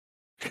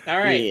All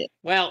right. Yeah.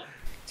 Well,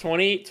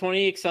 20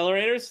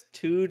 accelerators,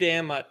 too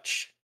damn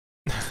much.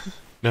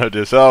 Note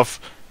to self,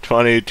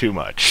 20 too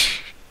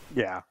much.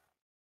 Yeah.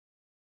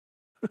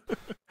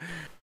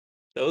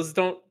 Those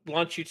don't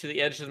launch you to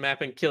the edge of the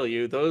map and kill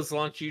you. Those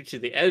launch you to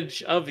the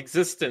edge of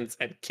existence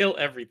and kill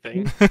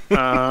everything.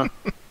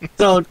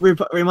 So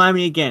remind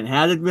me again.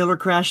 How did Miller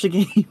crash the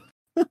game?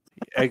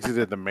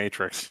 Exited the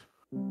Matrix.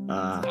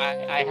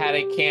 I had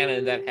a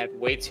cannon that had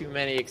way too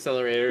many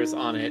accelerators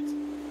on it,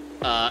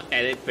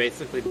 and it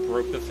basically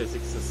broke the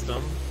physics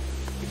system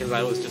because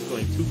I was just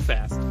going too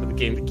fast for the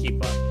game to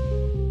keep up.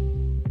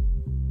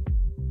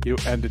 You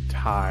ended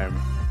time.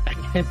 I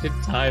ended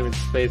time and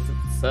space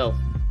itself.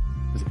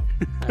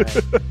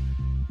 Alright.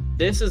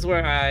 This is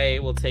where I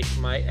will take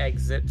my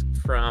exit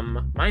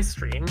from my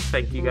stream.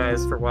 Thank you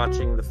guys for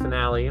watching the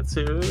finale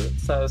to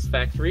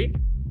Satisfactory.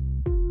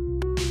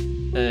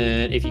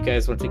 And if you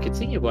guys want to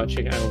continue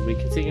watching, I will be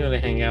continuing to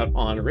hang out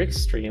on Rick's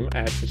stream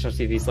at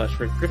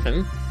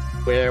twitch.tv/RickGriffin,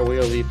 where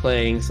we'll be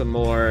playing some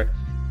more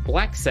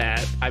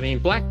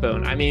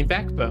Backbone.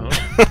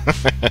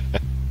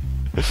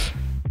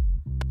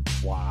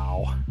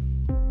 Wow.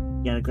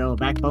 You gotta grow a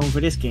backbone for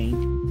this game.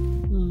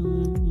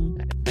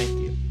 Thank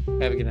you.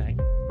 Have a good night.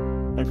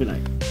 Have a good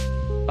night.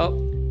 Oh,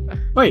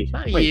 Wait,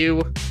 not wait. you.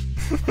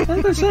 What was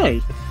I gonna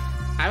say?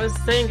 I was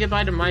saying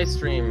goodbye to my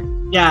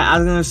stream. Yeah, I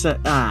was gonna say.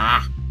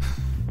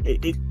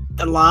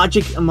 The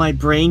logic of my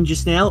brain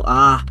just now.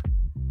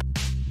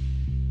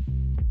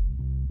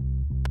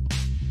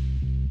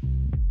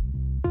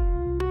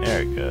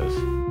 There it goes.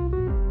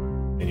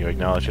 And you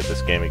acknowledge that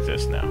this game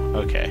exists now.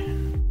 Okay.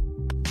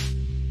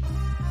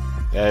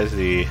 That is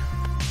the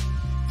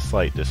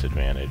slight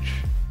disadvantage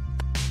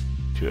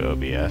to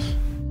OBS.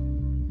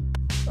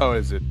 Oh,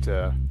 is it?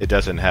 It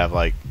doesn't have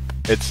like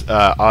its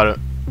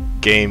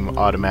game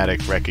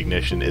automatic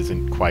recognition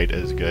isn't quite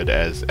as good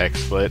as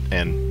XSplit,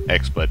 and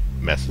XSplit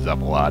messes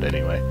up a lot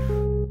anyway.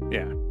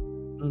 Yeah,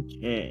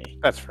 Okay.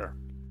 that's fair.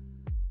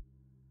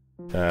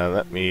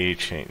 Let me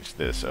change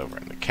this over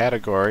in the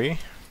category.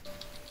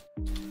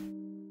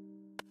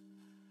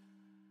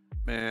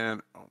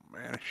 Man, oh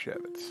man,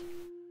 shit. It's...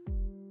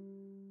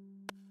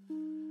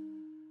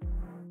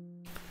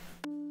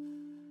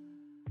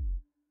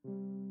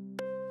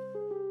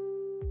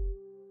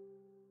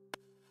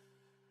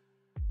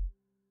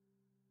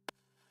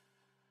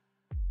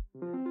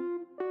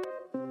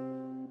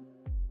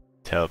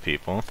 Tell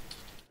people.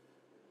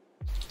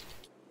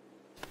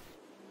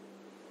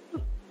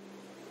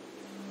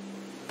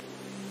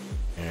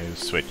 And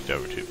switch it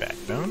over to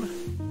Backbone.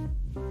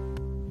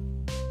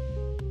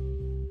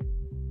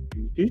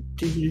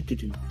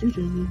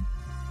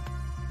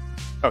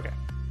 Okay.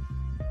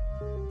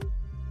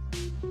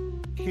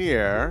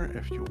 Here,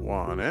 if you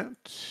want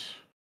it.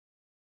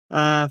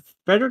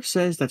 Frederick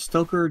says that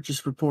Stoker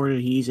just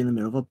reported he's in the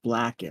middle of a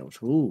blackout.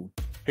 Ooh.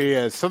 He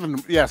has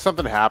something. Yeah,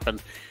 something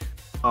happened.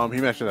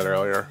 He mentioned that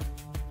earlier.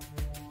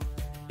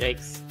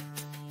 Yikes.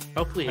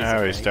 Hopefully he's We're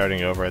okay.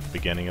 starting over at the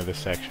beginning of this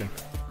section.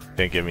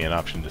 Didn't give me an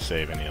option to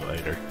save any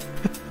later.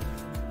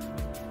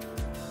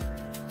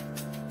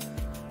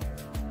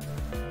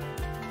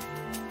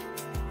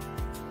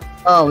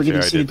 Oh, we Sure, get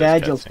I to see the did this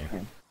dad joke.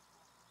 cutscene.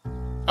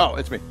 Oh,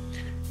 it's me.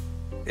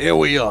 Here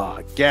we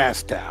are,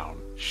 Gastown.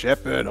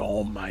 Shepherd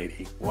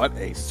Almighty. What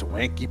a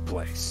swanky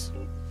place.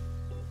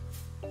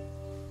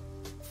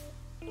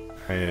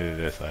 I did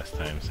this last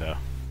time, so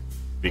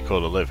be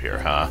cool to live here,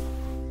 huh?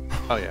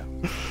 Oh, yeah.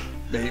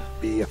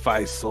 Maybe if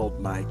I sold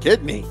my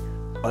kidney,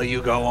 well,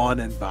 you go on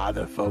and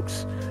bother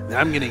folks. Then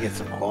I'm going to get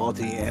some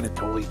quality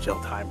Anatoly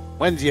chill time.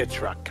 When's your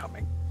truck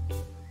coming?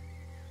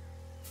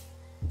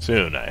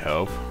 Soon, I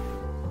hope.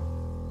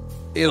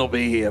 It'll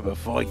be here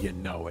before you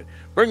know it.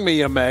 Bring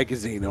me a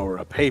magazine or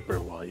a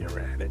paper while you're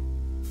at it.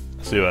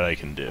 See what I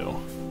can do.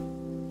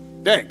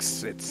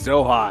 Thanks. It's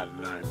so hot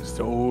and I'm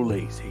so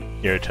lazy.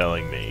 You're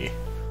telling me.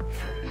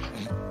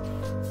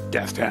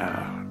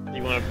 Gastown.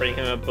 You want to bring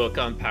him a book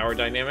on power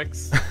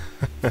dynamics?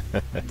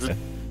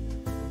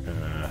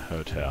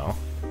 Hotel.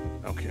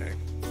 Okay.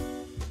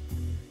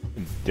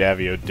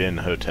 Davio Din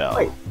Hotel.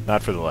 Wait.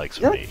 Not for the likes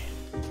of Yeah. me.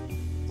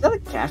 Is that a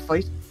cat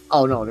fight?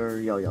 Oh no, they're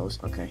yo-yos.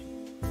 Okay.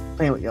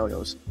 Playing with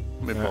yo-yos.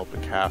 Let me pull up the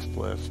cast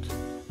list.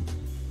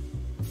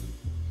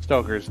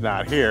 Stoker's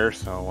not here,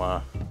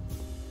 so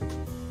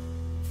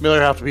Miller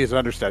have to be his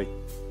understudy.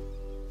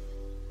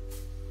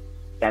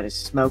 That is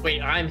smoke.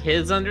 Wait, I'm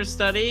his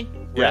understudy?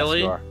 Yes, Really?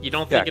 you are. You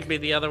don't think Yeah. it'd be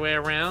the other way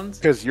around?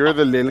 Because you're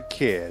the little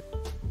kid.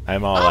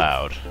 I'm all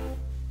out.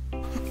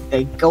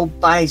 They go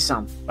buy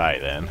some. Bye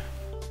then.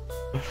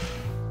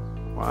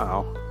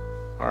 Wow.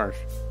 Harsh.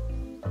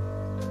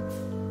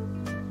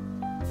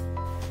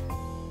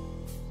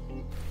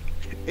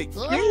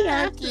 Good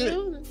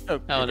afternoon.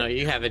 Oh no,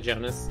 you have it,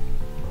 Jonas.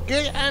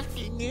 Good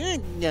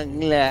afternoon, young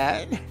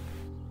lad.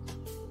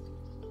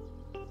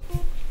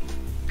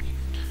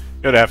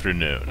 Good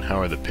afternoon.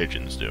 How are the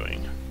pigeons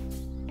doing?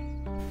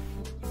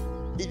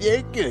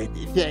 They're good.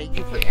 Thank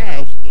you for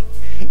asking.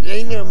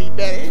 They know me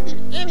better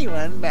than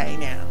anyone by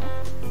now.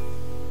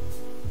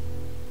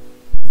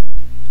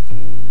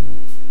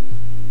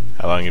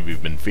 How long have you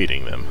been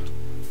feeding them?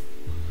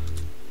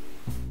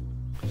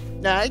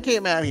 Now, I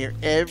came out here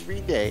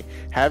every day,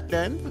 have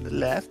done for the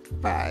last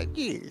 5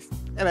 years,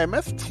 and I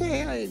must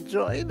say I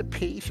enjoy the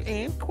peace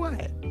and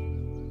quiet.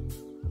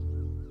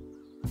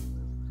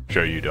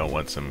 Sure you don't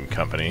want some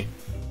company?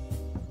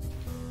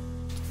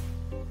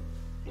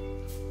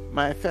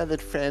 My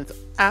feathered friends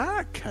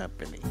are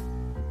company.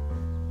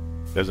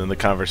 Doesn't the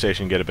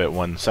conversation get a bit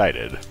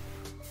one-sided?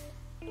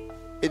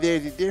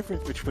 There's a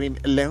difference between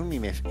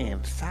loneliness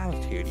and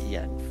solitude,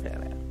 young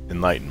fella.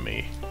 Enlighten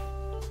me.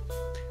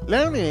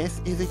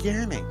 Loneliness is a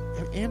yearning,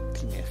 an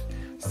emptiness.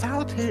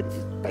 Solitude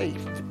is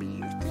space to be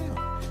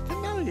yourself,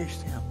 to know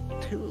yourself,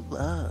 to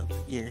love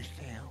yourself.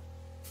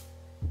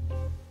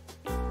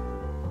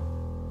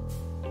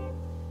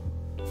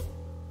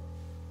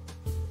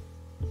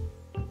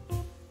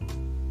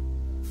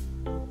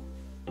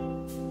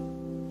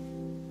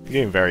 You're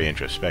getting very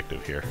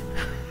introspective here.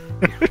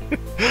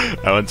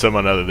 I want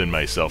someone other than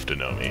myself to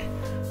know me.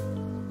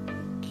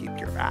 Keep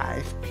your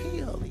eyes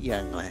peeled,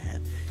 young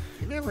lad.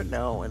 You never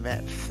know when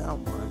that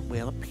someone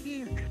will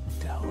appear.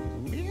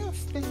 Don't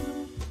miss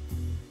them.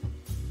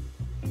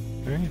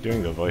 When you're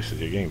doing the voices,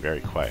 you're getting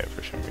very quiet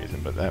for some reason,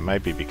 but that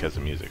might be because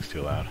the music's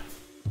too loud.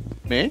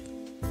 Me?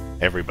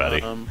 Everybody.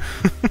 Shit,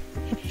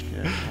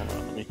 hold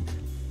on.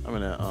 I'm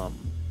gonna,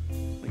 let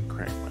me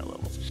crank my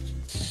levels just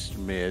a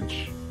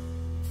smidge.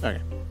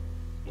 Okay.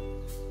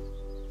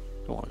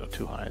 Don't want to go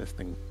too high. This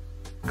thing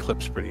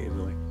clips pretty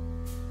easily.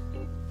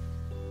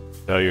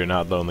 So you're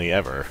not lonely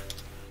ever.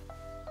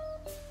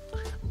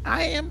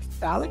 I am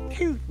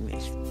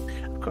solitudinous.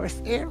 Of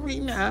course, every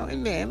now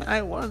and then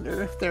I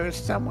wonder if there is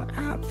someone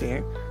out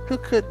there who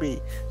could be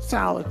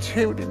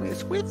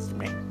solitudinous with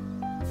me.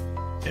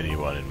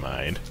 Anyone in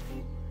mind?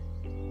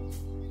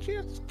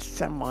 Just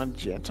someone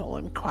gentle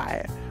and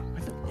quiet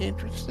with an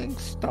interesting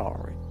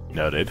story.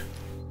 Noted.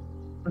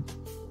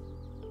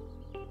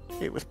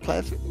 It was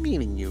pleasant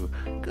meeting you.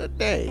 Good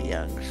day,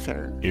 young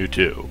sir. You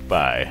too.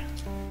 Bye.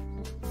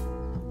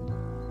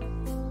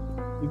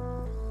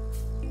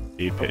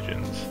 Feed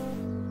pigeons.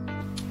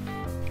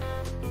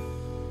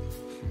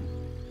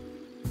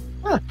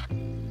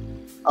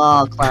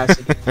 Oh,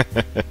 classic. Yeah,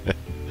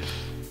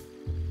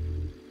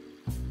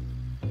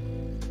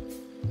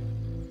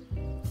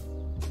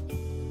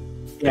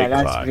 Big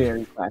that's clock.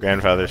 very classic.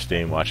 Grandfather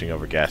Steam watching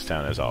over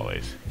Gastown as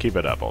always. Keep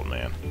it up, old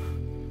man.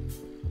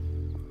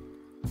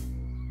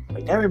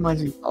 Wait, that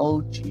reminds me.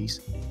 Oh, jeez.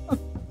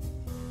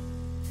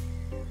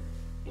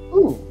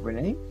 Ooh,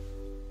 Renee.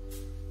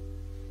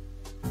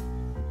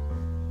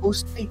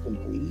 Who's speaking,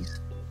 please?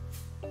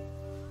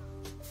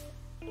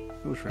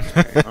 Who's right?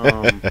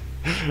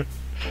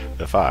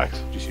 The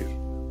fox. Just you.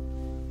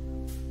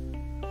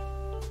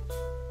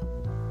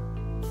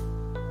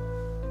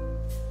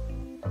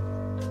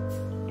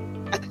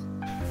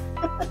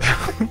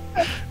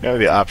 You have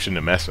the option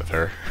to mess with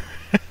her.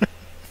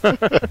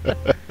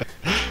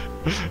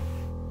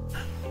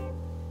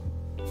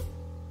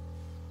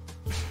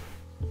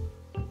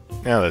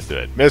 Now let's do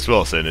it. Miss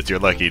Wilson, it's your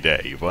lucky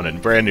day. You've won a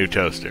brand new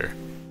toaster.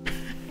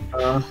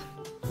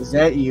 Is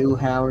that you,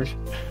 Howard?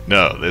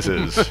 No, this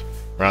is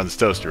Ron's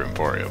Toaster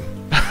Emporium.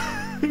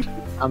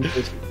 I'm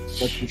just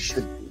what you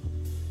should be.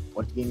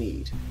 What do you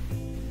need?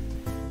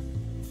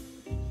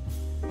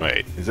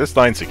 Wait, is this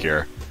line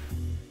secure?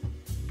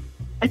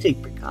 I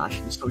take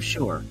precautions, so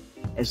sure.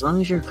 As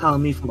long as you're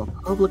calling me from a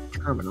public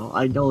terminal,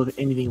 I know if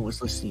anything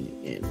was listening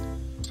in.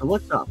 So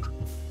what's up?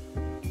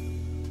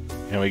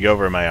 Can we go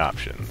over my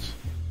options?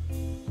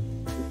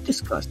 We've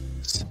discussed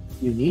this.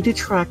 You need to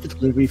track the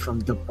delivery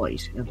from the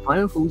bite and find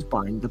out who's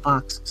buying the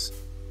boxes.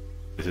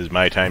 This is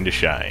my time to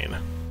shine.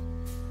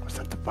 Was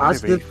that the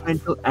Positive baby?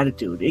 mental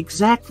attitude.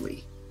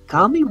 Exactly.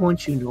 Call me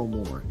once you know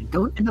more, and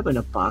don't end up in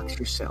a box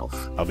yourself.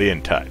 I'll be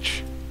in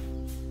touch.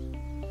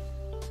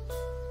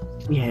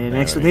 We had an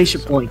There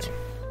exclamation is point.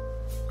 something.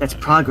 That's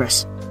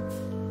progress.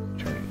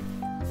 Turn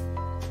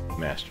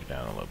master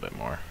down a little bit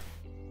more.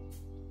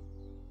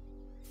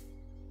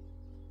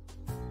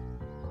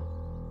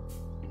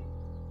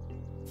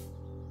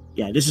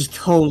 Yeah, this is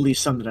totally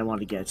something I want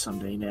to get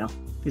someday now.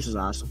 This is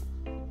awesome.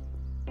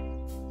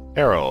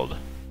 Harold.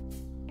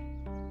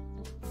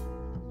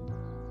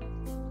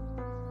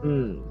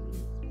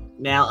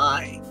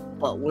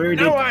 But where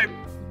did...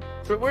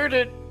 But where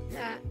did...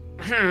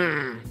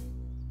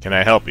 Can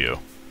I help you?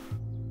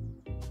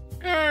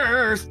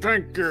 Yes,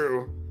 thank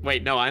you.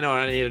 Wait, no, I know what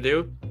I need to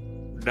do.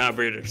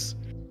 Diabetes.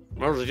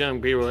 Most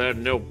young people have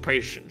no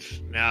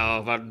patience. Now,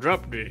 if I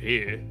dropped it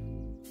here,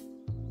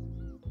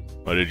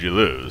 What did you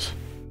lose?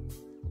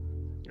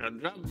 I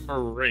dropped my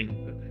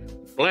ring.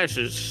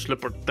 Glasses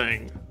slipper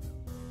thing.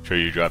 Sure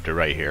you dropped it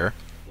right here?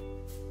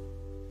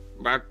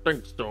 I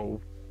think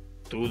so.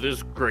 Through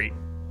this grate,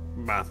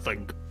 I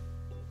think.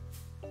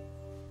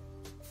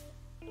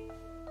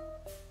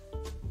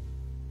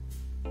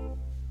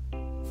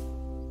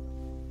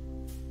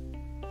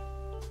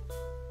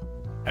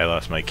 I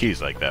lost my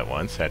keys like that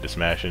once. Had to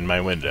smash in my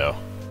window.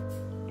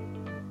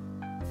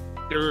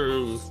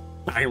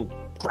 I'm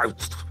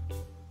gross.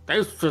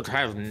 They should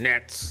have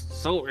nets.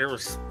 So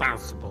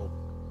irresponsible.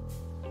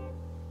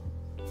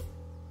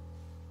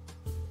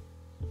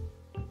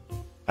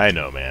 I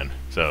know, man.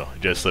 So,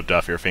 it just slipped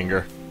off your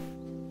finger?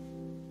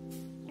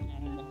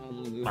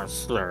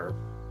 Sir.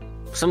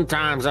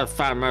 Sometimes I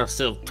find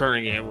myself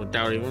turning it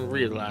without even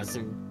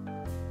realizing.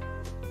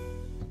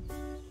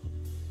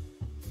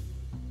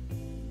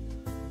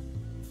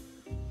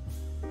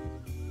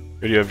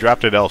 Could you have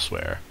dropped it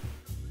elsewhere?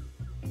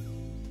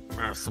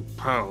 I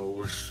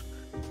suppose.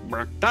 But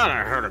I thought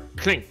I heard a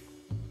clink.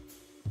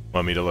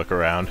 Want me to look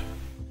around?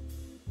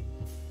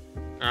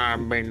 I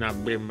may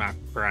not be my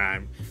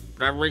crime,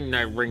 but I ring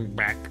that ring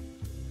back.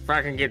 If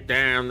I can get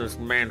down this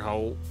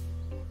manhole.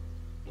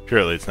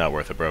 Surely it's not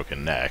worth a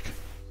broken neck.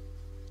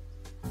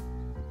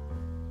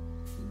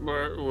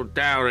 But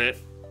without it,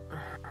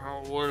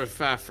 what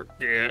if I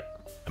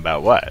forget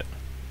About what?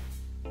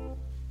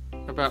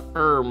 about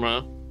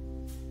Irma?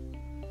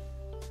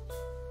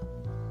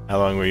 How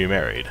long were you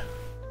married?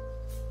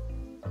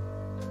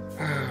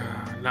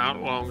 Not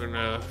long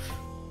enough.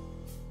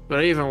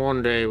 But even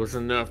one day was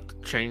enough to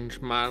change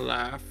my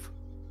life.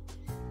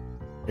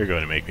 You're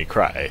going to make me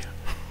cry.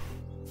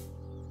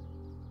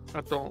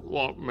 I don't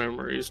want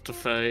memories to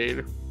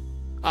fade.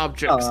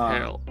 Objects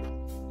help.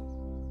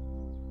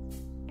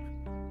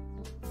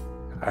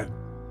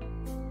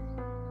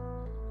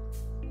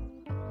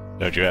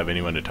 Don't you have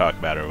anyone to talk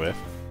about her with?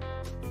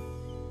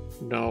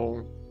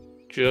 No,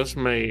 just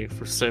me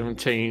for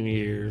 17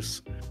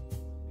 years.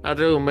 I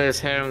do miss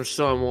having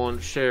someone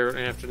to share an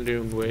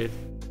afternoon with.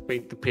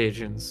 Feed the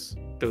pigeons,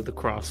 do the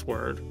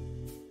crossword.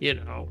 You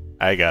know.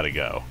 I gotta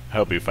go. I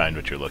hope you find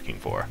what you're looking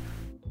for.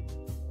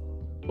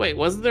 Wait,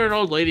 wasn't there an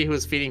old lady who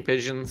was feeding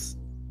pigeons?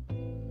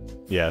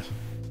 Yes.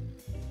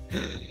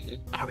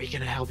 Are we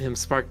gonna help him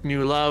spark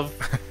new love?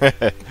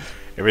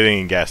 Everything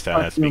in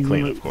Gastown has to be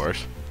clean, of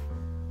course.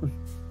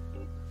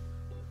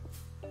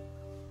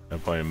 No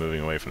point in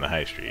moving away from the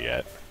high street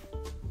yet.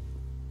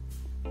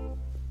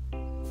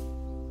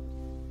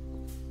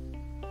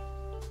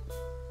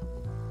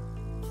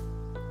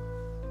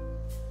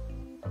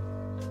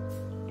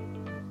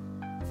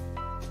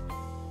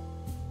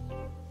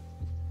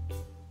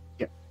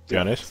 Be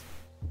honest.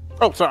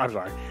 Oh, sorry. I'm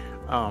sorry.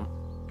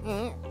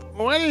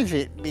 What is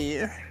it,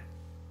 dear?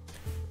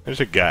 There's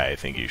a guy I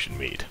think you should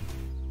meet.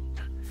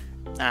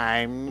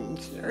 I'm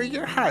sure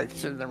your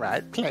heart's in the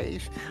right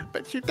place,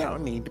 but you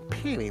don't need to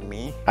pity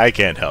me. I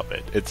can't help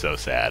it. It's so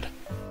sad.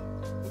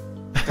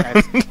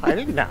 That's quite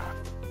enough.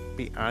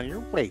 Be on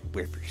your way,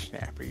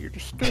 whippersnapper. You're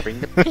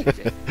disturbing the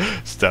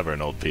pigeon. Stubborn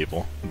old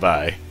people.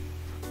 Bye.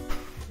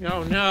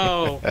 Oh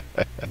no!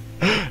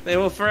 They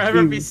will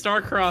forever be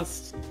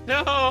star-crossed.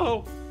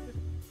 No!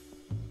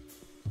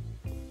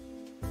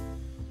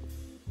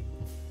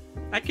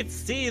 I could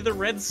see the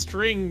red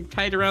string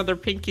tied around their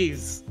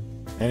pinkies.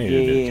 I need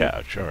a new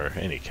couch, or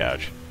any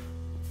couch.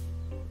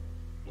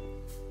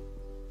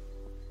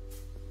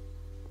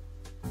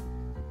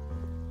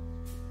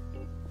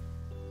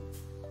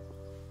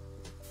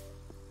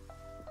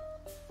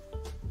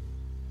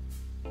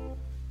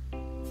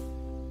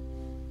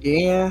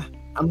 Yeah,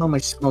 I'm on my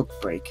smoke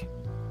break.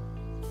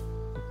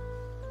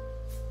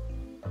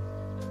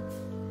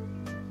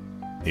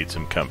 Need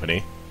some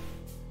company.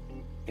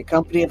 The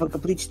company of a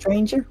complete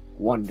stranger?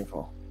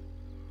 Wonderful.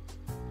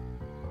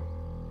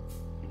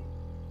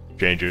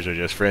 Strangers are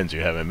just friends you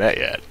haven't met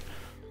yet.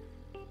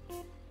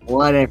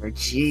 Whatever,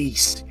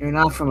 jeez. You're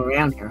not from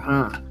around here,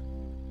 huh?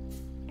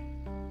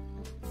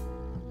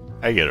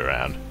 I get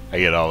around. I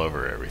get all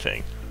over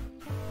everything.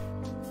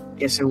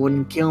 Guess it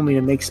wouldn't kill me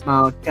to make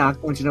small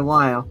talk once in a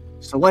while.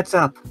 So what's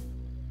up?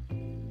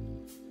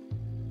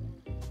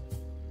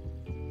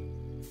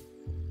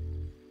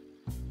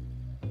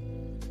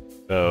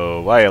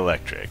 So, why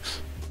electrics?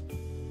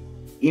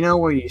 You know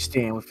where you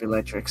stand with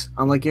electrics,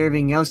 unlike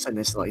everything else in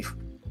this life.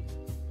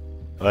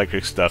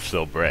 Electric stuff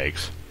still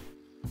breaks.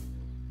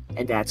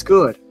 And that's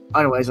good,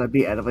 otherwise I'd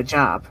be out of a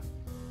job.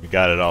 You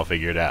got it all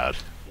figured out.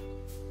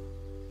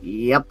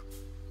 Yep,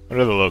 What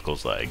are the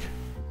locals like?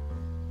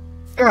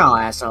 they're all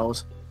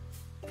assholes.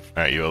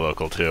 Aren't you a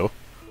local too?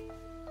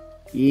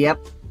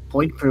 Yep,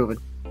 point proven.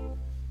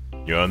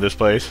 You own this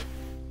place?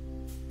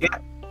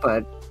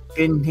 But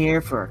been here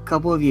for a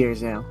couple of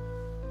years now.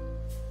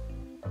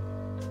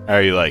 How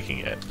are you liking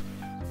it?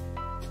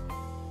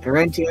 The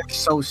rent here's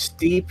so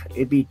steep,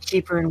 it'd be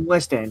cheaper in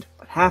West End,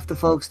 but half the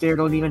folks there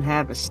don't even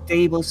have a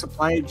stable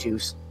supply of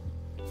juice.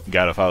 You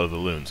gotta follow the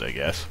loons, I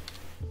guess.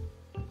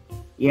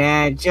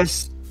 Yeah, it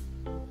just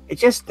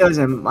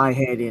doesn't my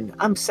head in.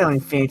 I'm selling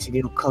fancy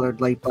new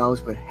colored light bulbs,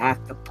 but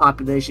half the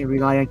population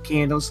rely on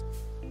candles.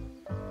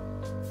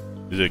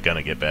 Is it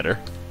gonna get better?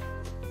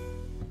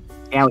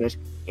 Doubt it.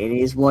 It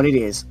is what it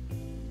is.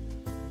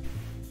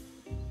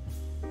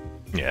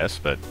 Yes,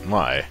 but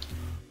why?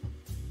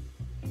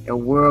 The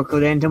world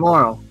could end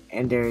tomorrow,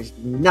 and there's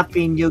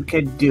nothing you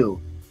could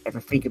do. Ever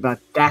think about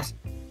that?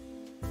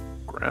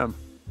 Graham.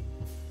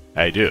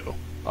 I do.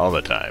 All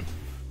the time.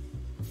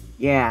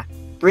 Yeah,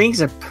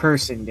 brings a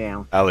person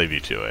down. I'll leave you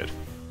to it.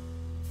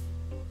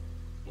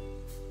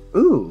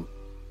 Ooh.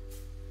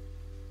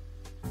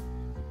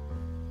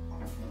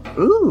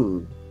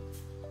 Ooh.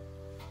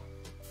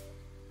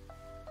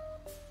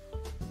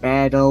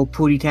 Bad old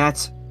pooty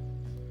tats.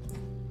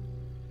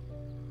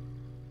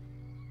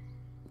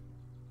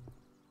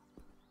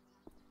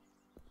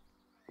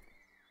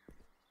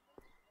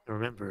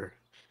 Remember,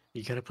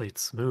 you gotta play it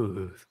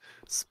smooth.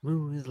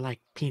 Smooth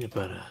like peanut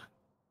butter.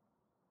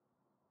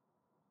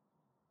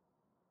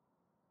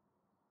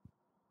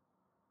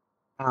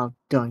 Oh,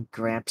 done,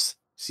 Gramps.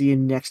 See you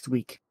next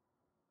week.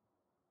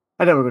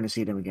 I know we're going to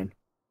see them again.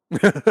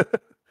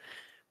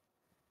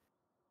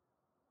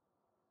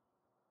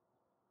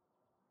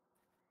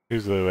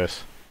 Who's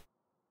Lewis?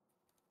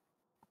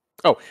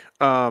 Oh,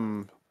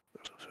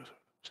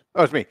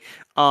 it's me.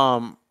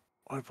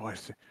 What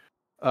voice?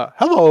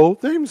 Hello,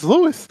 name's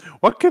Lewis.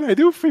 What can I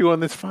do for you on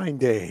this fine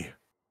day?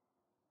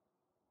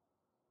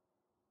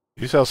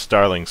 You sell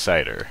Starling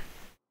cider.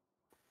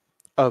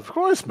 Of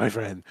course, my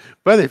friend.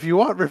 But if you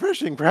want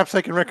refreshing, perhaps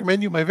I can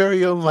recommend you my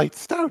very own light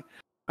stout.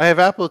 I have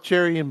apple,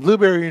 cherry, and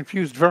blueberry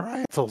infused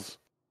varietals.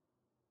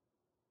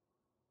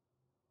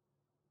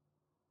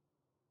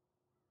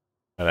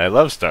 And I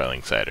love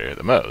Starling cider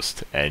the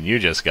most, and you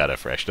just got a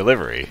fresh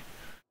delivery.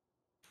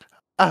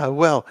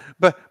 Well,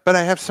 but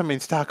I have some in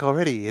stock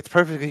already. It's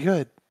perfectly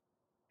good.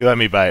 You let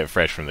me buy it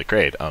fresh from the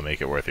crate, I'll make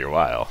it worth your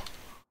while.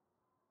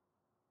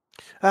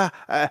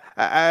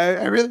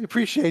 I really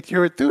appreciate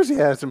your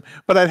enthusiasm,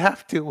 but I'd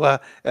have to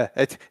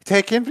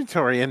take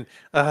inventory, and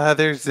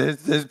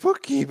there's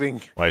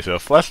bookkeeping. Why so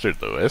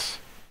flustered, Lewis?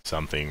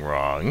 Something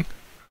wrong?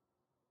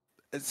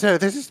 Sir,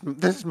 this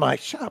is my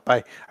shop.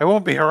 I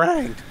won't be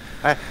harangued.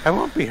 I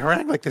won't be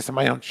harangued like this in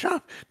my own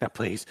shop. Now,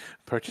 please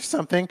purchase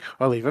something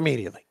or leave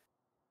immediately.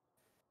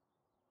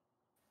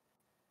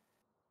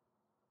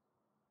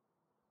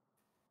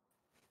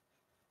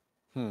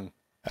 I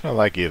don't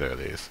like either of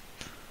these.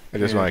 I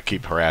just want to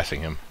keep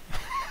harassing him.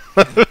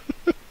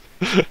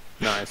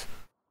 Nice.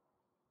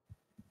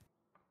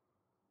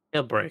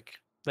 They'll break.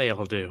 They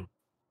all do.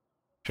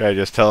 Should I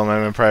just tell him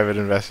I'm a private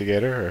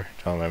investigator, or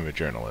tell him I'm a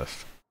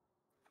journalist?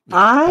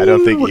 I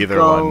don't think either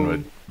go... one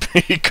would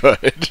be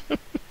good.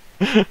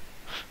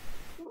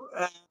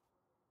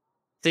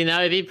 See, now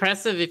it'd be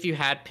impressive if you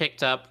had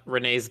picked up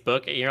Renee's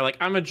book and you're like,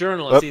 I'm a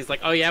journalist. Oop. He's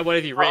like, oh yeah, what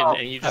have you written?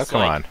 And you just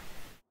come on.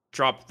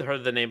 drop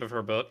the name of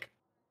her book.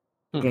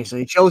 Okay, so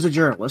he chose a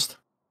journalist.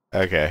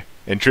 Okay.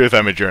 In truth,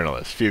 I'm a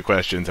journalist. Few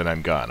questions and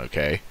I'm gone,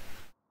 okay?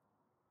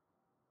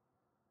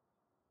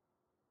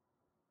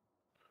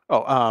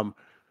 Oh,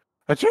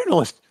 a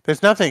journalist.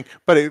 There's nothing,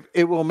 but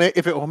it will make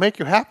if it will make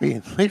you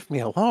happy, leave me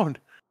alone.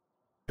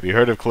 Have you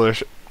heard of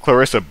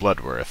Clarissa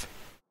Bloodworth?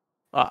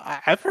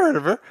 I've heard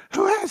of her.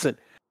 Who hasn't?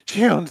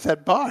 She owns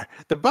that bar.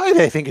 The Bite,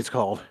 I think it's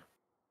called.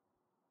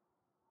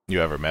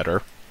 You ever met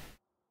her?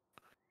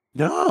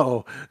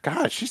 No.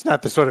 God, she's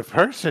not the sort of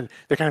person,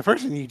 the kind of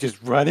person you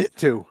just run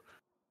into.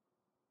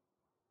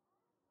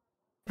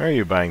 Where are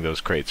you buying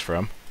those crates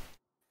from?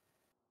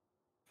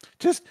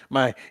 Just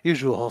my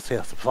usual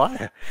wholesale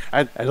supplier.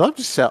 I'd love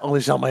to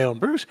only sell my own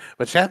brews,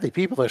 but sadly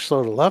people are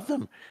slow to love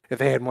them. If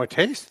they had more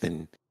taste,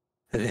 then...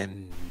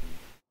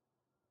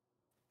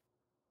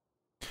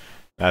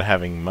 Not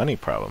having money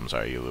problems,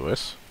 are you,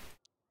 Lewis?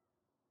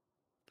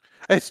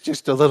 It's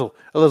just a little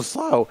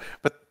slow,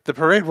 but the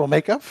parade will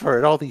make up for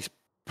it. All these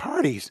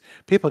parties,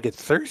 people get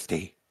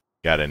thirsty.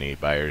 Got any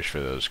buyers for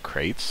those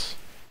crates?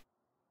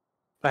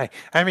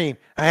 I mean,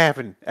 I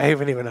haven't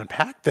even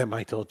unpacked them,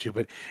 I told you,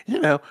 but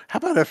how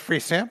about a free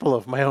sample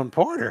of my own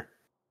porter?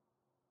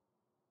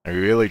 Are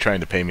you really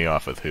trying to pay me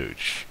off with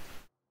hooch?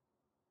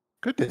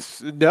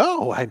 Goodness,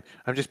 no, I'm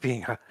just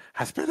being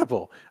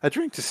hospitable. A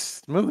drink to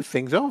smooth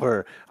things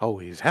over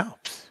always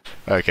helps.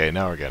 Okay,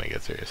 now we're gonna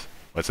get serious.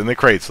 What's in the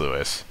crates,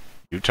 Lewis?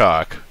 You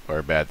talk,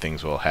 or bad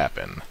things will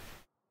happen.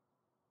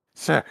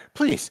 Sir,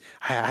 please,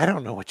 I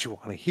don't know what you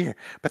want to hear,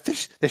 but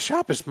this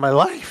shop is my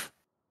life.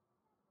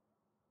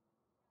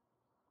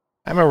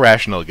 I'm a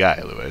rational guy,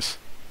 Lewis.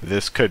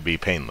 This could be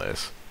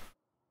painless.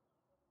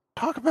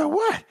 Talk about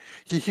what?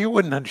 You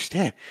wouldn't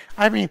understand.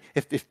 I mean,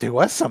 if there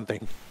was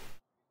something.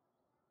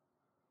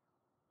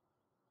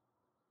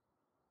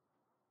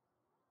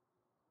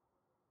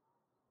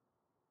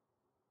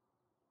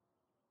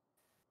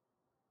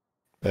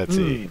 Let's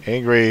see.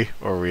 Angry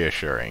or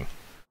reassuring?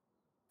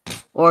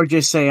 Or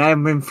just say,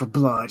 I'm in for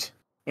blood,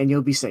 and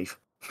you'll be safe.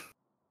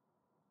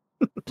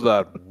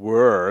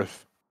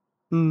 Bloodworth.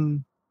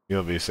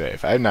 You'll be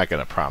safe. I'm not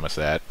going to promise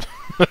that.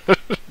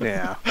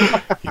 Yeah.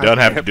 You don't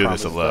have to do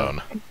this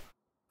alone.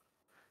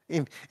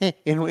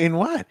 In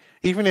what?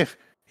 Even if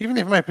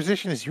my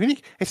position is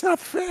unique, it's not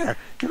fair.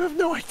 You have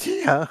no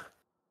idea.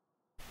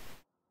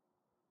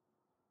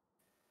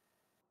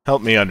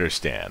 Help me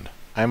understand.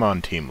 I'm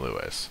on Team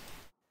Lewis.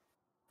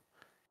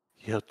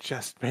 You'll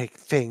just make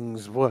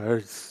things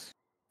worse.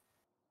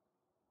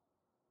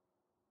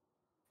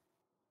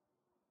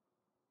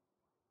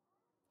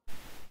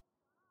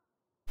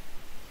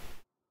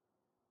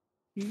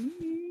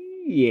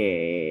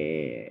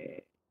 Yeah.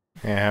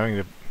 Yeah, having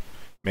to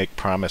make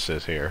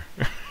promises here.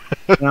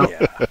 No.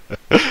 Yeah.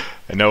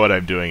 I know what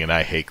I'm doing, and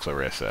I hate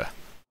Clarissa.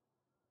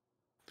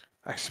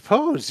 I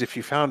suppose if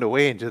you found a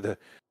way into the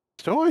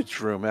storage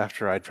room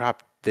after I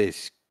dropped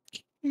this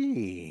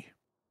Eee.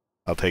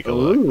 I'll take a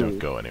look. Ooh. Don't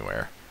go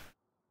anywhere.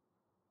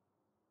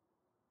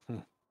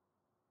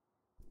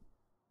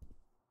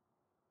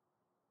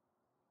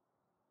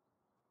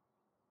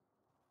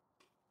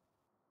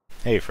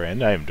 Hey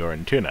friend, I am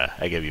Doran Tuna.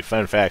 I give you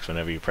fun facts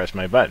whenever you press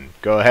my button.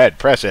 Go ahead,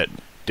 press it.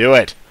 Do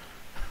it.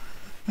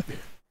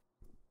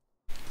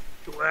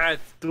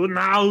 Do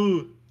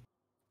now.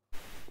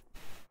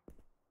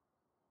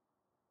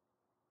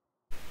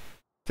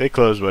 Stay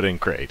closed wooden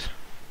crate.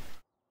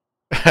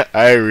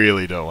 I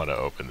really don't want to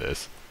open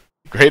this.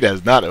 The crate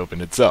has not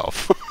opened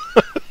itself.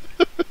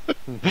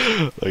 Look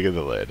at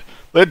the lid.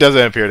 Lid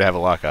doesn't appear to have a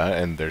lock on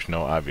it, and there's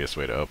no obvious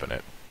way to open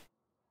it.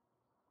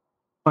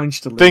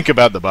 Punch the lid. Think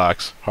about the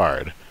box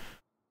hard.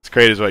 This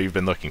crate is what you've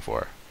been looking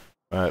for.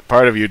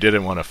 Part of you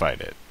didn't want to find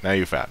it. Now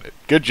you found it.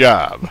 Good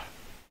job.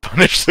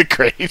 Punish the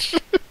crate.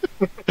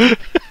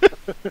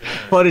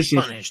 Punish it.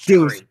 Punished.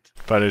 Dude. Great.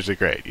 Punish the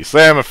crate. You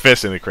slam a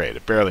fist in the crate.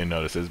 It barely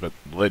notices, but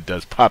the lid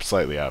does pop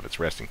slightly off its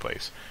resting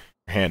place.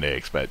 Your hand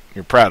aches, but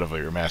you're proud of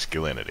your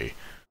masculinity.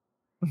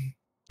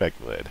 Check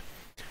the lid.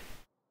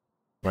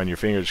 Run your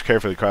fingers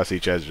carefully across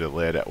each edge of the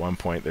lid. At one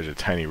point, there's a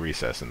tiny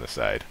recess in the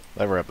side.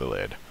 Lever up the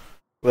lid.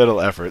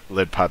 Little effort, the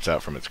lid pops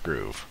out from its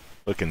groove.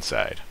 Look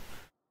inside.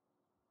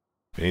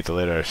 Beneath the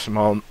lid are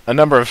a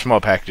number of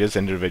small packages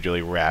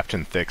individually wrapped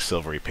in thick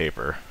silvery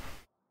paper.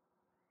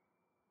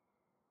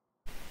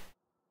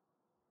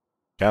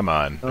 Come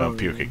on, don't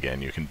puke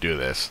again. You can do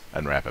this.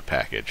 Unwrap a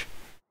package.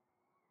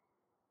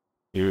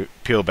 You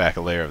peel back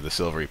a layer of the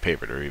silvery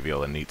paper to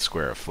reveal a neat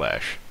square of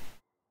flesh.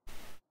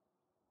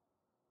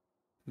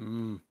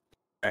 Damn.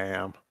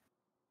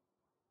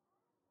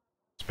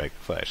 Inspect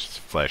the flesh. This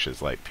flesh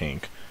is light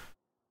pink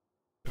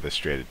with a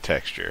striated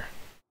texture.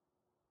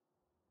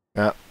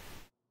 No,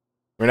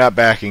 we're not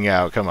backing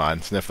out. Come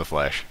on, sniff the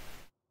flesh.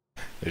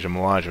 There's a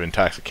melange of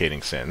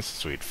intoxicating scents,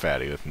 sweet,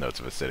 fatty, with notes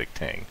of acidic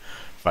tang.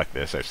 Fuck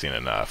this, I've seen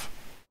enough.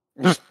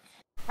 I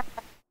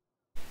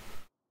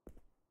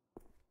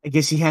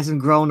guess he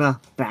hasn't grown a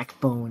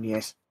backbone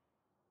yet.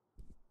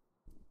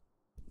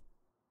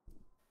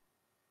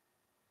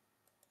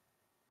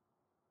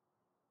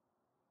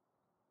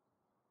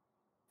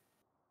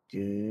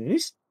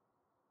 Yes.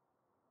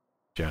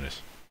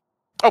 Jonas.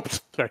 Oh,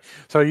 sorry.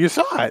 So you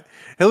saw it.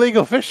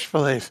 Illegal fish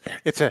fillets.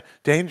 It's a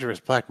dangerous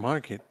black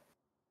market.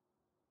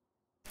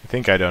 I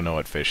think I don't know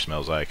what fish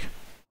smells like.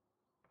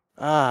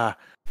 Ah,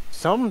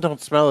 some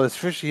don't smell as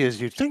fishy as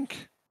you'd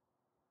think.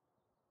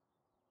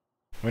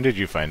 When did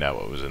you find out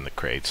what was in the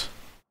crates?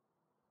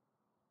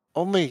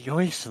 Only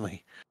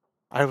recently.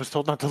 I was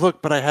told not to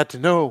look, but I had to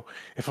know.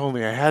 If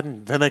only I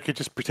hadn't, then I could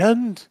just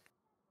pretend.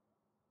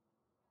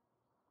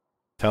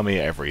 Tell me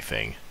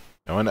everything.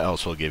 No one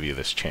else will give you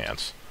this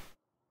chance.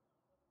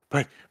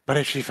 But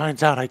if she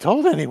finds out I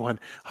told anyone,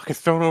 I'll get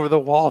thrown over the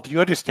wall. Do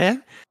you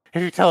understand?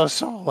 If you tell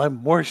us all,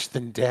 I'm worse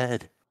than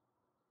dead.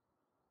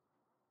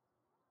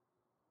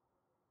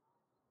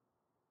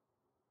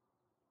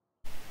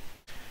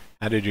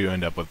 How did you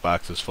end up with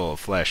boxes full of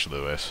flesh,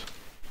 Lewis?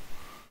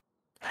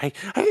 I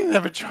didn't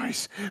have a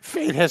choice.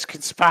 Fate has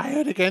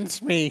conspired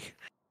against me.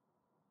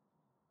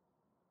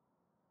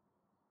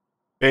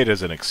 Fate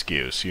is an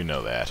excuse, you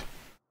know that.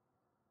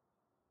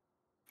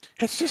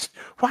 It's just,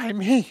 why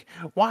me?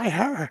 Why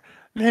her?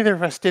 Neither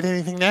of us did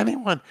anything to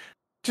anyone.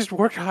 Just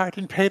worked hard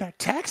and paid our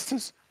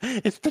taxes.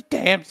 It's the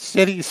damn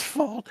city's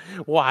fault.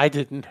 Why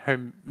isn't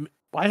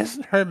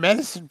her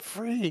medicine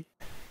free?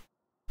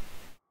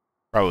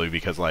 Probably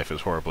because life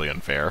is horribly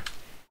unfair.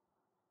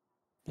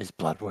 Miss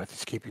Bloodworth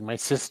is keeping my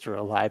sister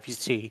alive, you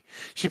see.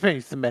 She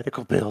pays the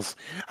medical bills.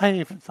 I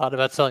even thought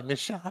about selling the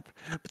shop,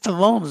 but the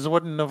loans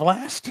wouldn't have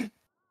lasted.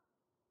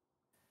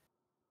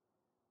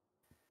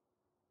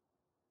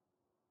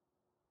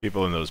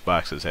 People in those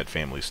boxes had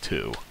families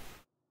too.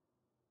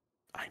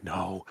 I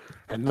know,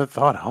 and the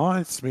thought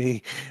haunts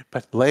me,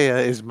 but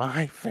Leia is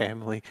my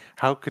family.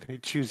 How could I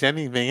choose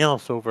anything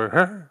else over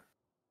her?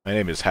 My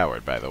name is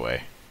Howard, by the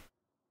way.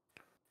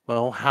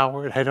 Well,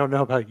 Howard, I don't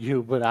know about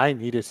you, but I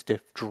need a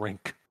stiff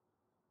drink.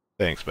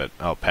 Thanks, but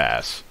I'll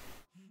pass.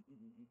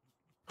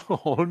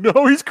 Oh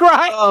no, he's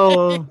crying!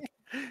 Oh,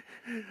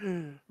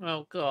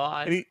 Oh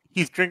God. And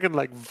he's drinking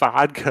like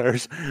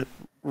vodkas.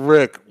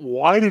 Rick,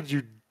 why did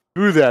you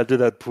do that to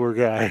that poor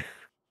guy?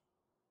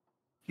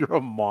 You're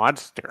a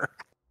monster.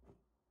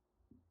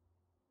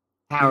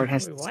 Howard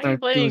has Wait, to why are you start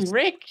blaming doing.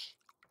 Rick?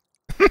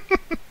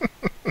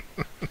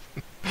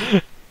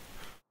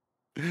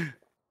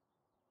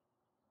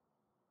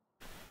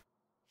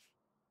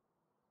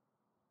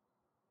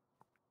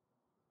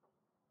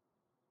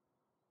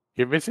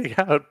 You're missing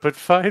out, but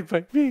fine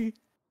by me.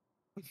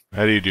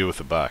 How do you do with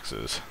the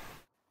boxes?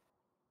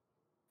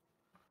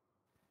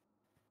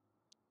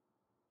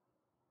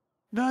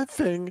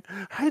 Nothing.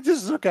 I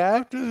just look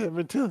after them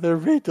until they're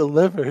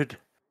re-delivered.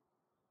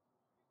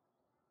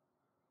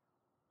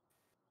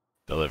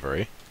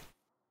 Delivery?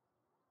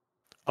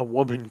 A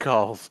woman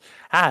calls,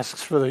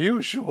 asks for the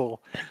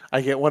usual.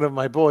 I get one of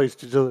my boys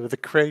to deliver the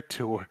crate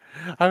to her.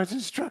 I was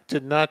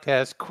instructed not to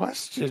ask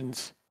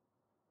questions.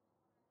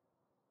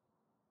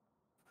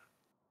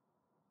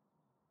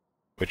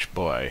 Which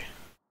boy?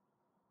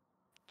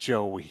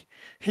 Joey.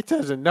 He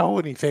doesn't know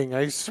anything,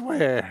 I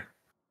swear.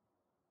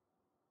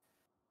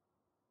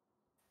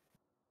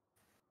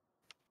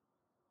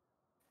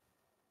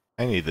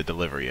 I need the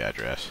delivery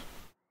address.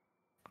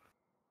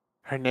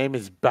 Her name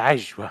is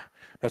Bajwa.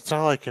 That's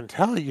all I can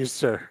tell you,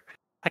 sir.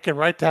 I can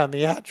write down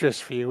the address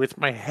for you with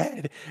my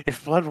head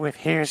if Bloodworth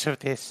hears of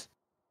this.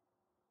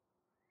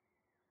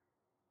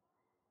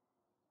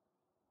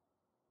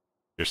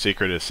 Your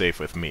secret is safe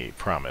with me,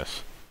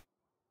 promise.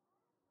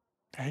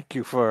 Thank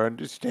you for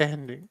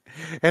understanding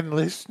and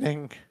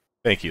listening.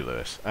 Thank you,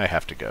 Lewis. I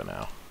have to go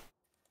now.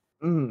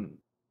 Hmm.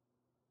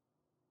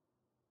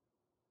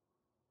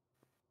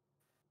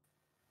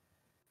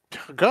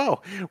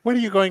 Go. What are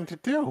you going to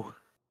do?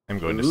 I'm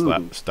going to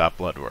Ooh. stop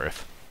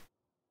Bloodworth.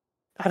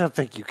 I don't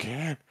think you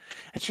can.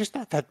 And she's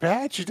not that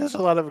bad. She does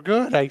a lot of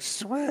good, I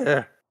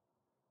swear.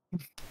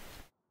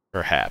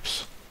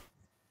 Perhaps.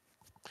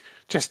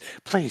 Just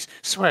please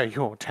swear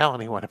you won't tell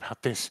anyone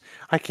about this.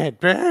 I can't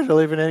bear to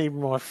live in any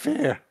more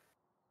fear.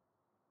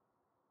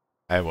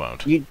 I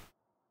won't. You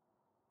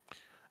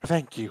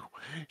Thank you.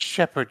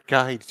 Shepherd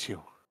guides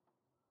you.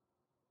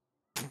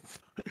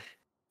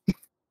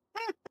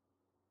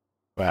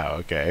 Wow,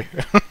 okay.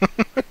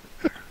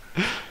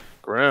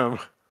 Grim.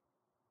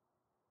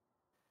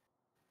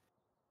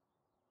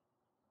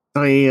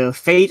 are you a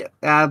fate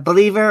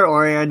believer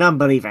or a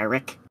non-believer,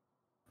 Rick?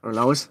 Or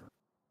Lois?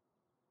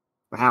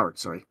 Or Howard,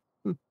 sorry.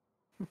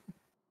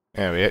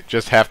 Yeah, we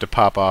just have to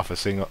pop off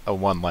a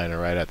one-liner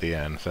right at the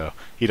end, so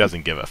he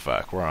doesn't give a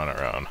fuck. We're on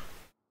our own.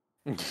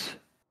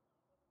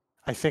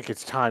 I think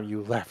it's time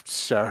you left,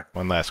 sir.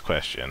 One last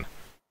question.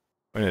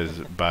 When is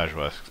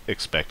Bajwa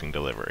expecting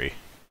delivery?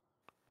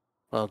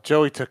 Well,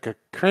 Joey took a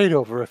crate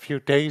over a few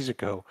days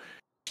ago.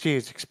 She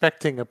is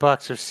expecting a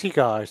box of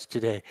cigars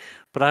today,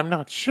 but I'm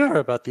not sure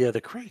about the other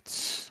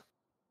crates.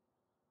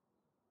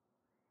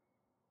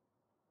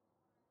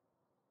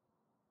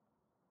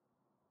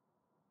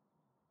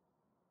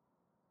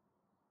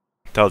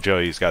 Tell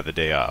Joey he's got the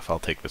day off. I'll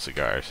take the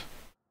cigars.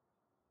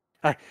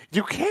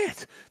 You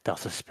can't. They'll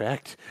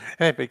suspect.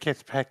 And if it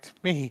gets back to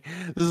me,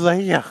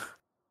 Leia.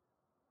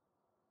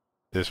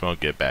 This won't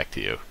get back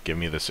to you. Give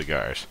me the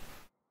cigars.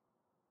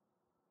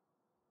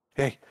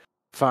 Hey,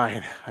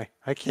 fine.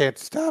 I can't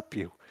stop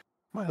you.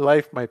 My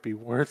life might be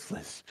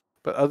worthless,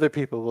 but other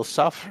people will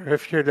suffer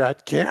if you're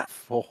not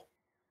careful.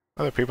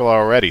 Other people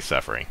are already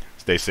suffering.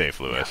 Stay safe,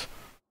 Lewis.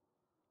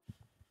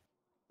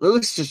 Louis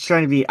is just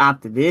trying to be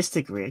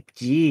optimistic, Rick.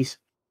 Jeez.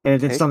 And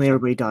then Take suddenly some-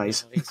 everybody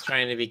dies. He's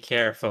trying to be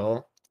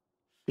careful.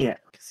 Yeah.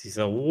 Because he's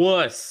a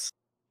wuss.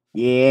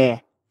 Yeah.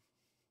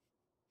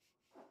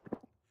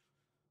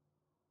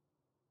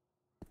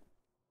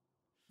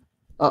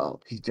 Uh-oh,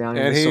 he's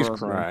drowning in And his he's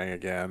sorrows again. crying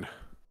again.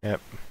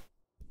 Yep.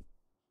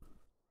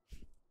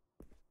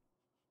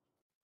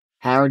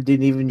 Howard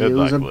didn't even Good use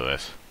luck, him.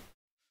 Lewis.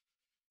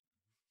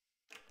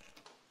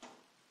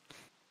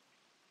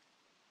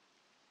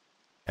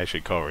 I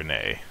should call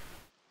Renee.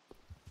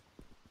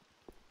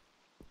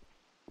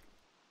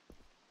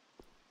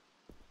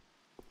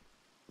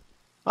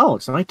 Oh,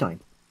 it's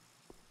nighttime.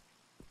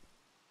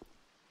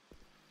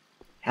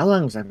 How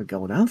long has that been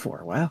going on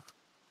for? Wow.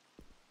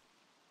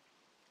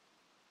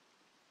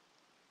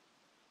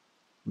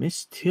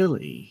 Miss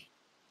Tilly.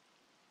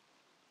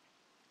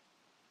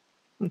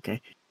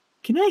 Okay.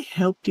 Can I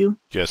help you?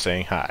 Just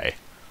saying hi.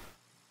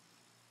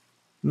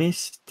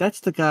 Miss, that's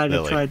the guy that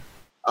Lily. tried...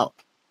 Oh,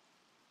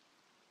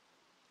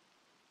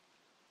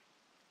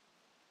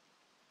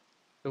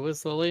 Who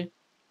was Lily?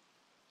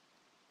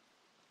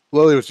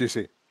 Lily was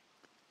GC.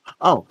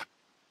 oh.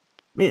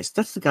 Miss,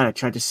 that's the guy that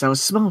tried to sell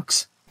us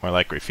smokes. More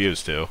like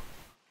refuse to.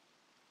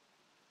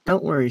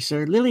 Don't worry,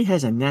 sir. Lily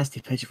has a nasty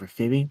penchant for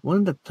fibbing. One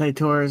of the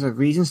plethora of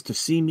reasons to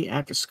see me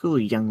after school,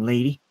 young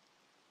lady.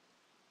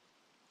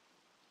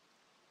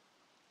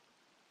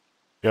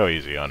 Go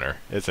easy on her.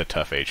 It's a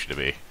tough age to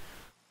be.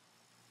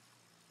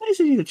 Nice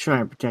of you to try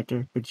and protect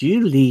her, but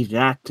you leave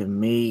that to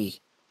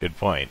me. Good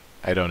point.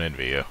 I don't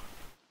envy you.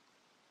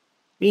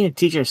 Being a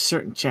teacher has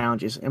certain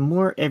challenges, and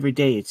more every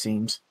day, it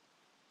seems.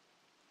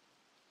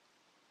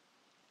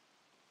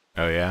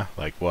 Oh yeah?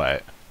 Like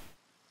what?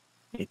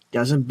 It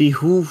doesn't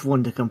behoove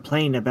one to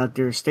complain about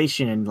their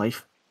station in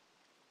life.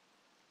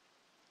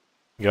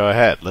 Go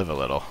ahead, live a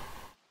little.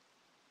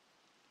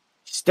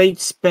 State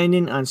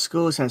spending on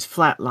schools has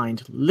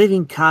flatlined.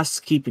 Living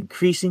costs keep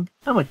increasing.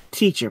 I'm a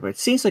teacher, but it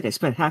seems like I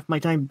spend half my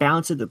time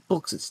balancing the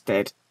books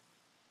instead.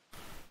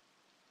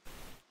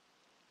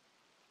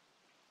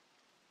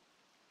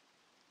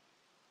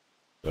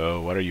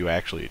 So what are you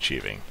actually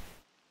achieving?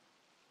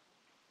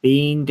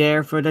 Being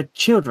there for the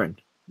children.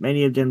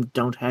 Many of them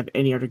don't have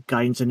any other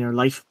guidance in their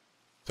life.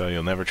 So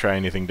you'll never try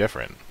anything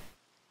different.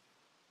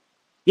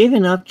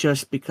 Giving up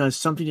just because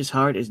something is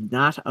hard is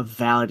not a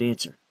valid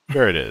answer.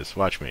 Sure it is.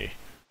 Watch me.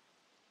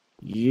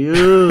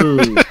 You.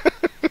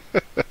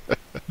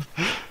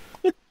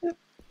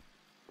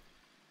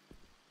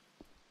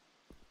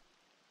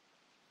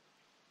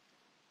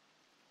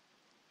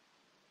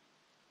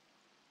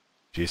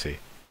 GC.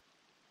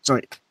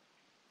 Sorry.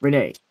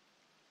 Renee.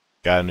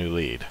 Got a new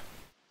lead.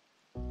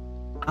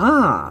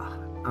 Ah,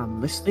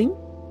 I'm listening.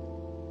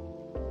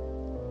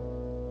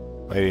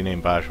 Lady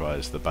named Bajwa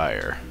is the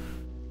buyer.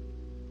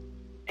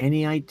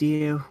 Any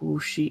idea who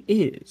she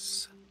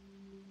is?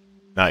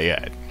 Not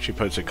yet. She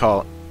puts in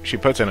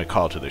a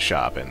call to the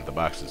shop, and the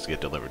boxes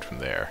get delivered from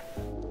there.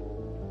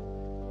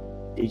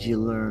 Did you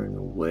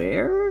learn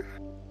where?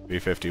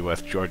 350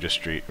 West Georgia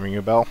Street. Ring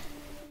a bell?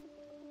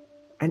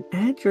 An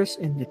address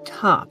in the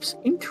tops.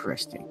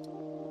 Interesting.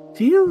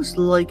 Feels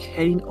like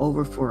heading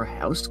over for a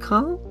house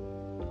call?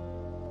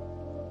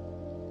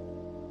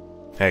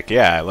 Heck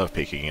yeah, I love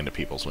peeking into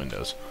people's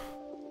windows.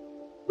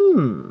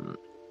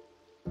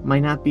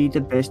 Might not be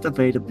the best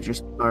available,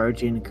 just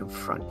barge in and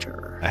confront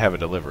her. I have a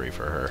delivery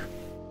for her.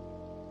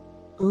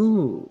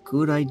 Ooh,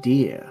 good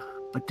idea.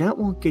 But that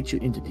won't get you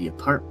into the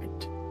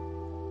apartment.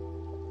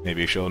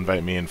 Maybe she'll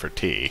invite me in for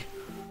tea.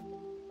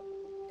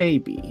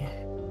 Maybe.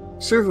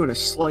 Serve with a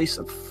slice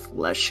of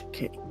flesh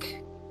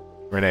cake.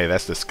 Renee,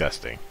 that's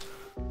disgusting.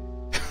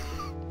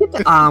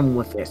 Get on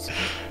with it.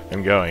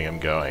 I'm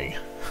going.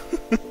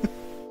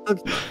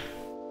 Look,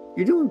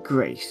 you're doing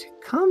great.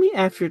 Call me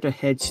after to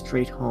head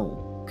straight home,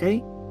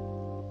 okay?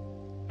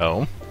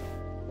 Oh?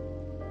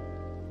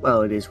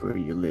 Well, it is where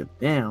you live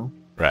now.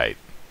 Right.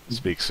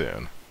 Speak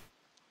soon.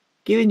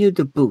 Giving you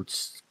the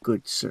boots,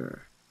 good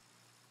sir.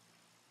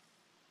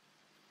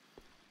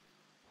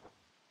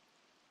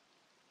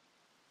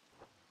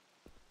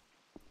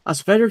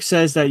 Frederick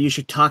says that you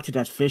should talk to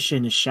that fish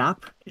in his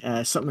shop.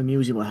 Something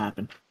amusing will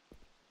happen.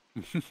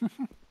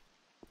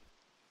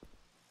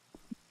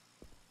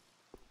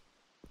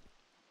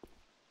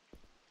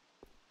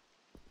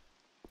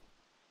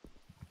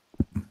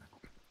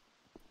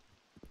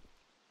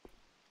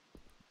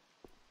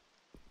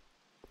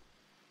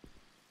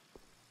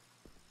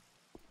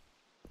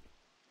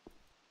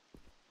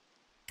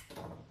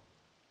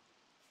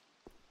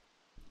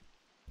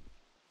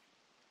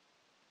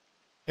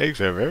 Eggs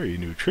are very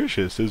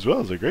nutritious, as well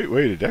as a great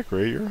way to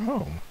decorate your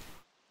home.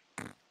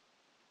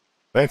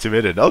 Plants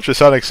emit an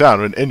ultrasonic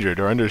sound when injured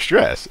or under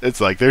stress. It's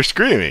like they're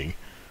screaming.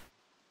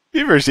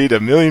 Beavers eat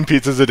 1 million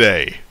pizzas a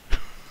day.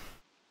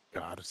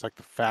 God, it's like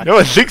the fact. No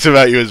one thinks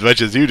about you as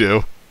much as you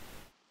do.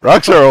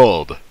 Rocks are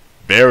old.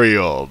 Very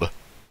old.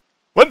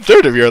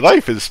 1/3 of your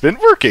life is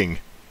spent working.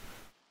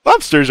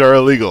 Lobsters are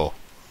illegal.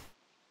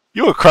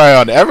 You will cry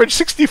on average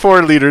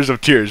 64 liters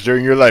of tears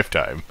during your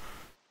lifetime.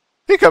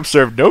 Hiccups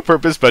serve no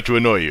purpose but to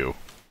annoy you.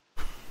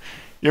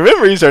 Your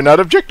memories are not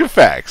objective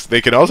facts. They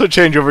can also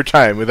change over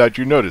time without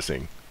you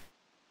noticing.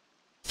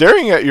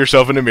 Staring at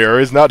yourself in a mirror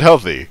is not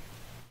healthy.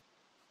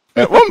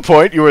 At one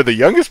point, you were the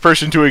youngest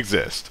person to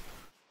exist.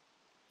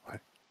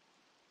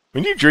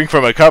 When you drink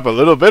from a cup, a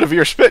little bit of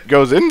your spit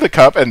goes in the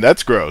cup, and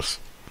that's gross.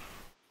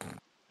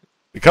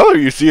 The color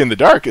you see in the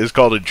dark is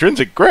called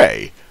intrinsic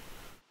gray.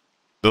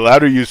 The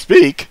louder you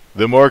speak,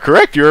 the more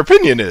correct your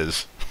opinion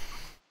is.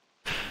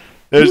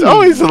 There's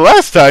always the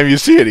last time you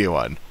see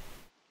anyone.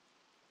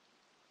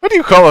 What do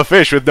you call a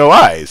fish with no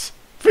eyes?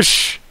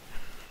 Fish.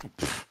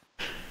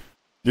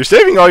 You're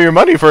saving all your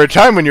money for a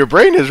time when your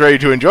brain is ready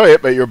to enjoy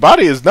it, but your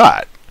body is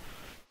not.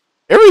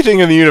 Everything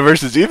in the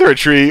universe is either a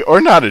tree or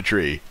not a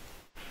tree.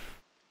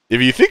 If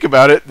you think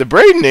about it, the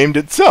brain named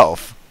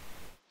itself.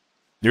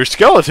 Your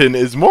skeleton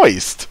is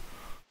moist.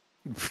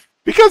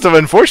 Because of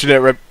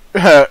unfortunate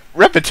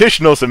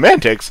repetitional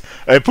semantics,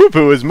 a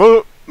poo-poo is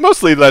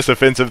mostly less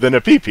offensive than a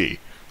pee-pee.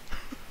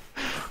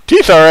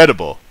 Teeth are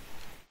edible.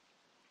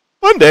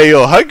 One day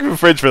you'll hug your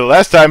friends for the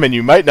last time and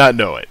you might not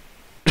know it.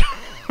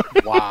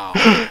 Wow.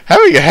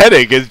 Having a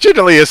headache is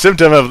generally a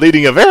symptom of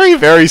leading a very,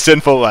 very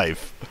sinful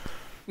life.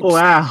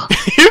 Wow.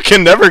 You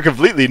can never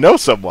completely know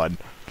someone.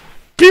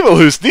 People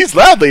who sneeze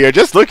loudly are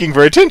just looking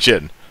for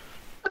attention.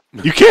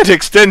 You can't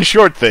extend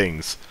short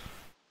things.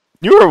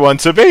 You were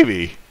once a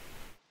baby.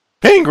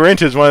 Paying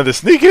rent is one of the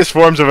sneakiest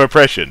forms of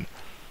oppression.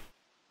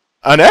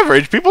 On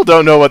average, people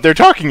don't know what they're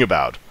talking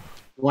about.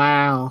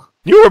 Wow.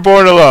 You were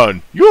born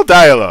alone. You will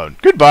die alone.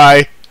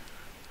 Goodbye.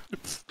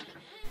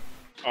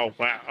 Oh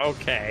wow.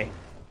 Okay.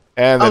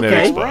 And then it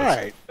Okay. explodes.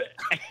 Right.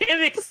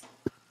 It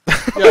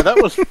Yeah, that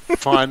was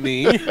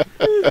funny.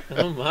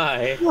 oh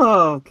my.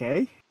 Whoa,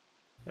 okay.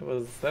 That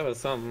was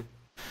something.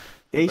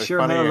 They It's sure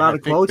funny, had a I lot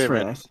of think quotes they for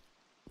meant-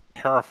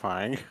 that.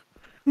 Terrifying.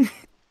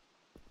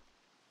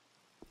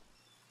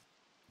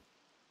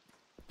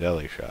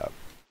 Deli shop.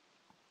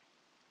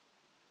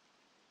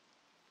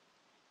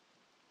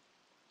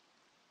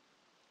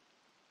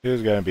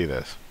 Who's gonna be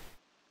this?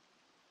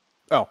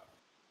 Oh.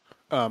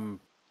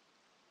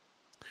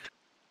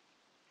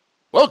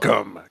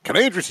 Welcome. Can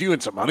I interest you in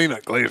some honey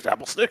nut glazed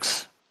apple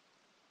sticks?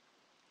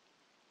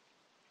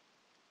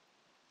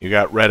 You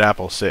got red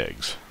apple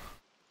cigs.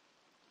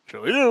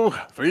 Sure we do.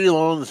 3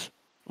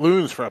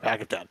 loons for a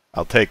pack of 10.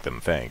 I'll take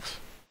them, thanks.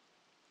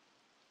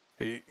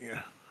 Here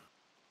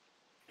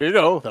you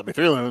go. That'll be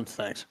 3 loons.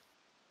 Thanks.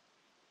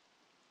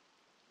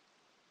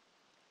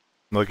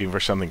 I'm looking for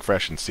something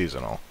fresh and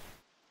seasonal.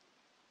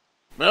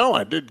 Well,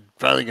 I did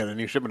finally get a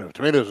new shipment of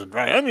tomatoes and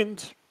dry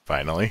onions.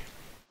 Finally.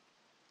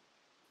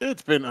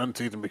 It's been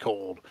unseasonably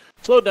cold.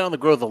 Slowed down the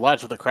growth of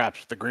lots of the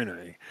crops at the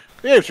greenery.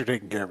 The apes are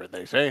taking care of it,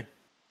 they say.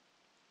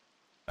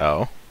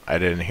 Oh, I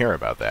didn't hear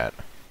about that.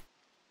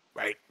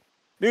 Right.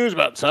 News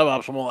about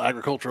suboptimal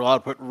agricultural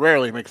output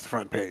rarely makes the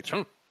front page,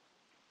 huh?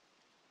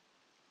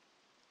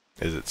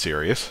 Is it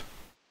serious?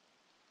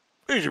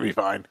 It should be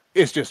fine.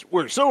 It's just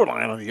we're so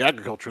reliant on the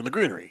agriculture and the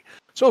greenery.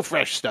 So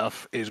fresh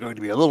stuff is going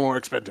to be a little more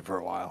expensive for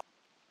a while.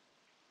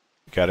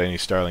 Got any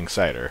Starling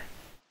cider?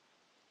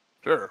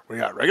 Sure, we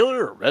got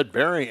regular, red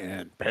berry,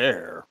 and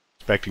pear.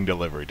 Expecting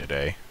delivery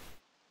today.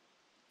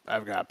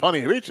 I've got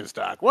plenty of each in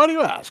stock. Why do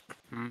you ask?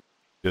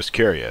 Just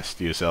curious,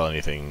 do you sell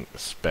anything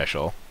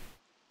special?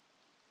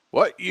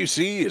 What you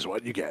see is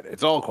what you get.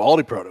 It's all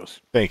quality produce.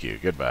 Thank you,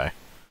 goodbye.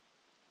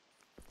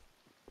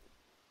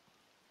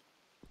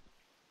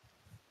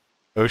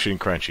 Ocean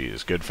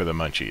Crunchies, good for the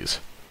munchies.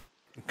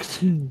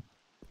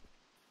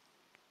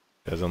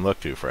 Doesn't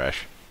look too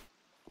fresh.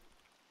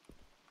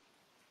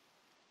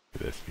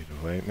 This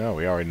beautiful. No,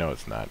 we already know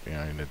it's not. We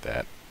already did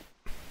that.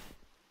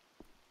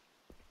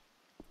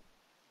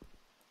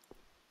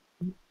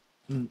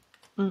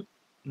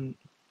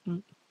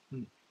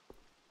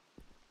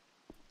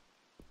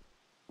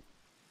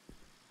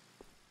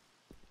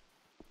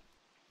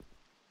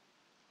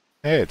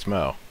 Hey, it's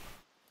Mo.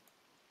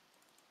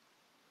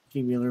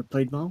 Have you ever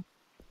played Mo?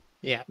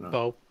 Yeah, No.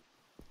 Bo.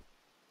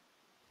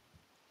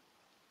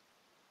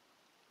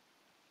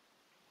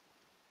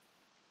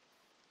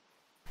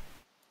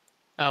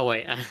 Oh,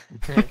 wait.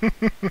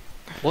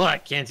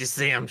 What? Can't you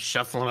see I'm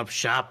shuffling up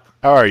shop?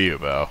 How are you,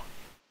 Bo?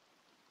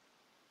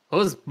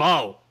 Who's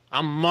Bo?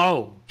 I'm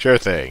Mo. Sure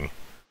thing.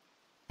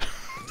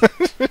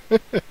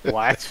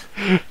 What?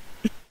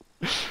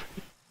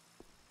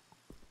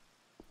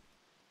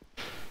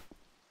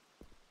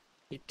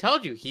 He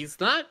told you he's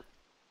not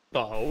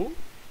Bo.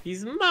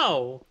 He's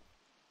Mo.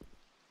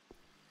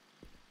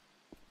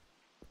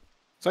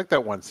 It's like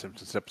that one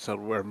Simpsons episode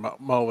where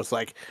Mo was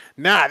like,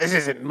 "Nah, this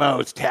isn't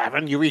Mo's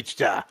Tavern. You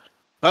reached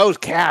Mo's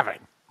Cavern."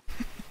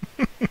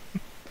 I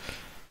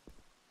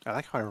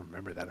like how I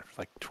remember that after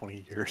like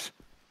 20 years.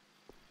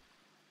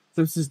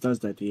 Simpsons does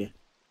that to you.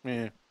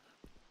 Yeah.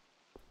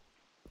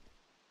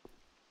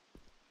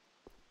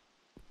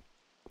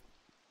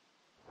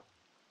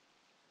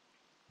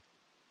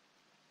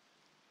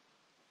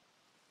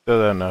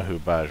 Still don't know who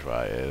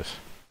Bajwa is.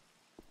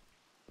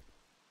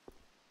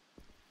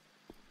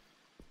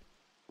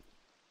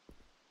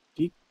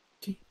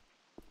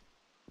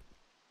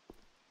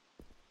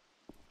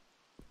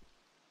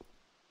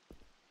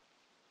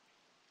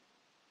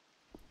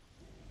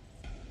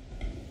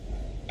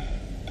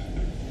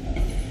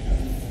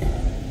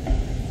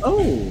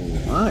 Oh,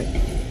 my.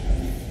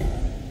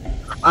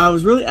 I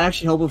was really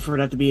actually hoping for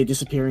that to be a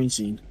disappearing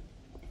scene.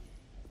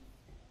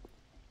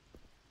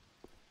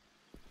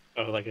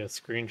 Oh, like a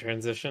screen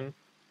transition?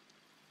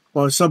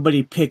 Well,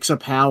 somebody picks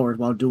up Howard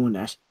while doing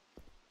that.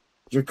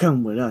 You're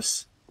coming with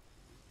us.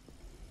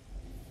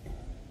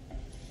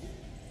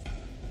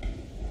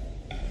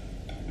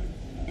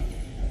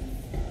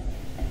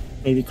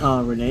 Maybe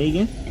call Renee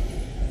again?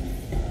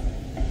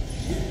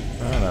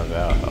 I don't know if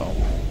that'll help.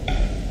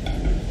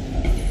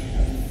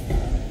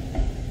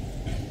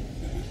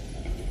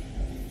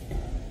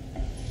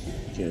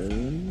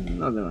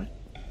 No, never mind.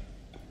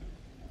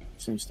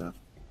 Same stuff.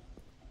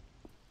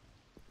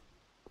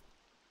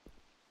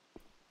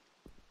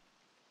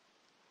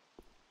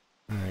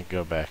 I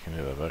go back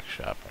into the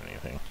bookshop or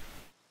anything.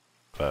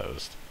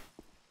 Closed.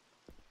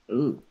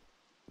 Ooh.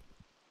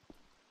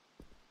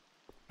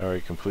 Are we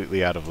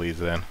completely out of leads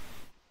then?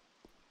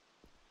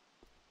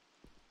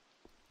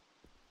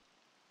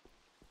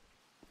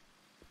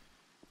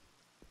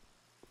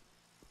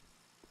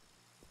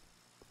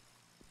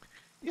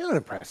 You know what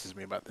impresses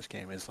me about this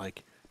game is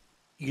like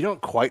you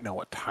don't quite know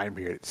what time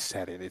period it's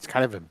set in. It's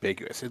kind of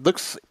ambiguous. It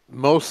looks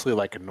mostly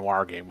like a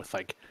noir game with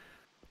like,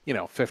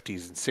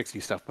 50s and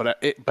 60s stuff,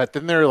 but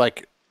then there are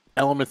like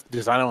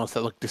design elements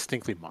that look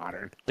distinctly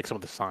modern, like some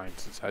of the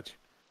signs and such.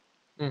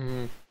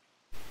 Mm-hmm.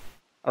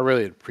 I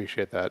really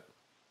appreciate that.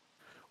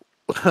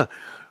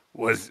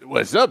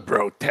 What's up,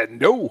 bro?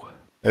 Tendo?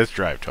 Let's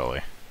drive, Tully.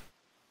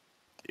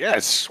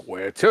 Yes,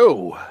 where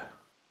to?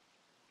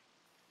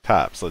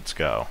 Tops, let's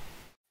go.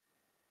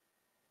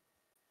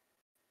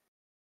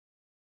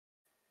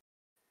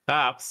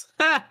 Tops.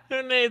 Ha!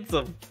 Who needs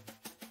them?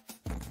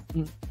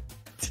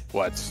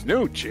 What's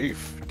new,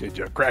 Chief? Did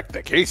you crack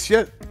the case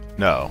yet?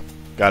 No.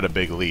 Got a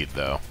big lead,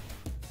 though.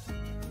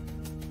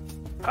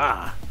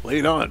 Ah,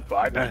 lead on,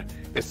 partner.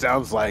 It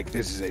sounds like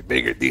this is a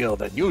bigger deal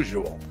than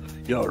usual.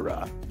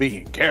 You're,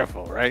 being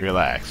careful, right?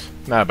 Relax.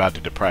 Not about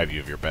to deprive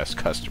you of your best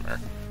customer.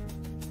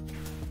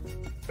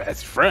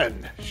 Best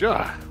friend,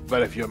 sure.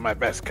 But if you're my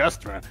best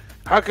customer,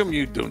 how come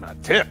you do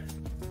not tip?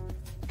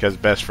 Because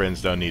best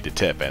friends don't need to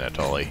tip,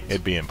 Anatoly.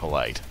 It'd be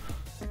impolite.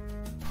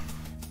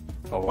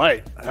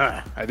 Polite?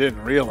 I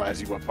didn't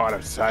realize you were part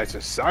of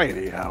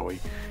society,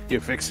 Howie.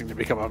 You're fixing to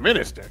become a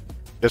minister.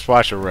 Just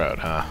watch the road,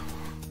 huh?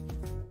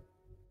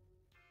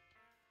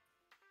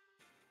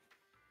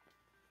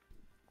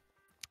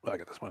 Oh, I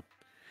got this one.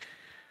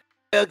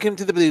 Welcome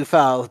to the Blue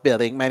Falls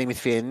building. My name is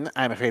Finn.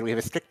 I'm afraid we have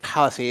a strict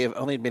policy of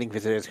only admitting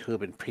visitors who have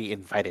been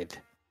pre-invited.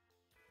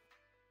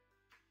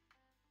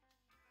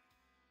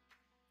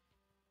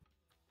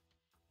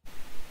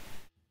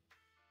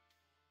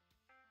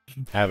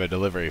 Have a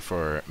delivery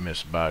for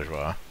Miss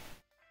Bajwa.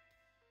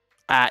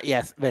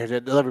 Yes, there's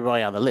a delivery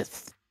boy on the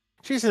list.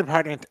 She's in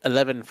apartment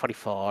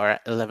 1144,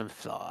 11th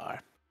floor.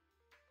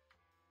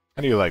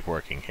 How do you like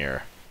working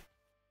here?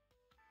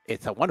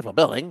 It's a wonderful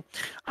building.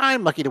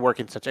 I'm lucky to work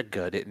in such a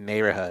good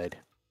neighborhood.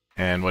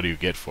 And what do you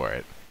get for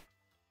it?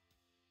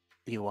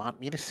 You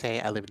want me to say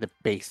I live in the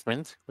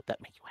basement? Would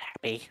that make you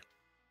happy?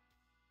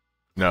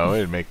 No,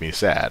 it'd make me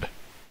sad.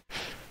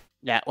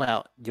 Yeah,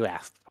 well, you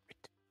asked for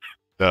it.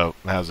 So,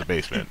 how's the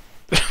basement?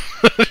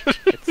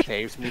 It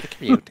saves me the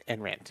commute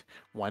and rent.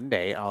 One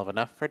day, I'll have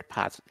enough for a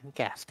deposit in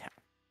Gastown.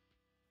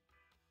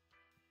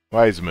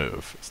 Wise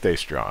move. Stay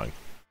strong.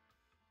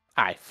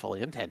 I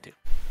fully intend to.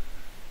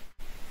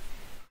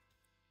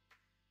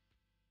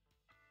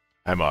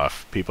 I'm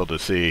off. People to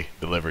see,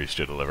 deliveries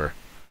to deliver.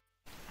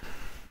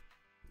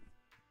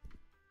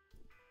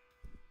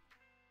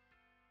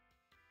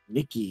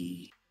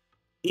 Nikki.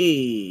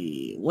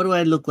 Hey, what do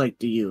I look like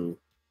to you?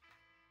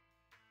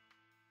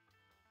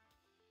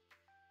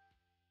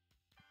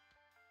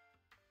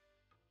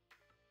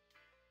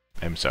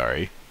 I'm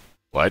sorry.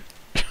 What?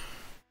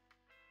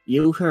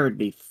 You heard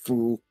me,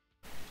 fool.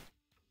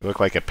 You look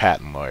like a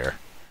patent lawyer.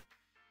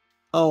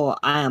 Oh,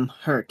 I am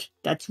hurt.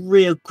 That's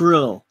real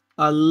cruel.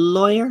 A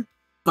lawyer?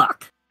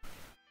 Fuck.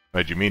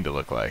 What'd you mean to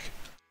look like?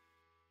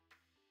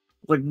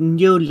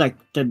 Wouldn't you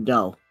like to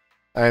know?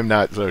 I'm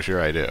not so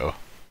sure I do.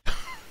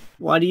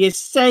 What are you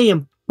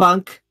saying,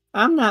 punk?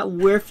 I'm not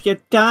worth your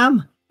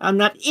time. I'm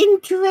not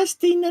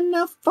interesting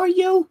enough for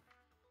you.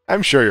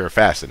 I'm sure you're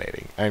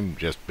fascinating. I'm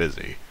just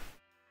busy.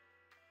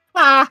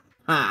 Ha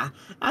ha.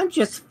 I'm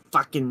just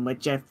fucking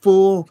with you,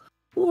 fool.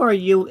 Who are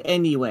you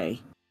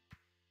anyway?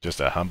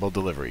 Just a humble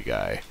delivery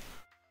guy.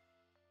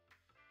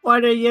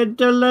 What are you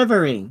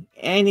delivering?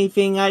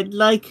 Anything I'd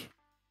like?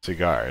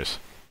 Cigars.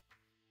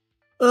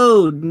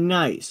 Oh,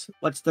 nice.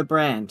 What's the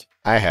brand?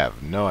 I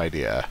have no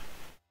idea.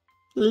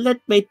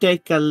 Let me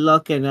take a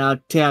look and I'll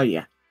tell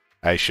you.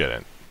 I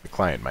shouldn't. The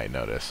client might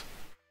notice.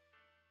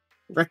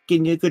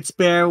 Reckon you could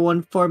spare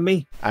one for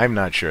me? I'm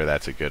not sure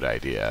that's a good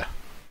idea.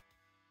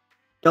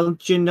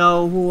 Don't you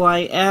know who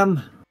I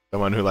am?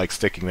 Someone who likes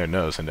sticking their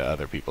nose into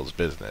other people's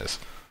business.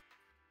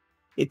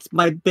 It's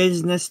my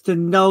business to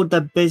know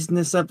the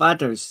business of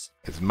others.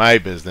 It's my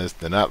business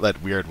to not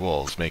let weird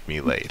wolves make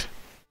me late.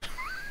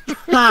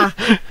 Ha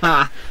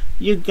ha!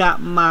 You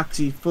got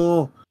moxie,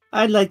 fool.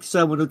 I like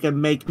someone who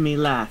can make me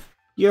laugh.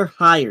 You're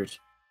hired.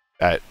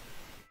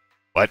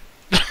 What?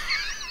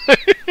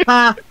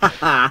 Ha ha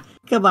ha!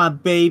 Come on,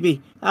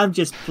 baby. I'm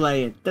just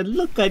playing. The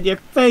look on your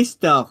face,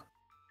 though.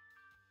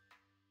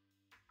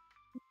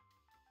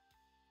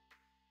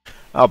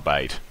 I'll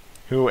bite.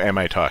 Who am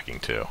I talking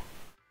to?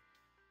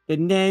 The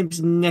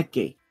name's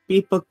Nicky.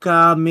 People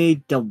call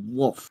me the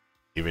Wolf.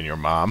 Even your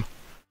mom?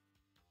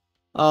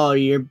 Oh,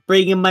 you're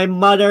bringing my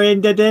mother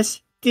into this?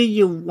 Do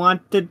you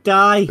want to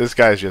die? This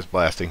guy's just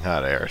blasting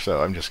hot air,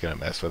 so I'm just gonna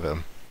mess with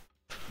him.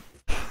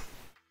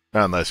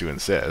 Not unless you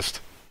insist.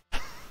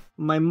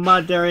 My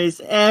mother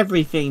is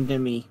everything to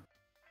me.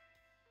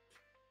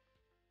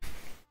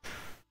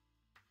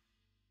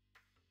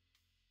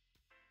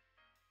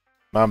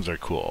 Moms are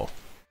cool.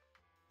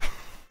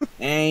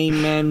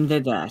 Amen to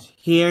that.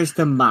 Here's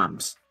the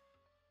moms.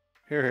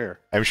 Here, here.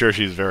 I'm sure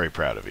she's very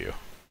proud of you.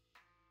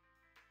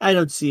 I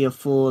don't see a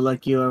fool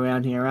like you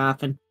around here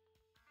often.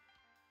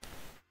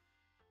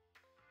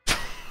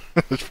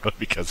 It's probably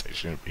because I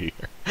shouldn't be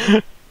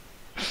here.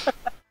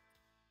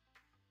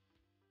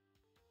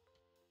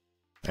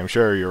 I'm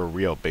sure you're a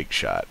real big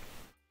shot.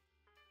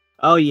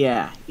 Oh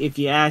yeah, if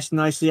you ask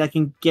nicely, I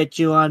can get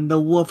you on the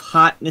wolf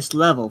hotness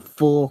level,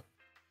 fool.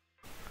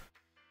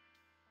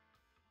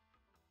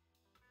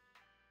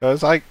 So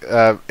it's like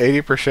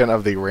 80%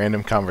 of the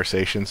random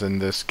conversations in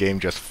this game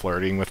just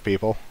flirting with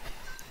people.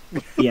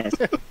 Yes.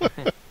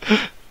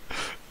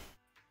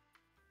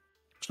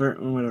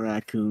 Flirting with a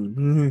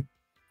raccoon.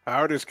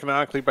 Howard is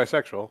canonically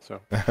bisexual,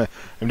 so.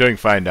 I'm doing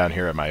fine down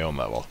here at my own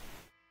level.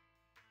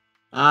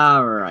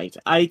 Alright,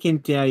 I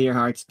can tell your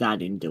heart's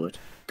not into it.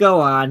 Go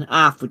on,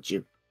 off with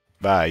you.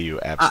 Bye, you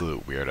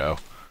absolute weirdo.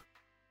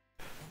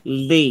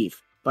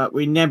 Leave, but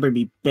remember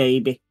me,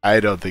 baby. I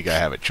don't think I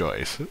have a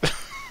choice.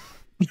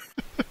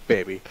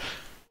 Baby.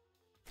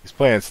 These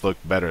plants look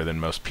better than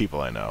most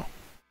people I know.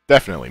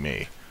 Definitely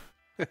me.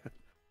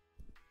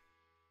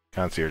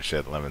 Concierge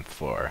said 11th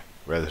floor.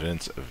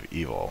 Residence of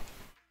Evil.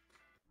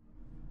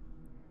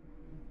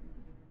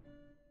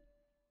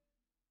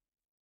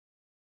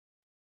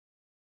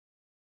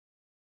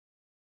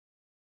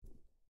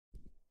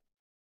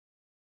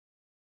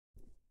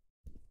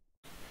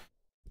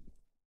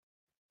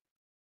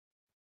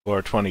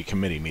 Floor 20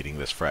 committee meeting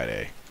this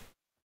Friday.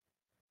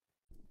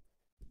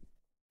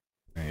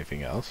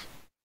 Anything else?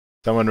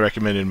 Someone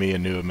recommended me a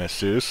new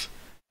masseuse.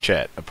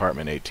 Chet,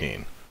 apartment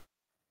 18.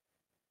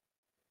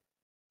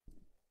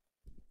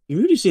 You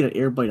really see an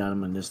air bite on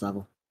him on this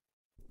level.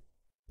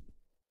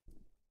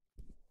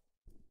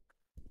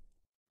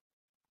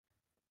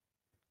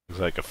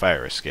 Looks like a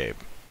fire escape.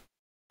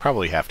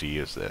 Probably have to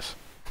use this.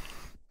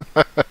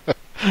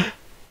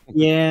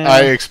 Yeah.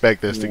 I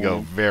expect this to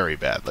go very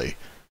badly.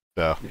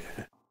 So.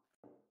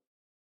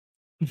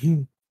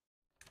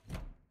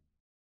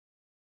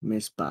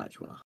 Miss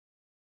Bajwa.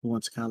 Who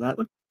wants to call that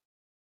one?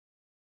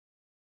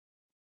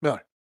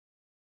 Miller.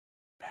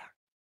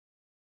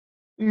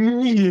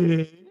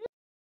 Yeah.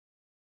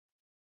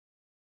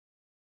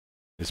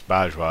 Miss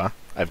Bajwa,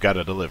 I've got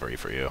a delivery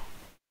for you.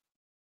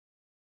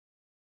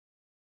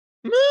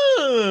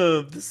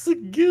 Mom, the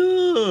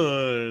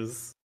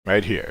cigars.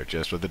 Right here,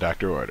 just what the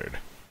doctor ordered.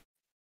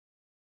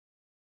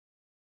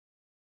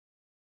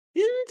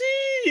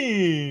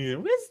 Indeed.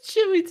 Where's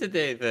Joey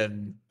today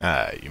then?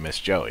 Ah, you miss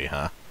Joey,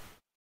 huh?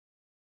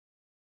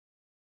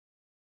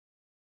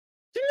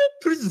 Do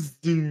not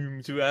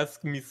presume to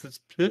ask me such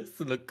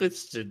personal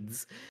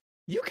questions.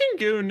 You can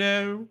go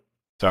now.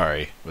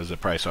 Sorry, was the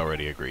price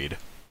already agreed?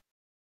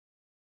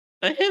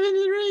 I have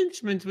an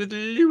arrangement with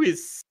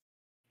Lewis.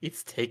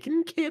 It's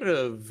taken care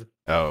of.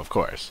 Oh, of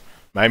course.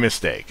 My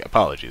mistake.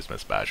 Apologies,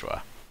 Miss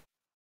Bajwa.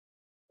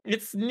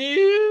 It's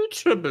no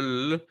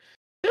trouble.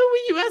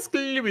 Oh, will you ask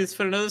Lewis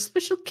for another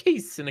special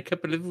case in a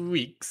couple of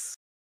weeks?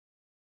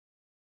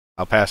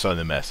 I'll pass on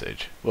the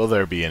message. Will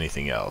there be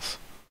anything else?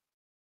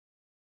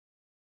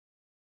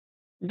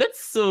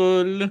 That's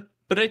all.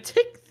 But I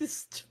take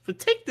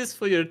this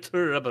for your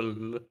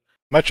trouble.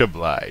 Much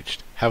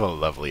obliged. Have a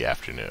lovely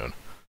afternoon.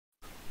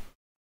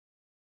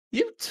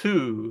 You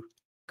too.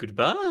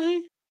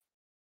 Goodbye.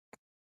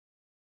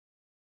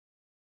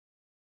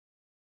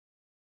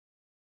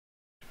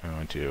 I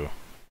want to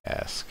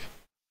ask.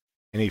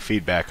 Any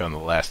feedback on the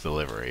last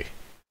delivery?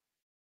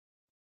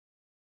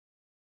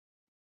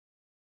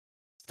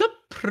 Stop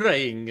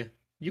praying.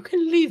 You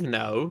can leave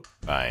now.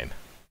 Fine.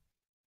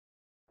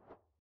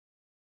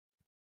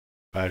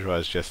 Bajwa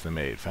is just the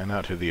maid. Find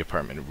out who the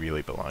apartment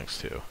really belongs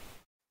to.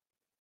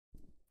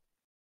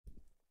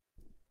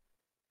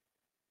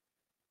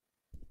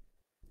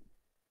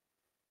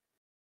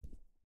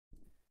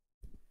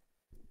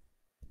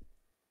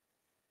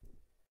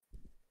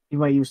 You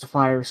might use the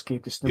fire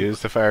escape to snoop.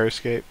 Use the fire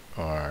escape,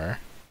 or...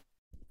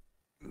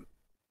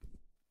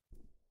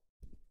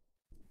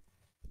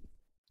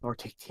 Or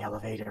take the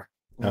elevator.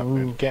 No,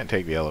 Ooh. it can't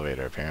take the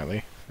elevator,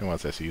 apparently. It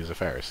wants us to use a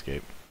fire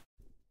escape.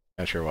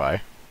 Not sure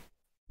why.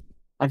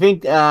 I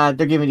think they're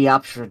giving the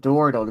option for the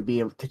door, though, to be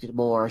able to take the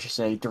more, I should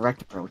say,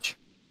 direct approach.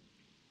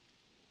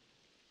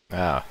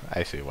 Ah,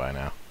 I see why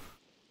now.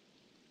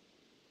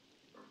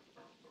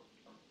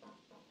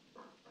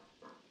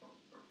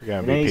 We're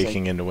gonna be Amazing.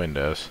 peeking into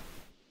windows.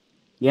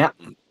 Yep.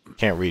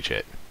 Can't reach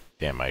it.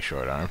 Damn my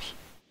short arms.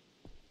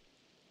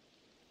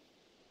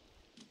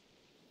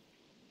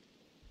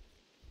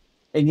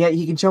 And yet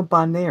he can jump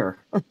on there.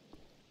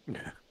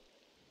 The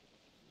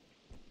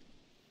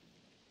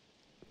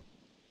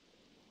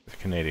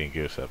Canadian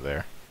goose up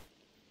there.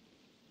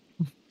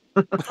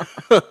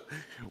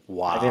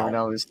 Wow. I never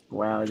noticed.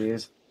 Wow, it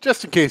is.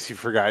 Just in case you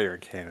forgot you're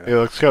in Canada. It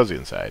looks cozy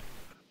inside.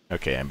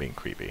 Okay, I'm being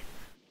creepy.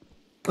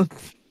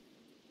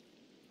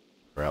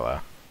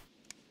 Umbrella.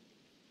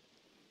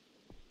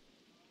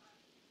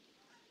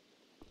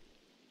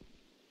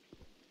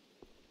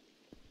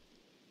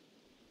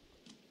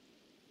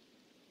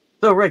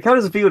 So, Rick, how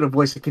does it feel to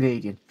voice a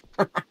Canadian?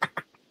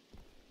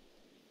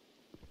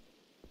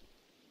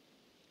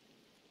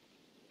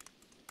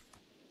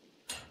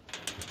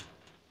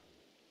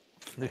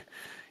 You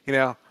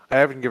know, I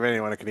haven't given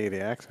anyone a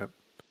Canadian accent.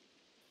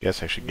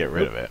 Guess I should get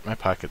rid of it. My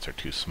pockets are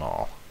too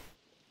small.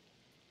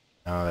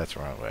 Oh, that's the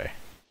wrong way.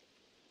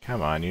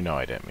 Come on, you know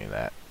I didn't mean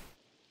that.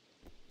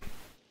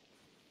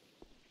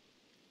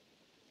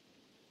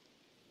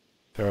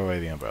 Throw away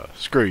the umbrella.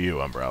 Screw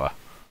you, umbrella.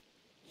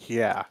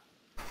 Yeah.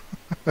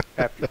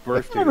 Happy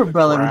birthday. What to the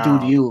umbrella would do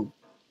ground. to you?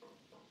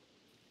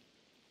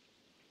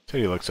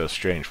 City looks so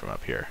strange from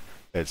up here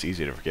that it's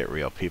easy to forget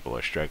real people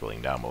are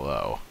struggling down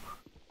below.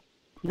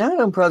 Now that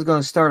umbrella's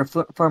going to start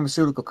a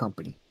pharmaceutical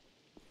company.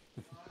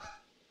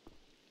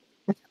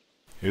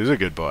 Who's a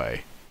good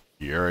boy?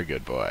 You're a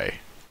good boy.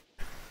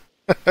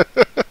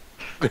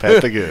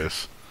 Pet the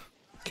goose.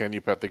 Can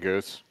you pet the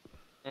goose?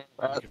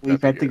 We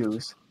pet the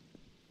goose.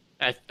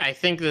 I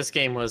think this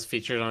game was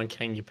featured on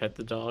Can You Pet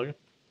the Dog?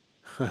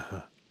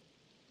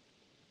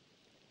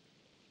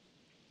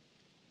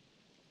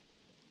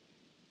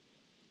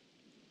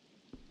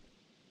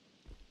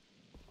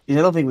 Yeah,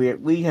 I don't think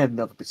we had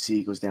enough but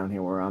seagulls down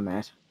here where I'm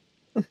at.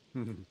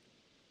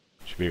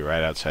 Should be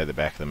right outside the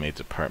back of the maid's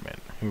apartment.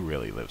 Who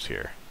really lives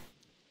here?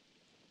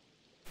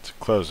 It's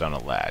closed on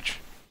a latch.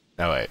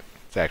 Oh wait,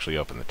 it's actually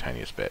open the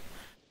tiniest bit.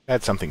 I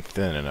had something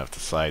thin enough to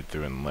slide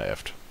through and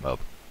lift. Well,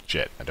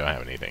 shit, I don't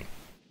have anything.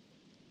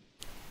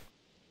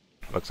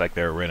 Looks like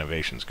there are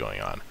renovations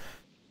going on.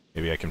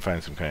 Maybe I can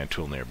find some kind of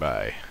tool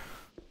nearby.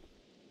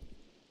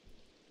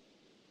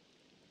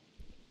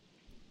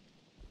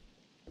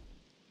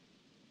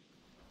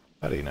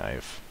 Putty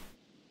knife.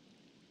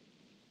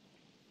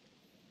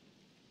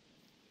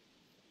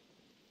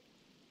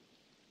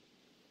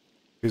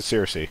 Who's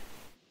Circe? Okay,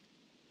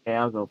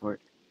 I'll go for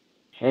it.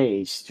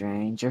 Hey,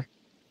 stranger.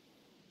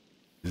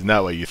 Is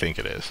not what you think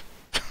it is.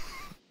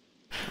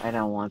 I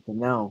don't want to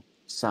know.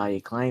 Saw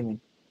you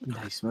climbing.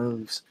 Nice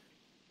moves.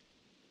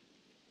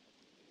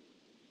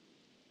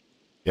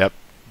 Yep,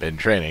 been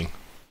training.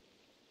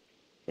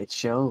 It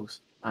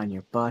shows on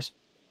your butt.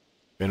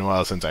 Been a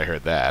while since I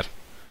heard that.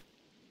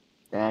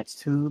 That's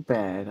too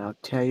bad. I'll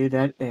tell you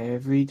that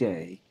every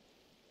day.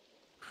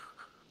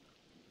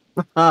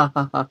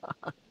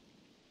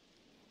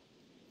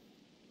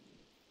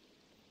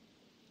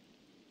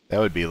 That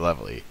would be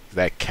lovely. Is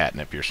that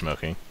catnip you're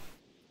smoking?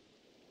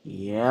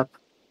 Yep.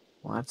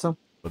 Want some?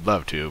 Would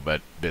love to,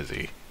 but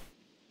busy.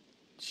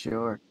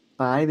 Sure.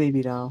 Bye,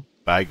 baby doll.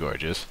 Bye,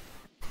 gorgeous.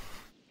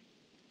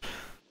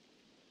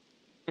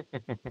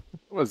 It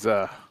was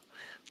a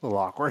little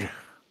awkward.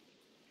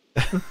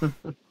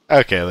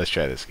 Okay, let's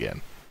try this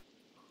again.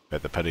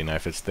 Bet the putty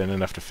knife is thin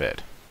enough to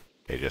fit.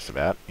 Okay, just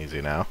about.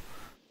 Easy now.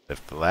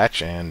 Lift the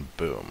latch and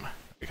boom.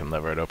 We can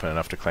lever it open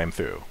enough to climb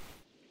through.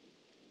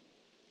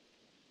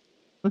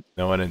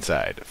 No one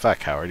inside. Fuck,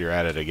 Howard, you're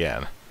at it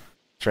again.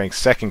 It's ranked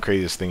second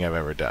craziest thing I've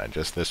ever done,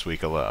 just this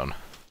week alone.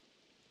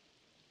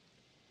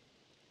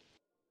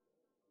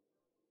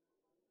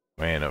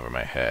 Way in over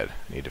my head.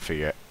 Need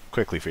to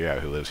quickly figure out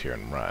who lives here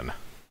and run.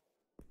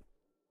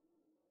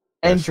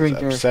 And This is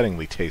drinker.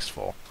 upsettingly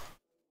tasteful.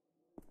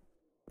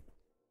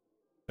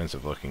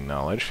 Expensive looking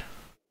knowledge.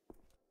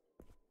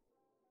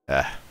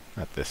 Ah,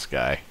 not this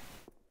guy.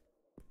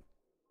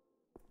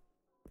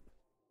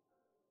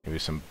 Maybe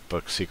some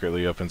book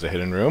secretly opens a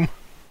hidden room?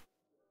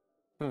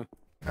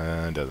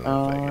 Doesn't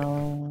look like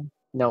it.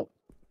 No.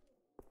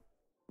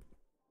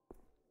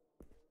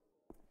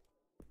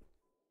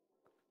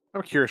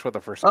 I'm curious what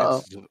the first Uh-oh.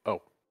 instance.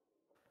 Oh,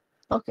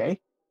 Okay.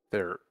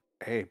 they're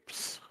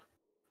apes.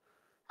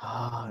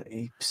 Ah,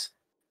 apes.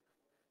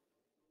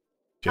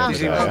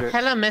 Just, Oh, uh,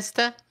 hello,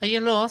 mister. Are you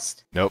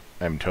lost? nope,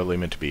 I'm totally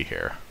meant to be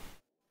here.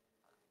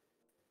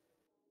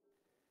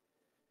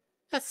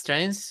 That's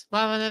strange.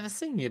 Why have I never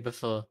seen you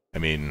before? I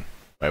mean,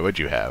 why would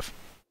you have?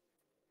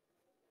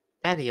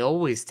 Daddy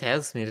always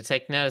tells me to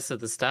take notice of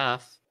the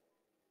staff.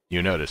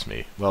 You noticed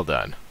me. Well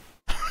done.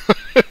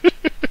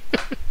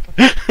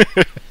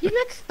 You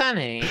look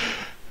funny.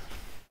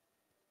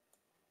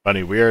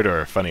 Funny weird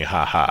or funny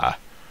ha-ha?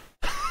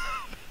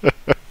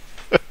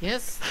 You're a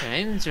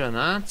strange one,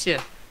 aren't you?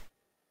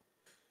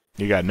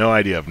 You got no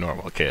idea of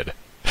normal, kid.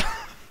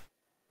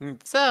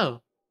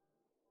 So,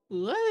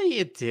 what are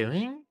you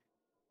doing?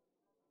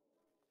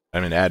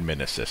 I'm an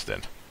admin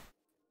assistant.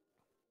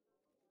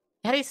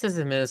 Daddy says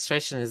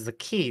administration is the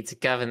key to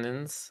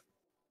governance.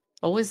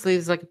 Always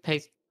leaves like a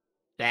paper.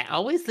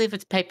 Always leave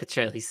it paper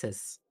trail, he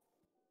says.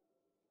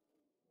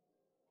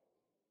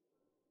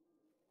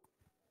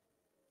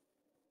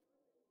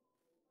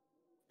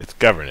 It's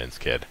governance,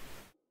 kid.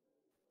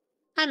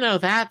 I know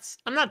that.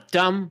 I'm not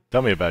dumb.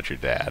 Tell me about your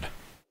dad.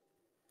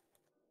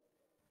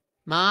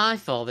 My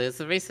father is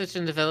the Research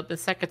and Development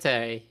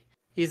Secretary.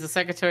 He's the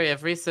Secretary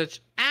of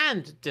Research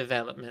and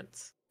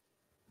Development.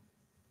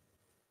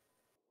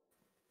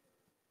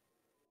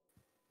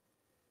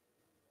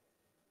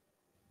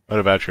 What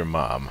about your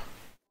mom?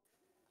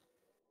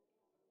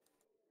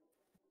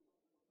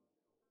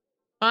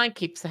 Mine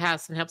keeps the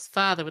house and helps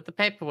father with the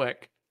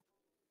paperwork.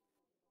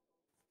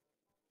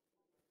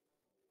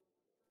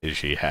 Is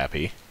she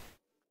happy?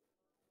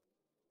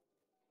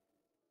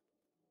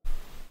 Of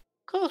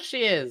course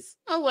she is.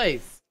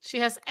 Always. She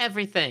has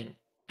everything.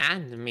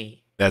 And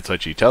me. That's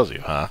what she tells you,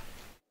 huh?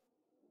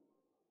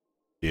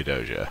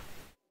 Theodosia.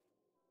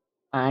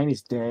 I'm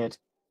his dad.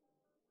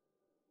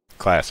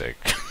 Classic.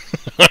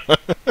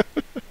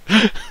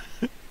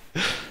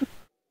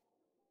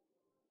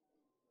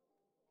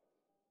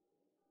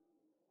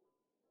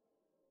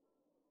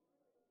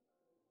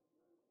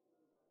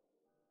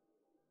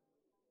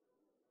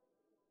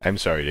 I'm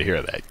sorry to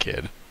hear that,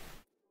 kid.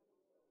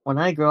 When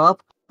I grow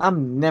up,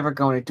 I'm never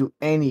going to do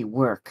any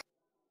work.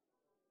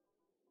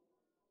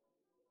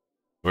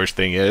 Worst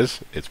thing is,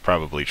 it's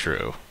probably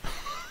true.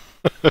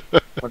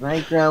 When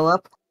I grow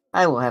up,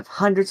 I will have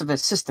hundreds of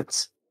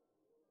assistants.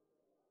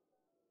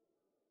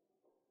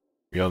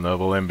 Real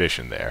noble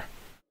ambition there.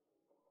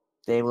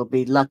 They will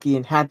be lucky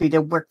and happy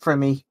to work for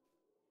me.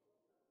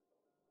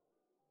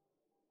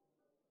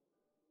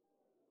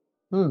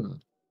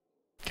 Can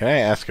I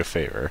ask a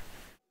favor?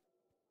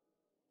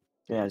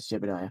 Yes,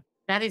 Jebediah.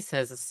 Daddy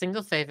says a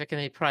single favor can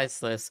be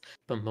priceless,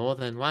 but more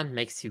than one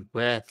makes you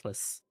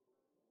worthless.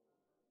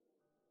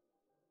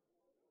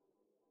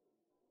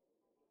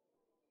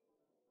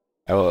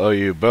 I will owe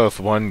you both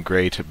one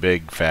great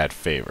big fat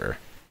favor.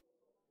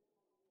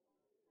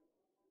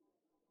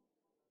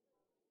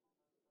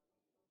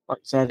 What,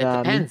 is that, It me?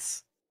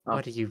 depends. Oh.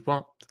 What do you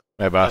want?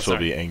 My boss will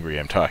sorry. be angry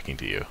I'm talking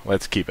to you.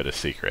 Let's keep it a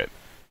secret.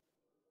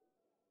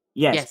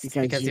 Yes,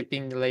 because you... you're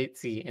being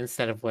lazy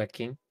instead of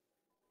working.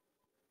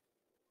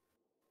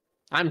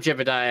 I'm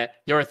Jebediah,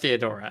 you're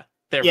Theodora.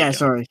 There Yeah, we go.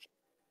 sorry.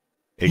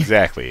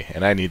 Exactly,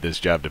 and I need this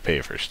job to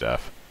pay for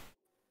stuff.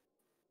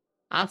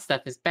 Our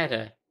stuff is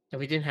better, and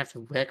we didn't have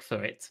to work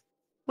for it.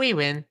 We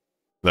win.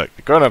 Look,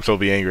 the grown-ups will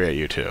be angry at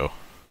you too.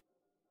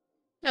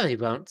 No, they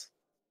won't.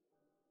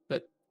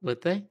 But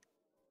would they?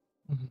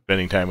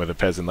 Spending time with a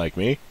peasant like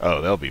me?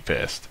 Oh, they'll be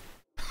pissed.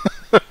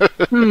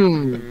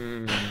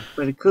 Hmm.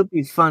 But it could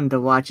be fun to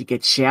watch you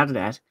get shouted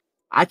at.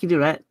 I can do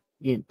that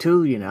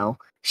too, you know.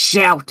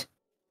 Shout!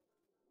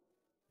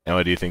 And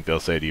what do you think they'll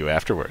say to you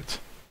afterwards?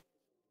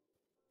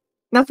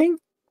 Nothing.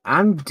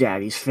 I'm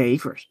Daddy's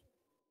favorite.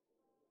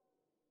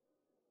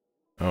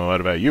 Oh,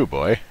 what about you,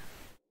 boy?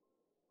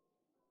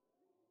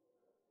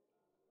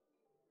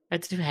 I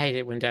do hate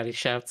it when Daddy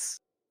shouts.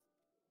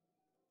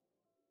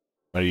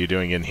 What are you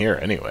doing in here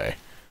anyway?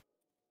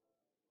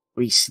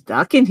 We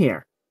stuck in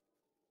here.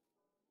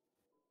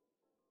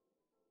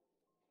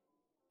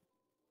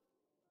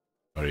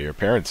 What are your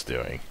parents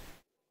doing?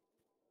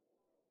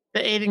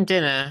 They're eating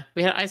dinner.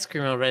 We had ice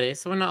cream already,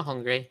 so we're not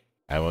hungry.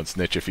 I won't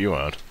snitch if you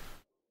won't.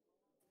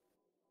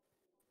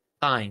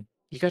 Fine.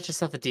 You got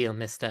yourself a deal,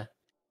 mister.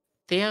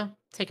 Theo,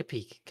 take a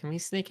peek. Can we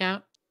sneak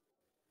out?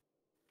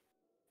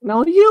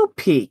 No, you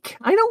peek.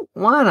 I don't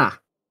wanna.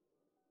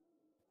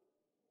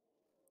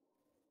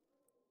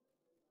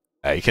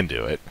 I can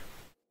do it.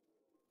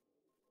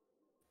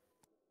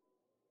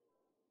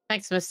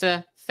 Thanks,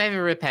 mister.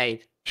 Favor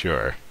repaid.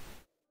 Sure.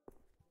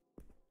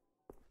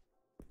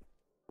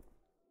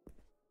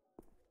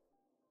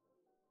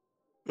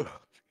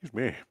 Excuse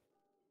me.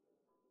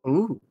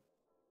 Ooh.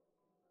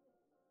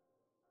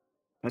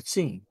 Let's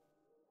see.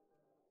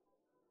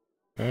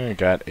 I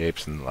got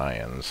apes and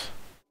lions.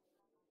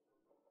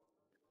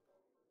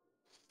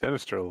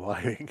 Sinister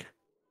lighting.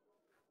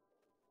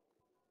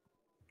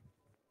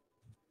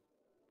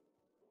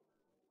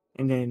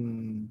 And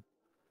then...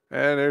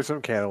 And there's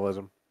some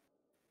cannibalism.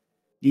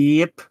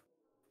 Yep.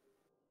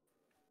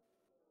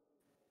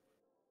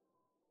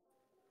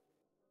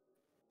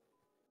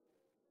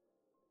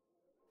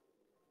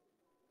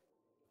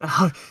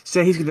 I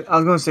was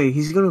gonna say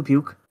he's gonna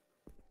puke.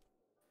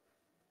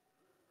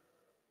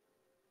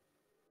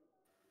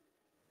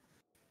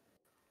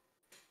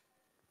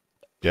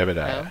 Jebediah.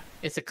 Well,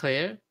 is it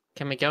clear?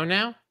 Can we go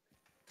now?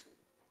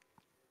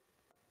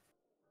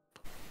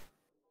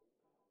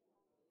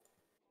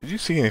 Did you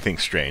see anything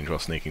strange while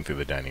sneaking through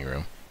the dining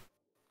room?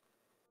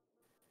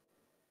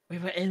 We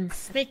were in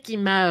sneaky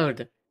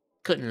mode.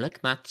 Couldn't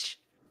look much.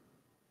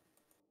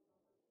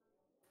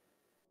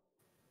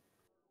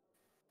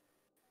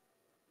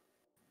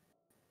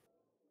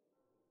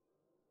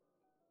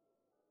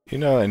 Do you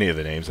know any of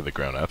the names of the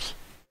grown-ups?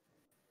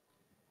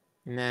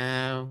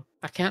 No,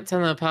 I can't tell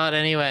them apart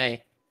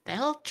anyway. They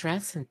all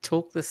dress and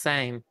talk the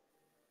same.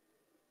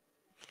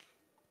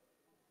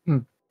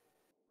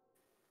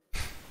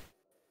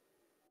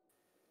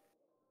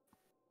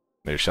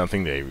 There's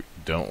something they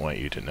don't want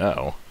you to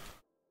know.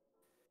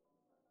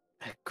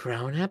 A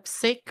grown-up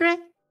secret?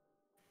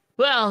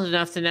 We're old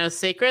enough to know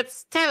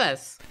secrets. Tell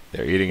us.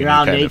 They're eating a You're new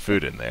out, kind Nate. of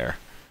food in there.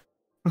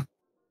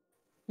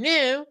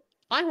 New?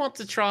 I want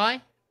to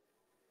try.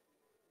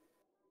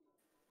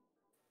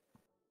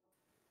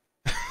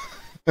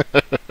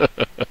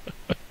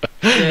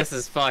 This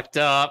is fucked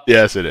up.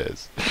 Yes, it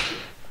is.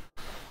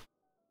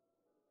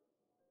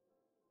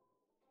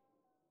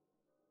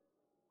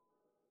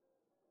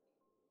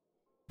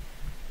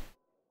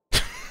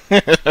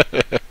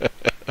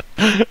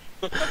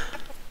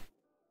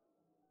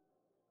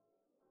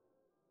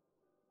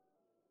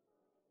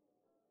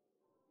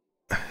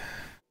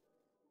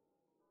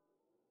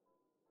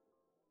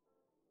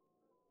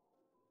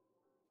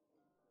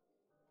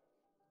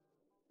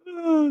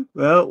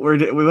 Well,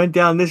 we went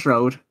down this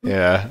road.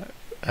 Yeah,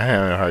 I'm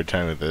having a hard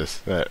time with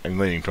this. I'm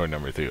leaning toward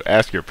number 2.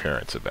 Ask your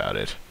parents about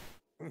it.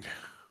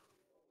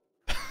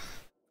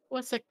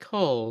 What's it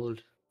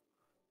called?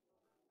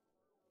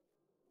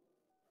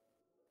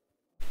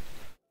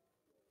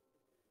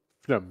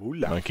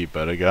 Flamula. Monkey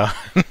Buttagon.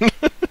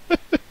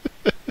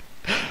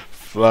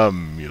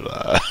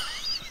 Flumula.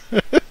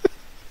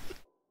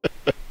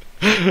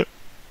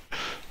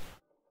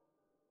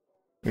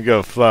 We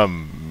go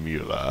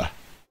Flumula.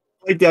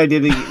 Like the idea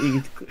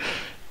that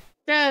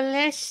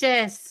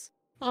Delicious.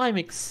 I'm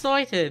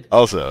excited.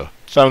 Also,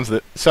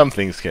 some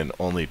things can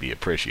only be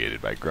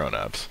appreciated by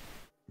grown-ups.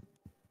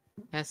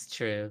 That's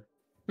true.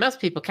 Most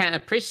people can't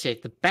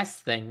appreciate the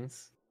best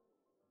things.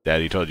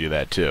 Daddy told you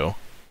that too.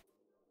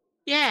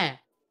 Yeah,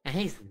 and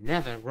he's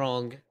never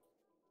wrong.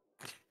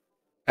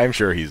 I'm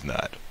sure he's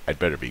not. I'd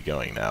better be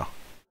going now.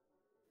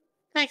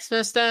 Thanks,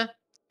 mister.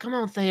 Come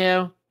on,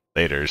 Theo.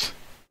 Laters.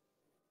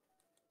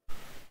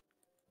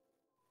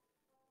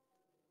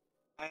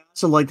 I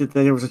also like that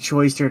there was a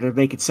choice there to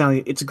make it sound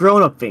like it's a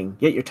grown-up thing,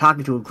 yet you're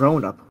talking to a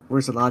grown-up.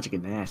 Where's the logic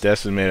in that?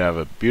 Desk is made out of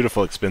a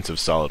beautiful, expensive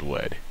solid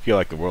wood. I feel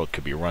like the world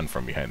could be run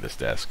from behind this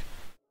desk.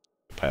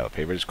 A pile of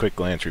papers. Quick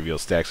glance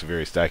reveals stacks of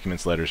various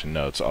documents, letters, and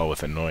notes, all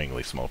with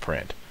annoyingly small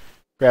print.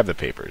 Grab the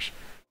papers.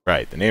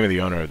 Right, the name of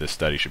the owner of this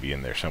study should be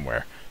in there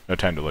somewhere. No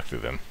time to look through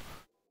them.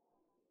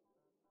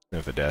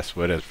 Of the desk.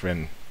 Wood has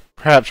been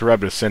perhaps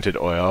rubbed with scented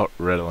oil,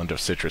 redolent of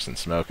citrus and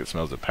smoke. It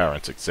smells of power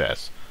and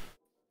success.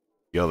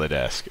 Feel the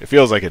desk. It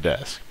feels like a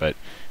desk, but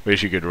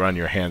wish you could run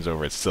your hands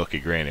over its silky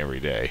grain every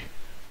day.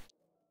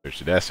 Search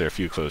the desk. There are a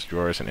few closed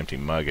drawers, an empty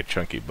mug, a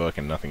chunky book,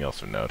 and nothing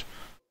else of note.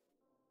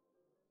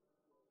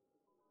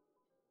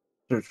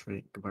 Search for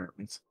the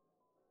compartments.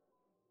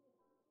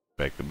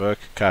 Back the book.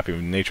 Copy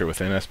of Nature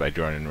Within Us by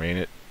Jordan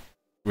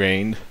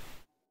Rained.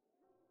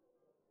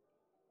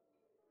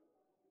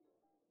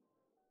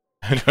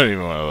 I don't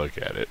even want to look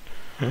at it.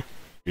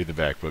 Read the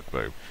back book.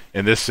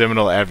 In this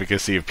seminal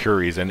advocacy of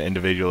purism,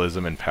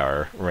 individualism, and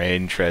power,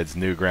 Rain treads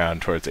new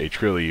ground towards a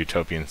truly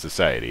utopian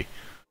society.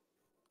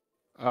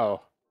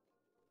 Oh.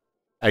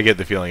 I get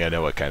the feeling I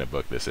know what kind of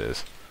book this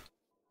is.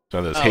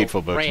 Some of those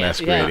hateful books Rand.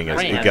 masquerading as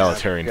Rand.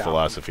 egalitarian Yeah.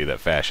 philosophy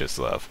that fascists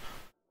love.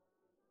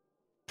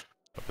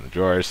 Open the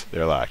drawers.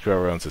 They're locked.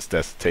 Whoever owns this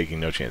desk is taking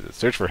no chances.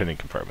 Search for hidden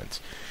compartments.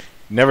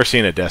 Never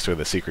seen a desk with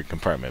a secret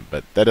compartment,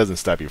 but that doesn't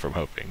stop you from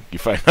hoping. You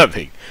find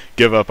nothing.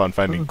 Give up on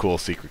finding cool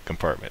secret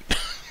compartment.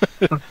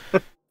 Time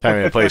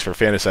and a place for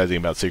fantasizing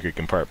about secret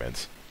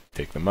compartments.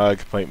 Take the mug.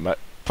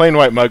 Plain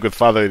white mug with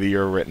Father of the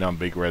Year written on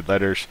big red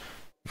letters.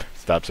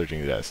 Stop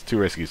searching the desk. Too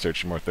risky.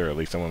 Search more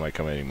thoroughly. Someone might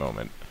come at any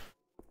moment.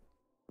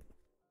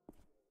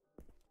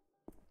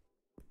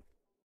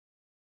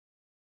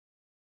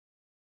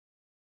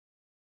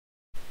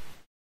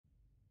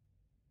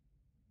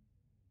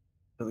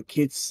 So the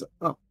kids.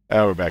 Oh,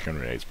 Oh, we're back in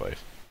Renee's place.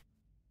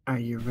 are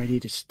you ready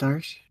to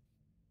start?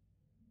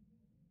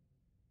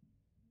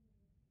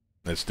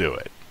 Let's do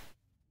it.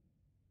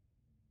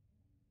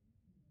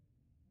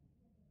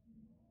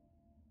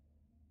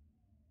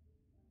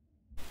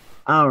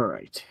 All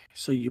right.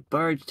 So you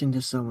barged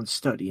into someone's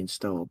study and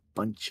stole a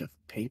bunch of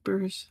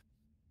papers?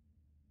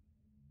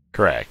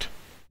 Correct.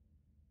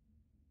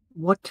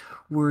 What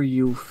were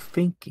you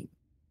thinking?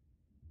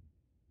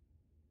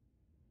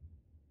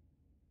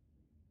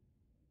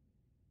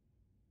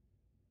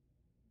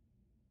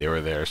 They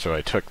were there, so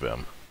I took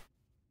them.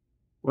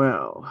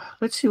 Well,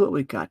 let's see what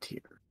we got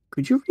here.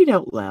 Could you read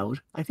out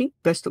loud? I think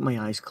best with my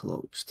eyes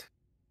closed.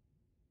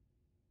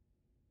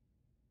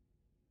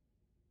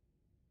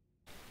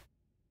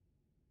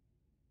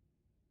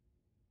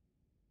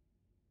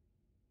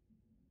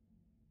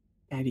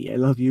 Daddy, I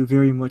love you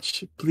very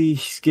much.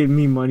 Please give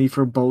me money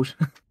for boat.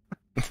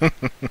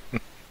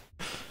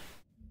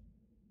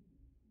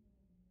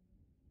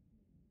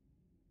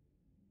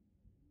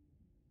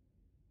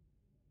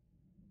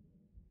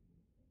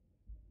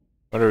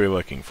 What are we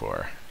looking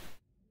for?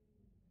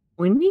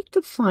 We need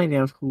to find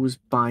out who was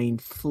buying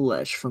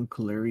flesh from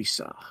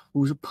Clarissa,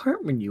 whose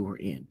apartment you were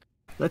in.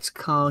 Let's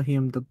call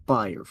him the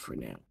buyer for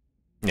now.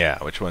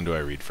 Yeah, which one do I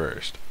read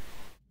first?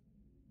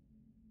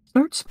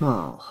 Start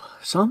small.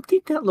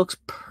 Something that looks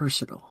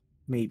personal.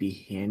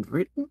 Maybe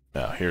handwritten?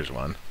 Oh, here's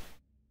one.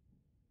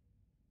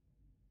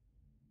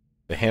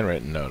 The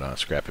handwritten note on a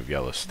scrap of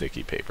yellow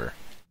sticky paper.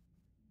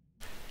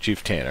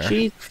 Chief Tanner.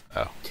 Chief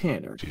Oh,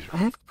 Tanner, geez. I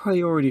have a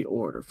priority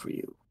order for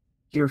you.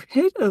 Your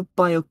head of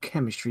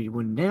biochemistry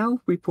will now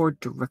report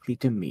directly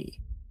to me.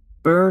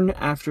 Burn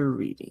after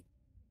reading.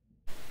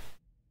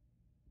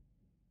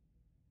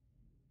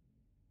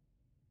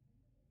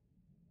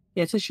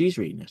 Yeah, it says she's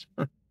reading it.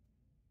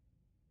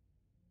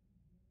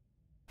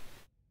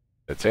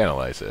 Let's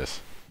analyze this.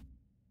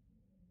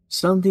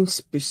 Something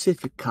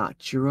specific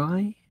caught your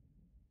eye?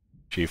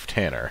 Chief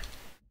Tanner.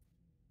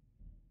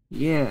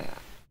 Yeah.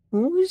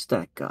 Who is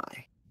that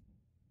guy?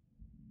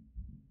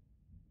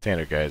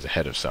 Tanner guy is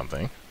ahead of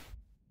something.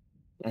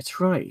 That's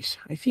right.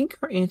 I think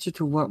our answer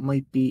to what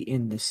might be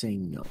in the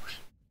same note.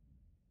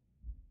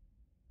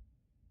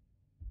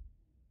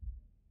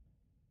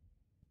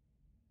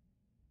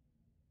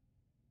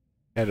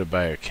 Head of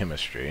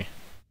biochemistry.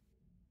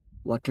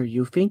 What are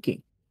you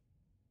thinking?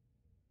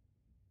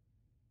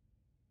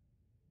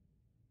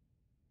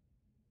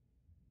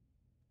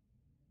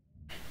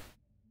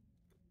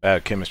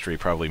 Biochemistry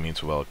probably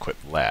means a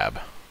well-equipped lab.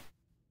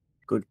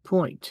 Good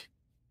point.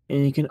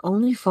 And you can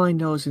only find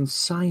those in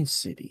Science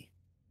City.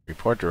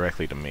 Report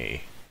directly to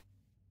me.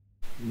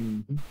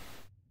 Mm-hmm.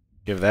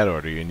 Give that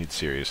order, you need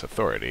serious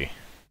authority.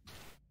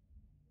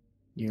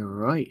 You're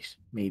right.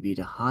 Maybe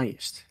the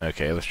highest.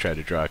 Okay, let's try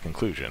to draw a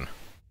conclusion.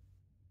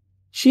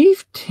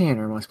 Chief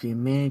Tanner must be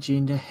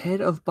managing the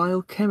head of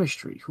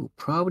biochemistry, who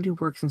probably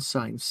works in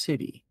Science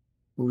City.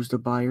 Who's the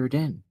buyer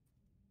then?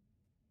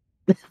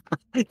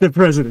 The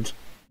president.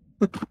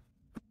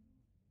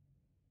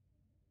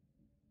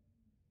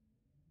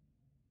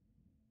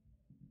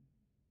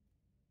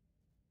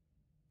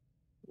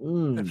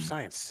 Of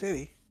Science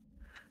City.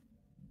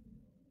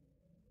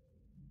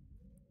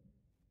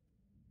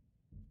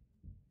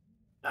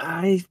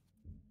 I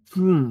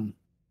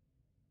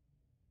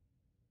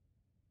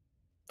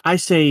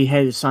say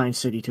head of Science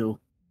City too.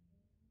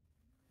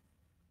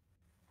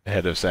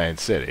 Head of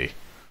Science City.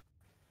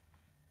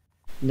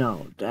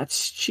 No,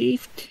 that's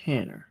Chief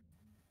Tanner.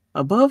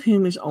 Above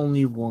him is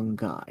only one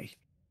guy.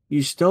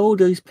 You stole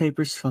those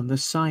papers from the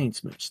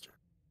Science Minister.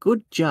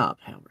 Good job,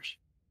 Howard.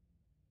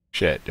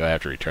 Shit, do I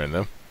have to return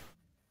them?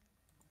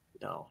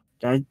 No,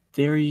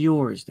 they're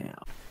yours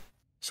now.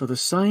 So the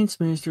Science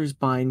Minister is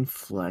buying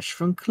flesh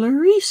from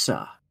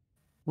Clarissa.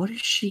 What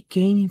is she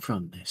gaining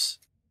from this?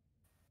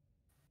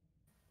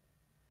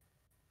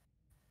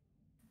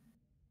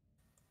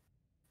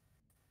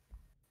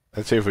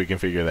 Let's see if we can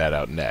figure that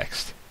out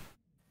next.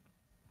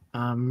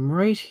 I'm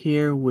right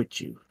here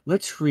with you.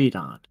 Let's read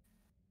on.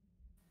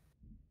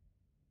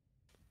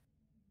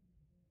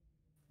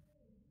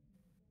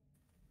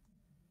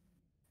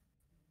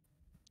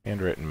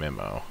 Handwritten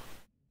memo.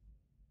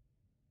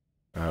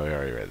 Oh, we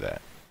already read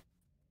that.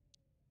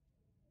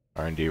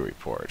 R&D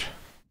report.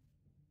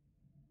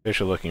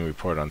 Official looking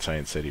report on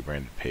Science City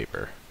branded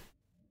paper.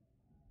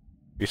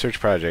 Research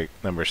project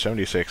number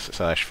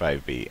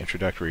 76/5B.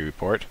 Introductory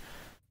report.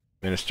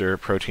 Minister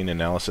protein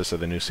analysis of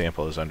the new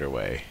sample is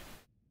underway.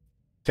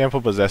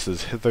 Sample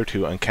possesses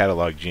hitherto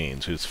uncatalogued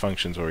genes whose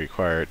functions will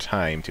require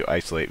time to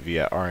isolate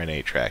via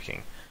RNA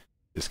tracking.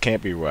 This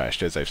can't be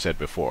rushed, as I've said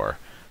before.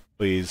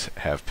 Please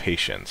have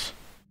patience.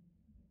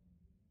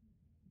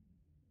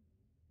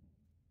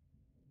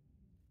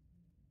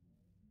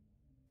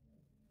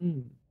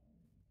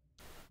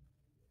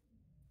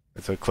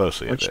 Let's look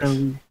closely at What this. shall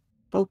we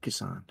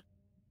focus on?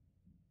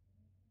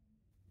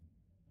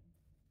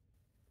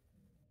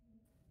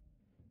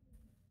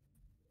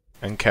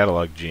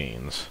 Uncatalogued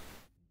genes.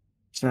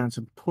 Sounds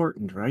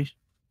important, right?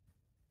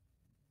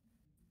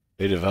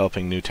 They're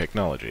developing new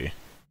technology.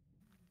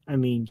 I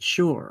mean,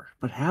 sure,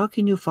 but how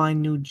can you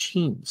find new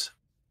genes?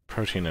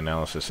 Protein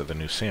analysis of the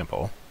new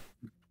sample.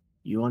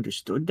 You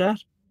understood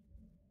that?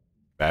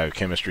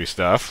 Biochemistry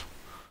stuff.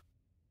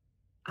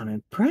 I'm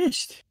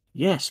impressed.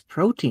 Yes,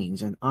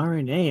 proteins and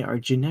RNA are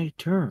genetic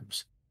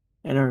terms.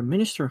 And our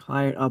minister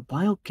hired a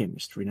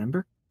biochemist,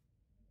 remember?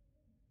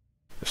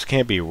 This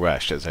can't be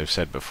rushed, as I've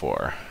said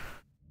before.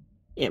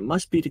 It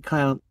must be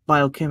the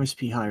biochemist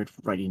he hired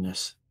for writing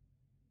this.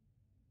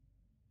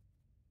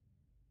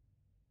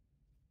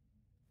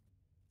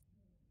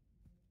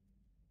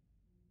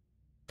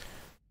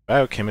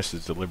 Biochemist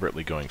is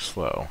deliberately going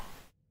slow.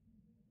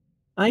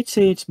 I'd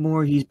say it's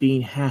more he's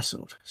being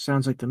hassled.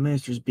 Sounds like the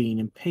minister's being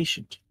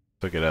impatient.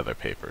 Look at other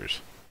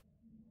papers.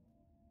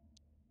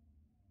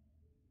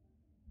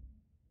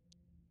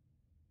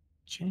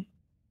 Okay.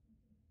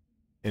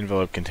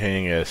 Envelope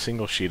containing a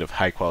single sheet of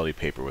high-quality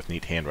paper with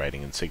neat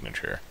handwriting and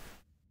signature.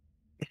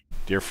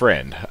 Dear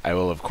friend, I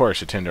will of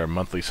course attend our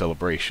monthly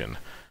celebration.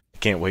 I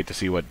can't wait to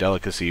see what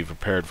delicacy you've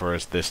prepared for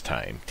us this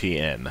time.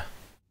 TN.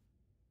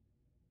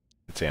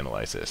 Let's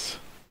analyze this.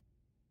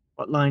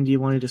 What line do you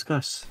want to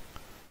discuss?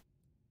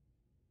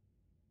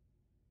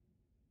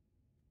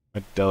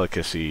 What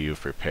delicacy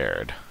you've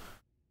prepared.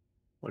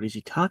 What is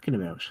he talking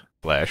about?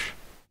 Flesh.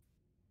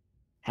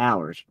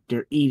 Howard,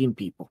 they're eating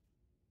people.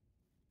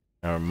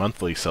 Our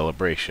monthly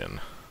celebration.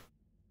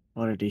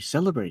 What are they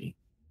celebrating?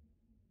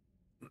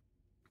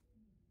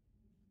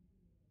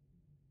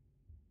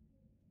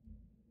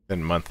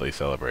 Then monthly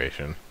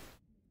celebration.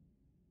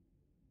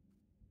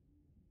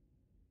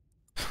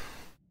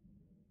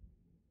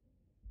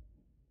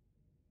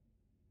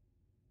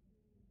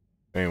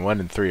 I mean, 1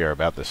 and 3 are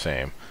about the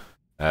same.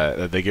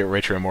 They get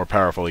richer and more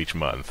powerful each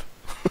month.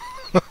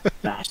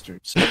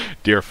 Bastards.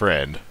 Dear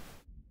friend.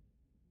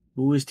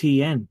 Who is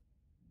TN?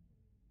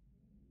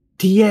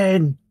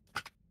 TN!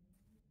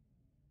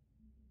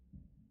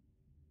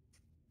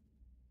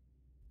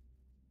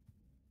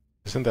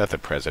 Isn't that the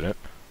president?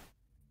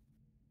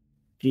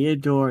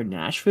 Theodore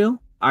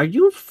Nashville? Are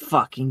you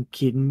fucking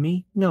kidding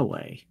me? No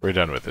way. We're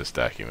done with this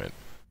document.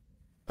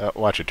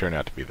 Watch it turn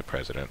out to be the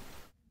president.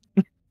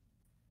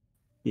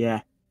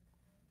 Yeah.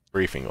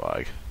 Briefing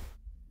log.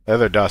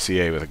 Leather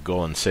dossier with a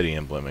Golan City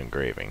emblem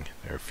engraving.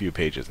 There are a few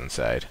pages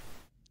inside.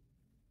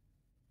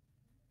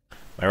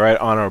 My right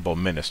honorable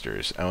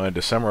ministers, I wanted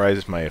to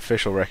summarize my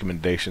official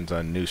recommendations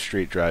on new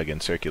street drug in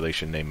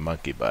circulation named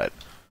Monkey Butt.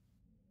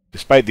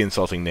 Despite the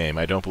insulting name,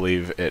 I don't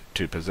believe it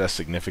to possess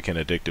significant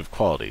addictive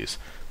qualities.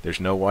 There's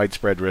no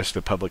widespread risk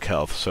to public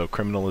health, so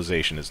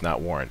criminalization is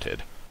not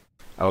warranted.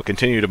 I will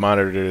continue to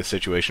monitor the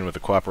situation with the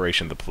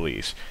cooperation of the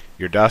police.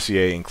 Your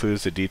dossier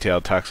includes a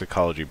detailed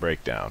toxicology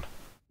breakdown.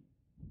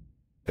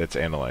 Let's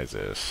analyze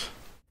this.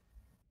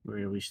 Where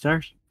do we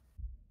start?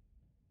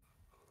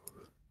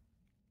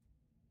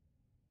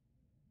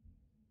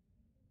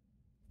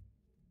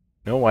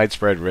 No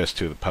widespread risk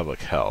to the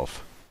public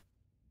health.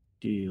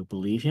 Do you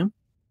believe him?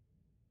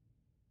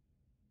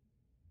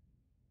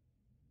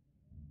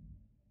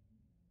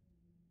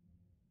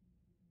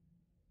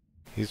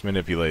 He's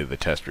manipulated the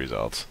test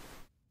results.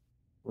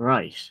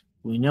 Right.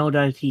 We know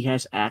that he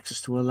has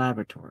access to a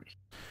laboratory.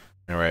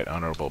 All right,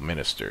 honorable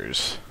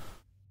ministers.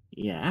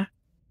 Yeah?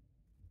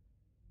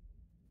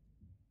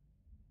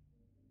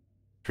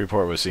 This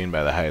report was seen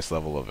by the highest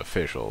level of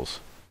officials.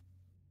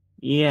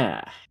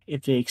 Yeah.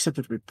 If they accept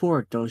the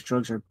report, those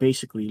drugs are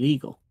basically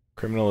legal.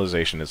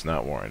 Criminalization is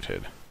not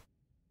warranted.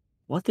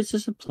 What does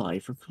this apply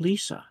for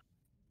Kalisa?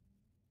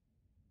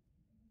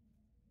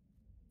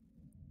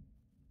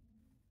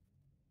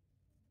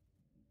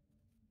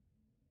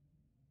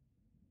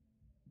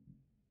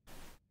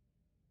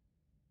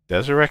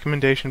 Does a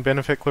recommendation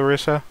benefit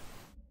Clarissa?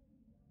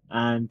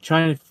 I'm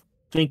trying to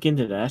think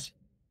into that.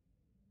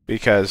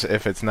 Because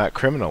if it's not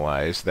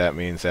criminalized, that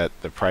means that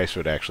the price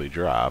would actually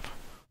drop.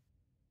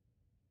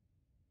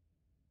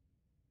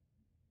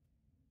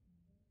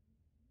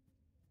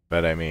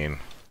 But I mean,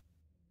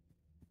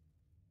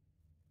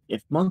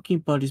 If Monkey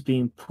Butt is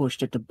being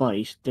pushed at the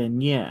bite,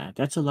 then yeah,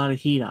 that's a lot of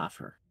heat off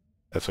her.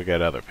 let's look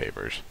at other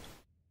papers.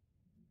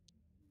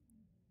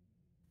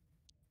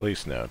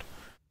 Police note.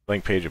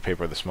 Blank page of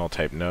paper with a small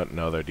typed note,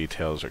 no other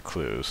details or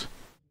clues.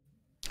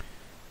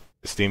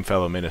 Esteemed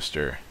fellow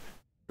minister,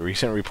 the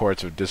recent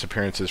reports of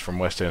disappearances from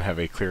West End have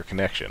a clear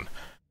connection.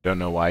 Don't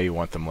know why you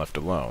want them left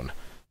alone.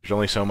 There's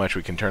only so much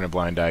we can turn a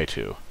blind eye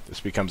to. This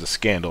becomes a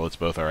scandal, it's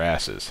both our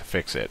asses.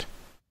 Fix it.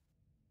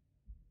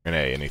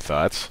 Renee, any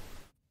thoughts?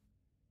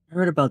 I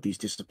heard about these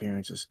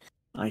disappearances.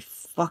 I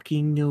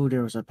fucking knew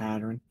there was a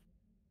pattern.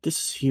 This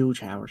is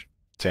huge, Howard.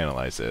 Let's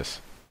analyze this.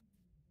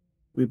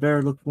 We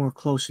better look more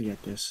closely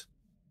at this.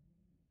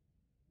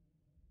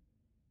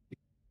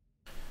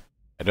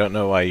 I don't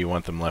know why you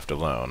want them left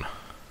alone.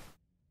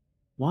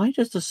 Why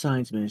does the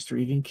science minister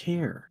even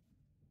care?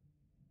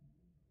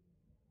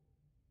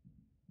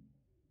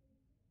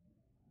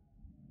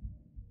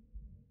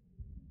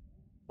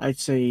 I'd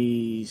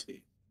say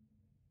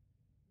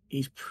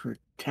he's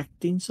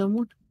protecting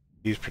someone?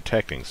 He's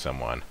protecting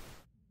someone.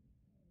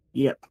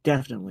 Yep,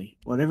 definitely.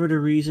 Whatever the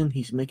reason,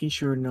 he's making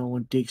sure no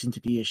one digs into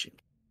the issue.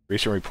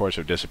 Recent reports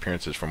of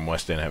disappearances from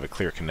West End have a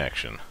clear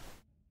connection.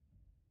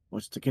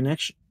 What's the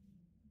connection?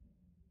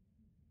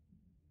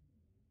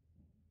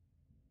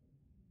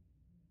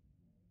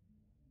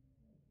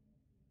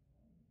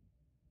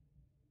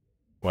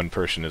 One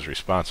person is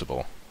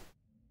responsible.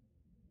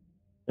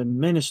 The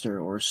minister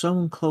or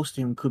someone close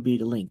to him could be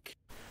the link.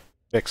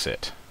 Fix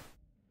it.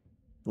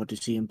 What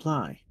does he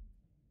imply?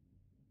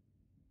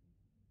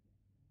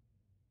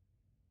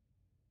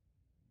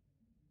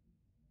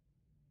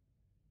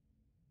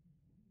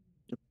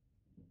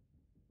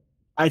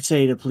 I'd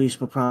say the police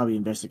will probably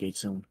investigate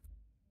soon.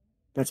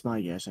 That's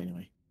my guess,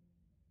 anyway.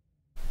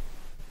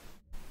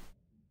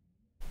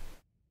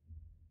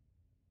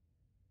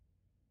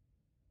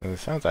 And it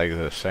sounds like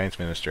the science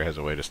minister has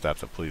a way to stop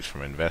the police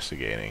from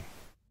investigating.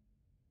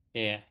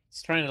 Yeah,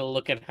 he's trying to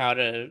look at how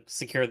to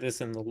secure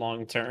this in the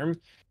long term.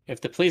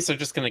 If the police are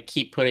just going to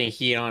keep putting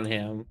heat on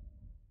him,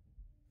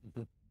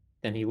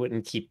 then he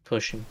wouldn't keep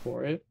pushing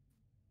for it.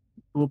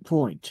 To a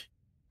point.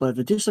 But if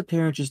the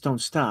disappearances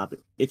don't stop,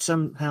 it's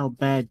somehow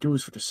bad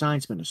news for the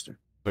science minister.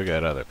 Look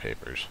at other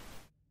papers.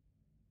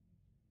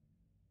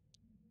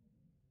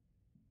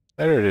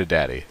 Letter to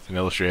Daddy. It's an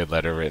illustrated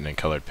letter written in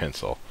colored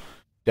pencil.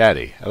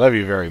 Daddy, I love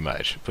you very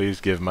much. Please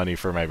give money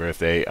for my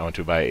birthday. I want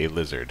to buy a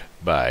lizard.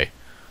 Bye.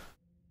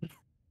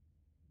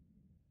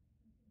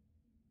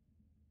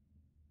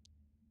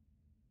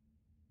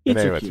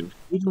 Kids Hey, are what's- cute,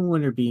 even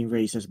when they're being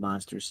raised as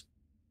monsters.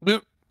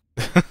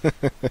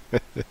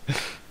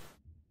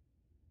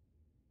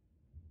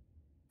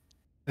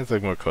 Let's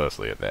look more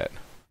closely at that.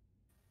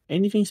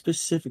 Anything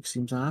specific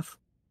seems off.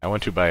 I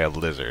want to buy a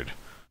lizard.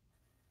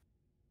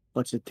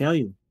 What's it tell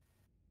you?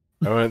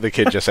 I want the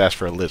kid just asked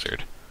for a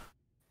lizard.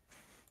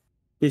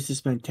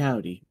 Business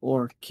mentality,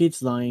 or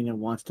kid's lying and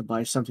wants to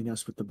buy something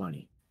else with the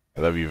money.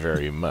 I love you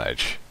very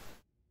much.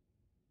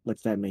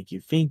 What's that make you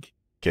think?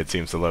 Kid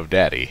seems to love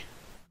Daddy.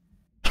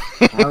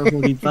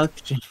 Powerful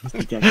detective.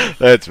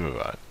 Let's move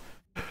on.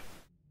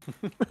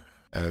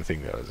 I don't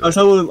think that was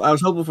it. I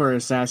was hoping for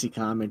a sassy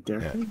comment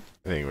there. Yeah.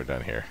 I think we're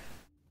done here.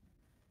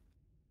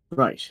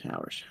 Right,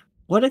 Howard.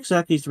 What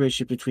exactly is the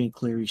relationship between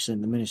Clarice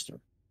and the minister?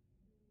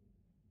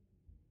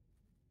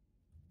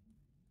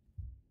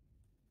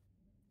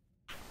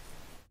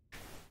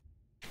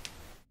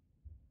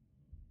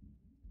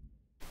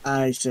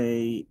 I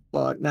say,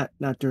 well,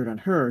 not dirt on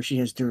her. She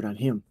has dirt on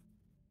him.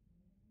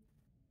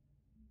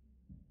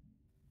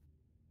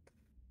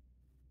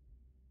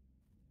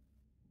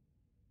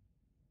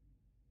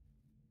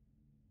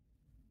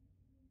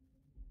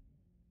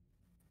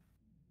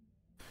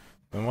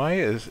 And why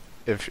is,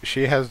 if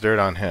she has dirt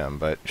on him,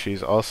 but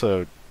she's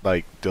also,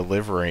 like,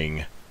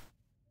 delivering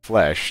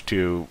flesh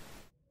to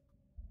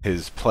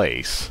his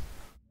place?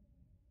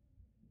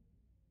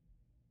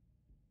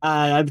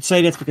 I would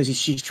say that's because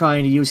she's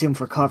trying to use him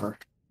for cover.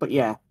 But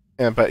yeah,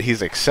 Yeah, but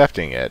he's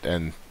accepting it,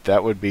 and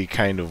that would be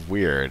kind of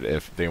weird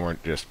if they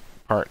weren't just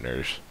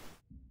partners.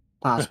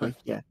 possibly,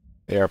 yeah.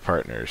 They are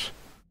partners.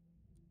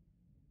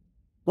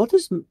 What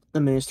does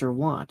the minister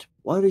want?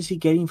 What is he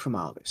getting from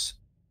all this?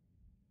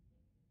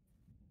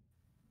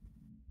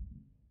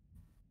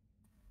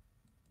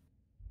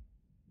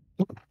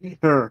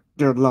 They're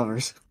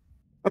lovers.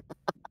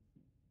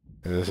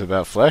 Is this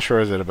about flesh or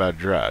is it about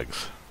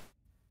drugs?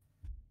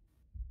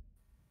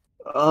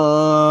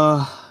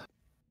 I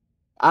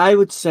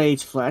would say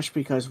it's flesh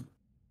because.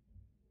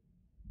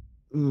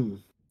 Well,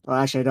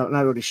 actually, not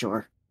really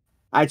sure.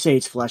 I'd say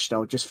it's flesh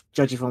though, just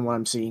judging from what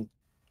I'm seeing.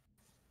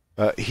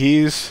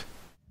 He's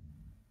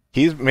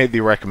made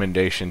the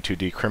recommendation to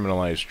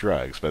decriminalize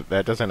drugs, but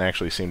that doesn't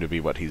actually seem to be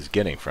what he's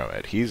getting from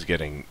it. He's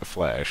getting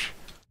flesh.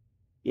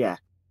 Yeah.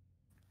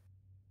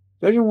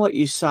 Judging what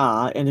you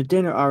saw in the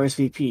dinner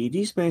RSVP,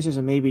 these ministers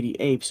and maybe the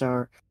apes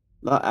are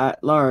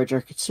at large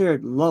are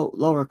considered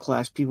lower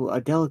class people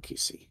a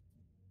delicacy.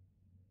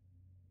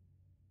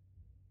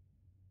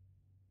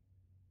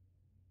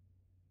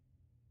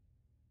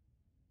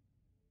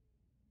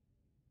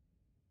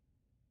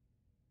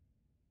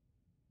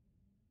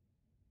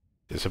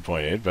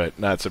 Disappointed, but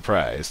not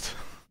surprised.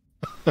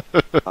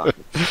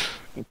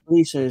 And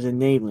Lisa is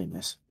enabling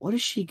this. What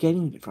is she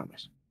getting from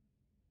it?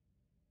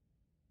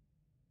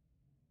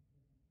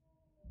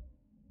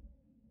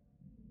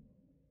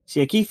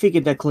 See, I keep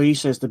thinking that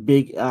Clarissa is the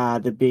big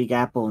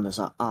apple in this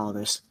all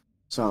this.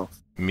 So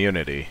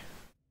Immunity.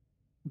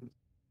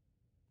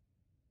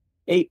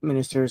 8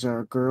 ministers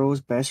are a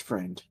girl's best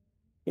friend.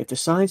 If the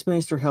science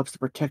minister helps to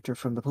protect her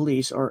from the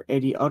police or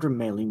any other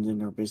meddling in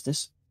her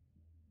business.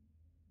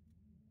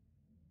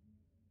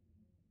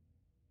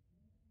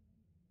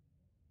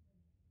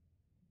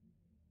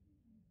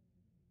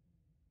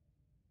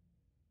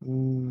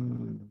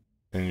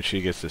 And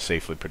she gets to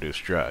safely produce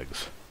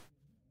drugs.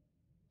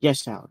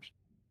 Yes, Howard.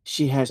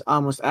 She has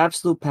almost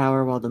absolute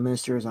power while the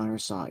minister is on her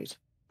side.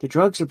 The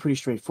drugs are pretty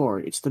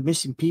straightforward. It's the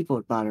missing people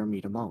that bother me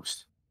the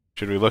most.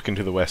 Should we look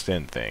into the West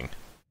End thing?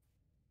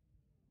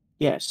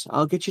 Yes,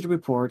 I'll get you the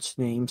reports,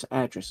 names,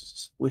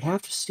 addresses. We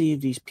have to see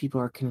if these people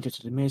are connected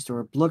to the minister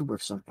or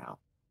Bloodworth somehow.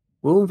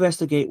 We'll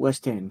investigate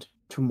West End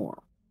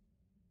tomorrow.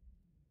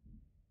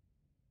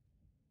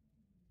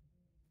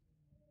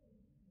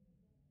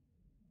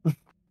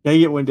 Yeah,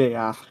 you get one day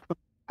off.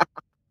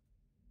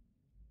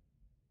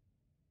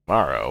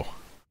 Tomorrow.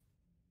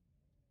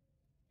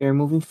 They're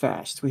moving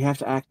fast. We have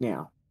to act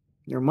now.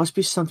 There must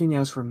be something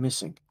else we're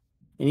missing.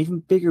 An even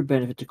bigger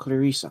benefit to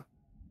Clarissa.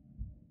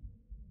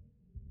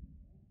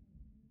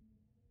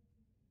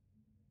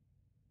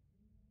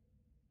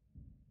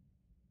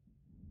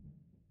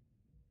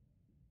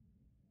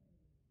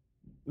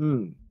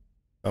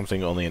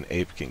 Something only an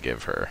ape can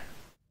give her.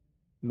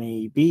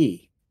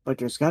 Maybe. But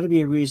there's got to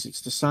be a reason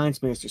it's the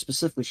science minister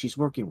specifically she's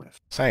working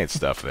with. Science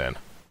stuff, then.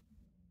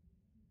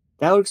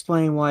 That would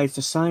explain why it's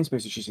the science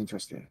minister she's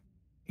interested in.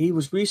 He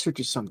was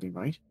researching something,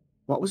 right?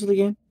 What was it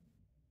again?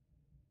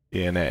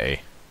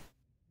 DNA.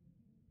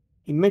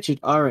 He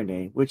mentioned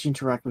RNA, which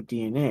interact with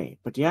DNA,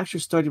 but the actual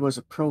study was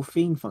of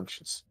protein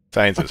functions.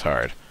 Science is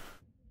hard.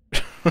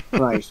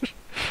 Right.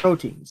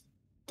 Proteins.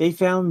 They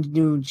found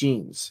new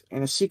genes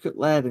and a secret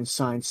lab in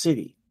Science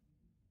City.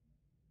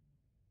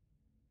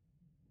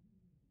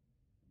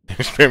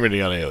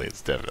 Experimenting on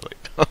aliens, definitely.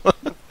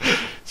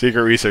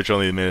 Secret research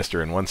only the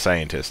minister and one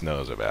scientist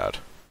knows about.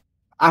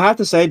 I have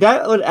to say,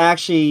 that would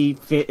actually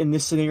fit in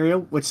this scenario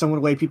with some of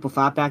the way people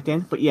thought back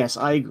then, but yes,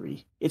 I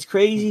agree. It's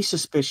crazy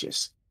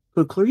suspicious.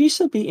 Could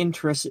Clarissa be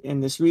interested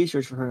in this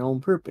research for her own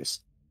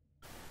purpose?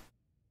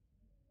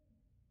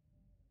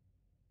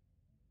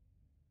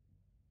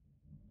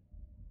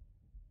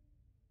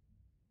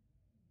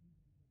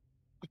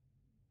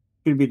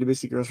 Could be the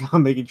Misty Girls while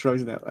making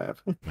drugs in that lab.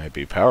 Might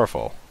be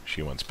powerful.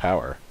 She wants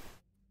power.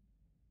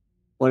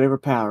 Whatever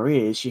power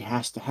is, she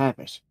has to have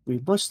it.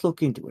 We must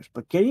look into it,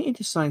 but getting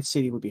into Science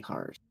City would be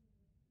hard.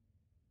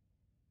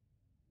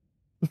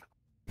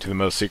 To the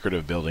most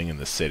secretive building in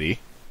the city?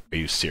 Are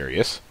you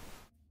serious?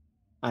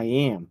 I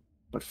am.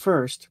 But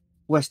first,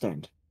 West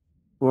End.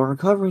 We're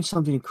uncovering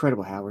something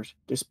incredible, Howard.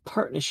 This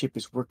partnership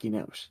is working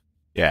out.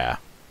 Yeah,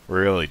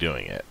 we're really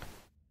doing it.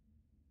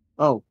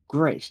 Oh,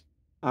 great.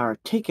 Our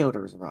takeout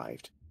has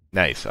arrived.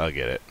 Nice, I'll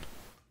get it.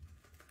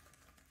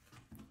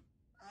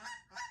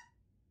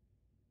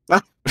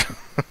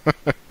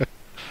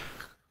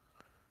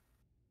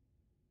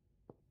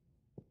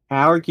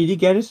 Howard, can you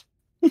get it?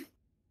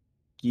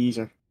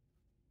 Geezer.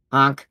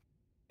 Honk.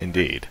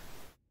 Indeed.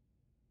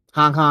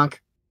 Honk,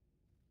 honk.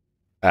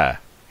 Ah,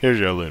 here's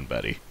your loon,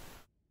 buddy.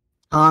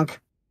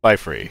 Honk. Fly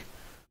free.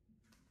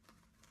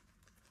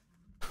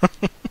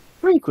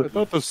 Very I quickly.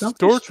 thought the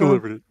Something store strong-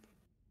 delivered it.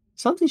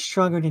 Something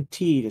stronger than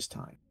tea this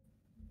time.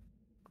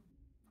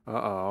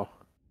 Uh-oh.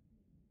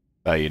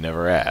 You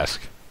never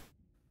ask.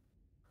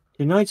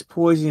 Tonight's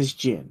poison is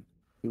gin.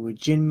 You a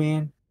gin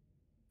man?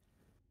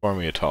 Pour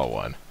me a tall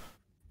one.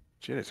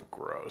 Gin is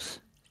gross.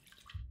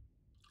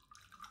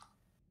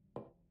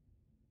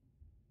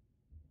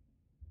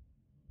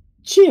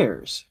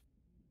 Cheers.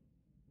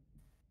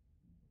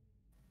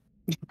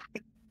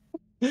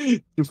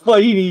 You're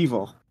fighting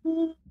evil.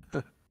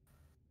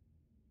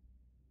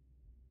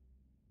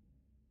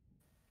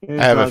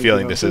 I have a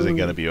feeling this isn't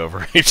going to be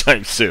over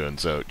anytime soon,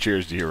 so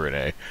cheers to you,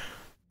 Renee.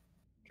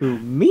 To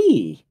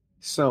me?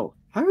 So,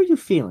 how are you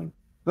feeling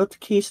about the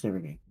case and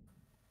everything?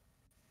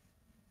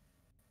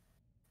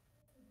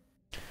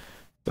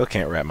 Still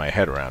can't wrap my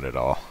head around it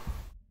all.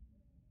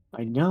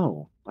 I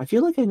know. I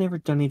feel like I've never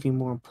done anything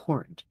more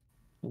important.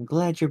 I'm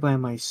glad you're by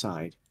my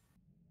side.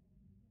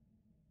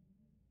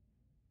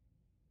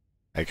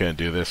 I couldn't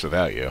do this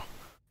without you.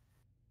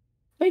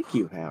 Thank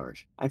you, Howard.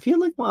 I feel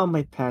like all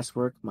my past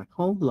work, my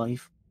whole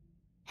life,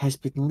 has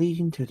been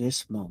leading to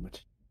this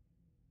moment.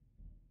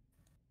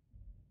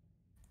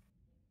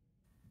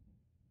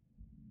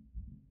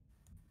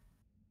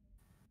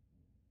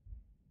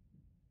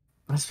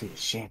 Must be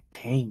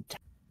champagne time.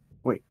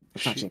 Wait,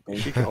 it's not champagne.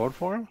 Is she going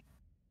for him?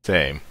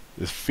 Same.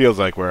 This feels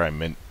like where I'm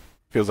meant.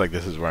 Feels like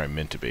this is where I'm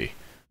meant to be.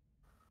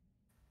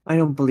 I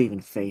don't believe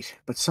in fate,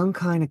 but some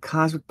kind of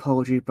cosmic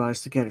poetry brought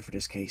us together for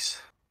this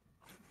case.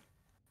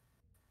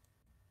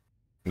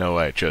 Know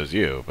why I chose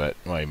you, but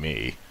why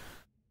me?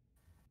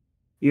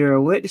 You're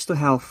a witness to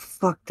how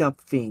fucked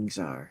up things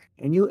are,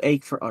 and you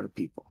ache for other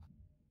people.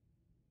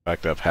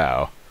 Fucked up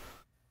how?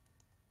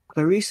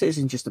 Clarissa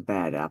isn't just a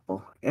bad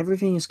apple.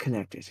 Everything is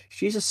connected.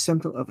 She's a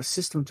symptom of a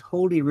system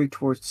totally rigged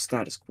towards the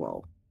status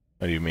quo.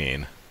 What do you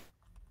mean?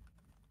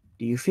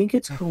 Do you think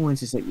it's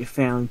coincidence that you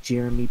found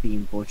Jeremy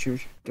being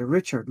butchered? The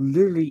rich are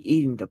literally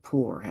eating the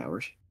poor,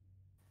 Howard.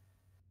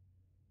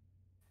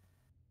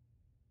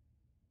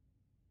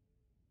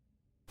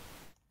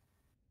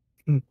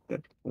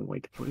 That's one way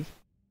to put it.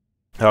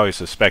 I always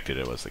suspected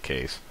it was the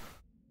case.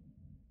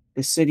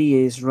 The city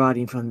is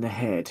rotting from the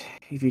head.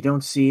 If you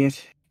don't see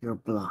it, you're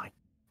blind.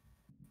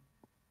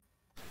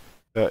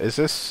 So is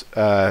this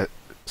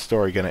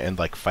story gonna end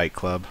like Fight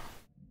Club?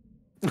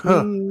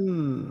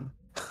 Hmm.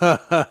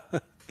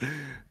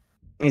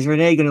 Is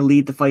Renee going to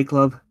lead the Fight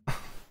Club?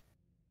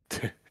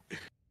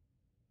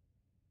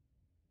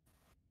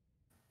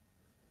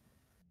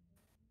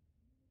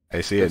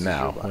 I see it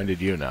now. When did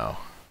you know?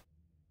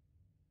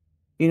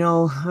 You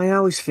know, I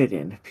always fit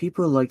in.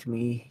 People liked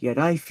me, yet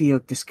I feel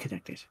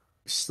disconnected.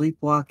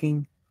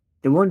 Sleepwalking.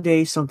 Then one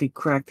day something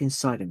cracked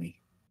inside of me.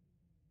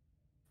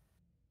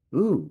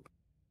 Ooh.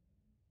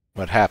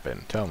 What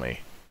happened? Tell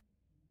me.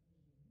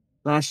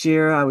 Last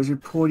year I was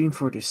reporting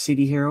for the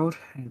City Herald,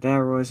 and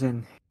there was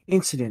an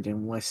incident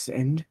in West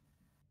End.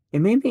 It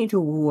made me into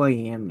who I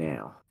am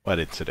now. What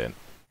incident?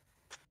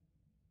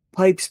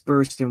 Pipes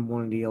burst in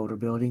one of the older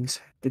buildings.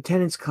 The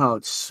tenants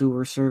called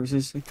sewer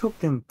services. It took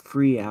them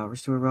 3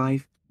 hours to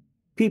arrive.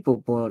 People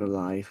boiled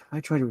alive. I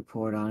tried to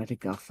report on it and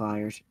got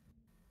fired.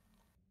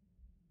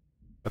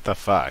 What the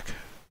fuck?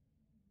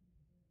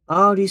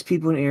 All these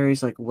people in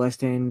areas like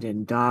West End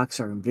and docks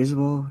are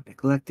invisible,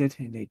 neglected,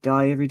 and they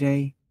die every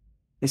day.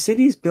 The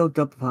city is built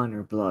up upon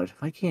their blood.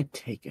 I can't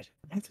take it.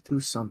 I have to do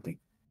something.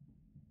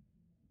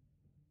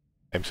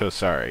 I'm so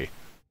sorry.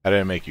 How did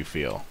it make you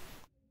feel?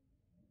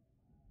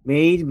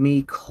 Made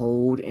me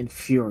cold and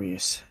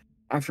furious.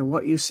 After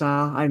what you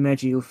saw, I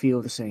imagine you'll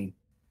feel the same.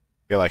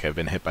 I feel like I've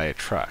been hit by a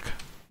truck.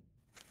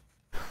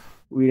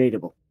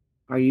 Relatable.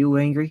 Are you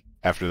angry?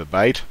 After the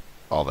bite?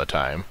 All the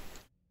time.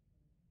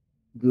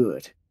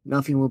 Good.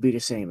 Nothing will be the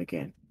same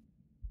again.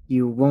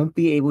 You won't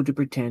be able to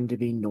pretend to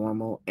be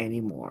normal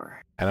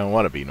anymore. I don't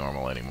want to be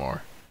normal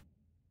anymore.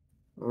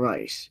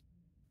 Right.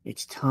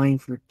 It's time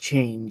for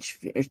change.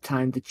 It's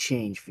time to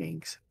change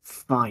things.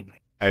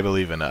 Finally. I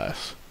believe in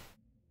us.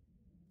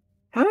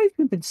 How have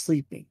you been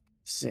sleeping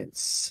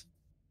since?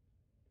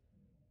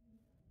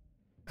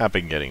 Not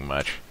been getting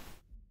much.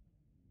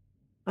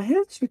 I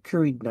have this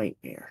recurring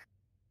nightmare.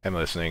 I'm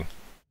listening.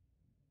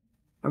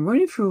 I'm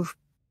running through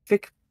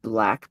thick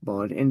black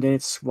mud and then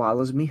it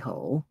swallows me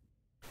whole.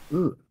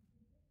 Ooh.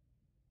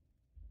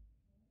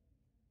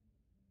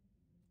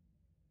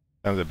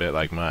 Sounds a bit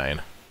like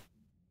mine.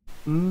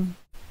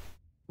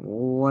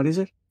 What is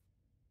it?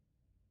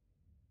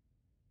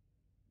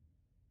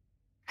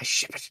 I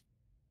ship it.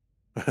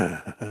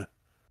 I'm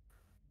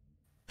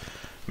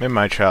in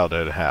my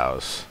childhood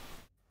house.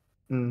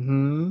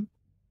 Mm-hmm.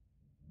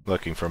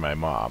 Looking for my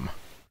mom.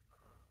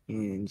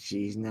 And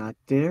she's not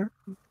there?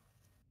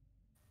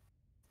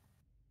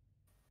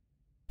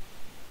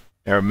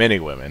 There are many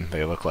women.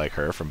 They look like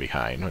her from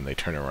behind. When they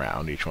turn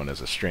around, each one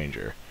is a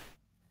stranger.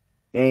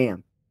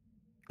 Damn.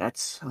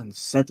 That's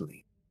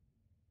unsettling.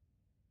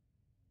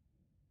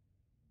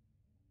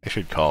 I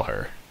should call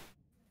her.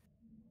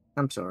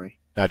 I'm sorry.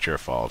 Not your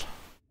fault.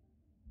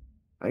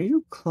 Are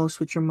you close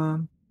with your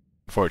mom?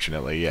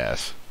 Unfortunately,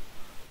 yes.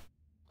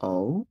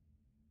 Oh?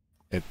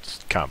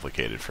 It's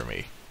complicated for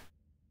me.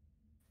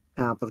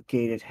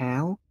 Complicated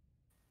how?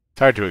 It's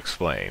hard to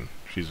explain.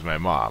 She's my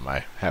mom.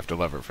 I have to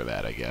love her for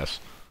that, I guess.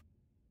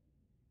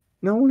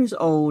 No one is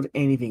owed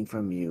anything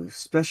from you,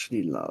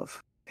 especially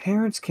love.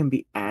 Parents can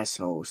be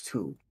assholes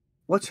too.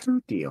 What's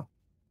her deal?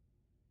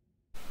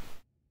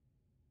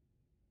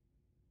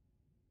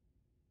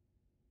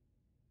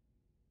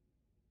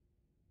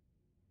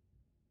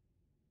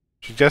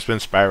 She's just been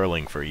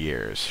spiraling for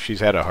years. She's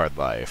had a hard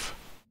life.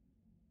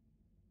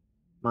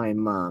 My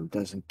mom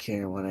doesn't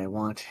care what I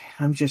want.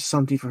 I'm just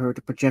something for her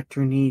to project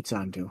her needs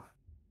onto.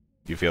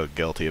 Do you feel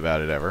guilty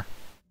about it ever?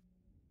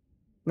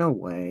 No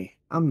way.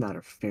 I'm not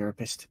her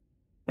therapist.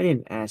 I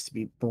didn't ask to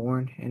be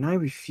born, and I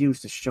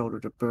refuse to shoulder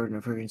the burden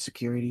of her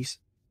insecurities.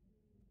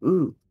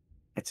 Ooh,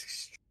 that's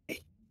extreme.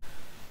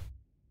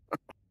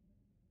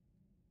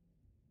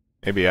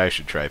 Maybe I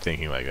should try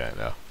thinking like that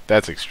now.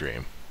 That's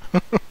extreme.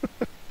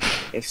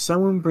 If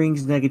someone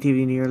brings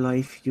negativity into your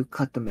life, you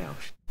cut them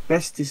out.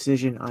 Best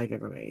decision I've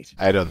ever made.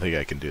 I don't think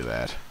I can do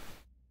that.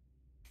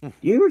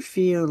 You ever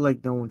feel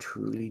like no one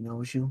truly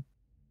knows you?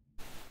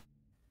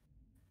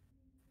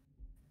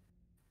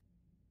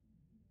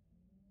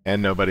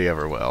 And nobody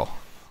ever will.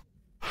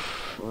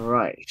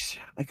 Right.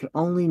 I can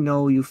only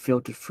know you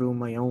filtered through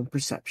my own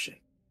perception.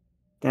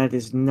 That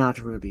is not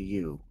really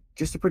you.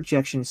 Just a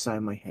projection inside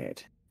my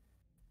head.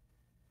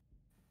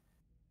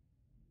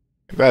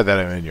 I'm glad that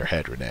I'm in your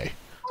head, Renee.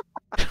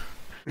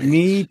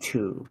 Me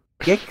too.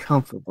 Get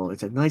comfortable.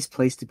 It's a nice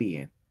place to be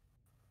in.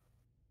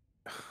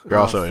 You're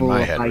also in full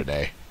my of head, hype.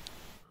 Renee.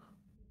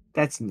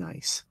 That's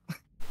nice.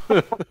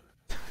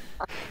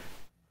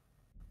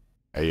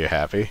 Are you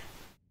happy?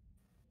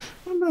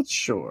 I'm not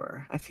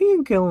sure. I think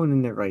I'm going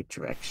in the right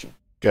direction.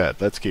 Good.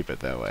 Let's keep it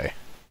that way.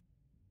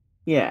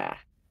 Yeah.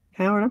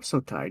 Howard, I'm so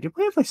tired. Do you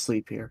mind if I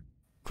sleep here?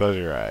 Close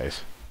your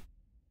eyes.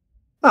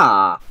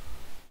 Ah.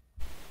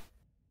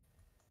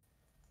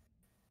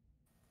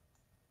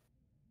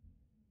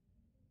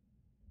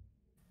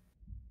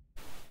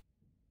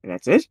 And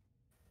that's it?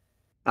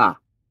 Ah.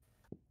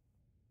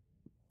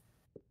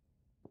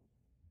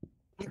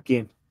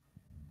 Again.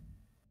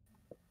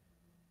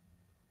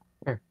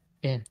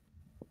 In.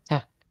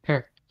 Tuck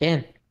her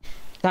in.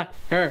 Tuck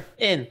her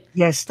in.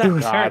 Yes, Tuck do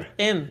it. her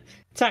in.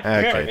 Tuck her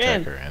Okay,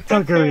 in. tuck her in.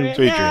 Tuck her in.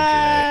 Sweet dreams,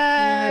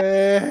 Renee.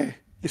 Hey,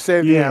 you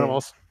saved the Yeah.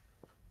 animals.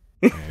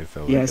 Okay,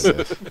 so look Yes. at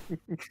this.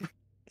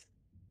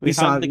 We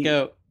saw hugged the the-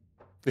 goat.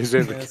 You In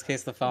saved the this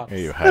case, the fox. Are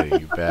you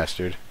hiding, you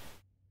bastard?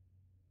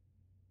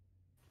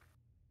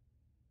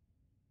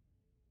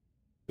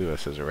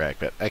 Lewis is a wreck,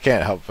 but I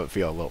can't help but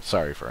feel a little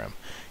sorry for him.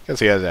 Because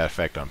he has that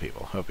effect on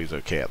people. Hope he's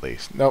okay at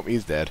least. Nope,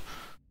 he's dead.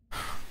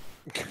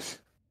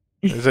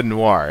 It's a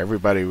noir.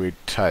 Everything we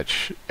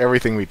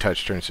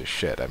touch turns to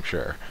shit, I'm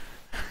sure.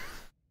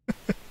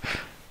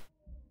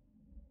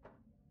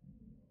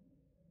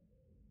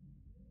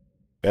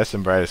 Best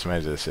and brightest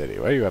minds of the city.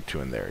 What are you up to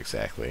in there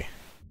exactly?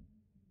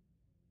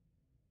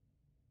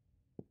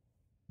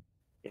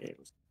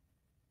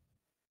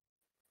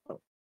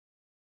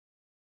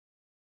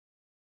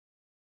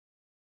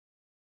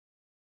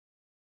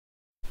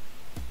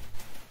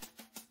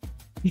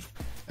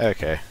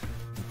 Okay.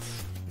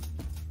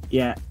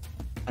 Yeah.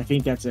 I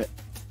think that's it.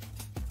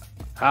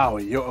 How are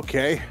you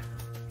okay?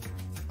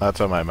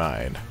 That's on my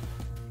mind.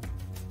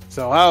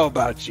 So how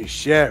about you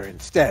share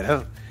instead,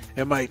 huh?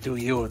 It might do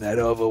you and that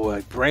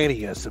overworked brain of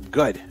yours some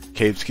good.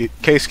 Case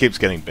keeps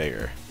getting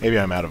bigger. Maybe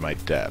I'm out of my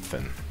depth,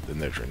 and then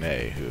there's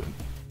Renee, who...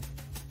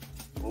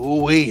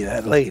 Ooh-wee,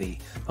 that lady.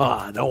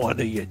 Ah, no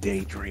wonder you're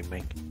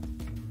daydreaming.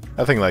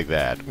 Nothing like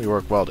that. We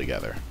work well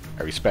together.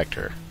 I respect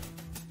her.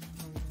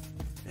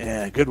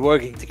 Yeah, good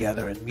working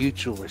together and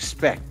mutual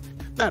respect.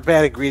 Not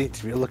bad ingredients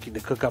if you're looking to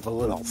cook up a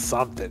little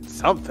something.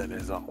 Something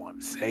is all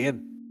I'm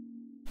saying.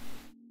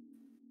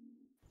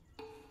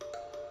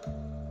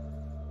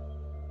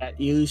 At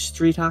you,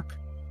 Street Hawk?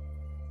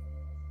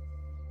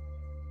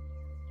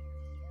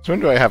 So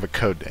when do I have a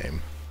code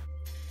name?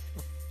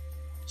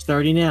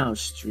 Starting now,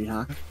 Street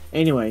Hawk.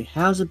 Anyway,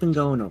 how's it been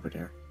going over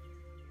there?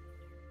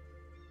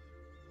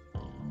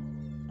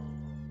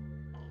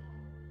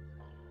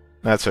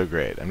 Not so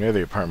great. I'm near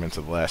the apartments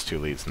of the last two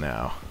leads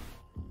now.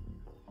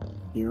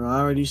 You're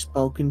already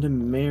spoken to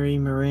Mary,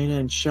 Miranda,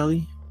 and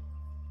Shelley?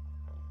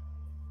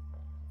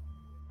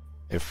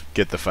 If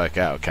get the fuck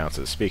out counts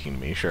as speaking to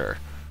me, sure.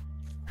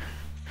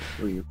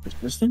 Were you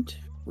persistent?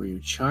 Were you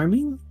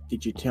charming?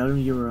 Did you tell them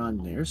you were on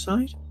their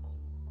side?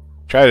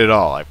 Tried it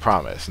all, I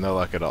promise. No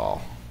luck at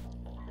all.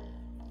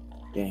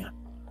 Damn.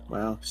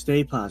 Well,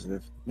 stay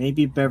positive.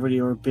 Maybe Beverly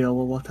or Bill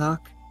will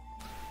talk.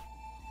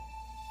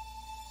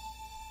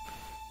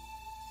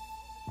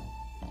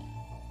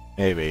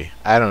 Maybe.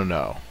 I don't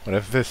know. What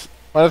if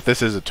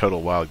this is a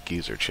total wild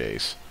geezer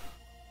chase?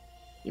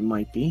 It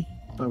might be,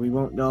 but we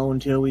won't know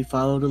until we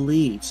follow the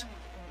leads.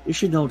 You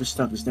should know this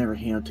stuff is never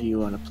handed to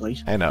you on a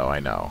plate. I know.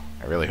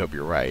 I really hope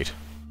you're right.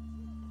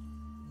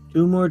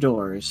 2 more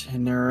doors,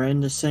 and they're in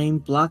the same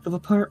block of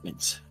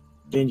apartments.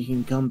 Then you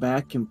can come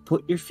back and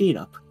put your feet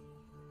up.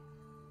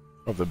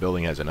 Hope the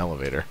building has an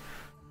elevator.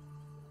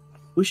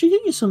 We should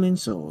get you some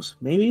insoles.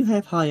 Maybe you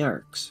have high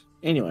arcs.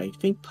 Anyway,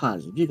 think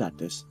positive. You got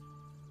this.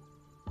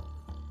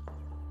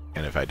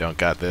 And if I don't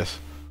got this?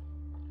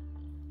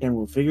 And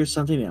we'll figure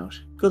something out.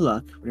 Good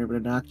luck. Remember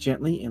to knock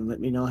gently and let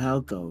me know how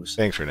it goes.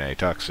 Thanks, Renee.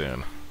 Talk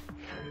soon.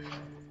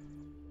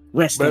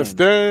 West End.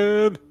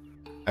 End.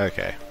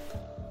 Okay.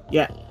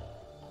 Yeah.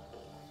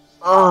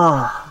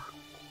 Oh.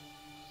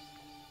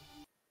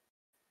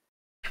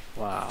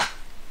 Wow.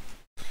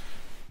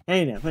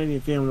 Hey now, plenty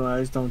of film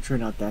noirs don't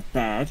turn out that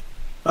bad.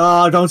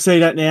 Oh, don't say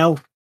that now.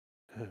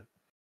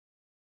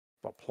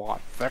 The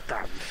plot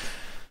thickens.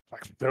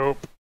 Like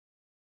dope.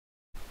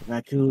 The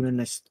raccoon and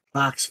the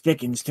fox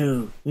thickens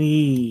too.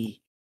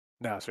 Wee.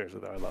 No, seriously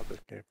though, I love this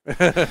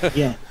game.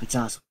 Yeah, it's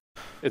awesome.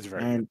 It's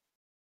very And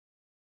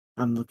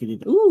I'm looking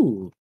at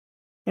ooh.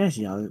 Yeah,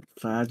 see all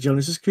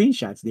Jonas's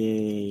screenshots.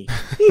 Yay.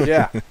 good.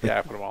 Yeah,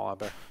 I put them all out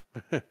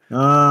there.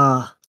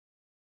 Ah.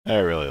 I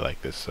really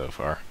like this so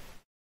far.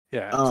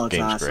 Yeah. Oh, it's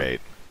Game's awesome.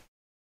 great.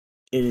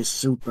 It is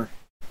super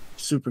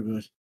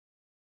good.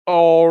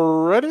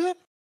 Already?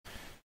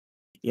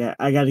 Yeah,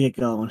 I gotta get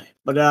going.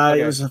 But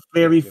Okay. it was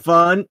very Yeah.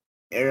 fun.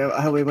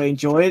 I hope everybody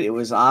enjoyed it. It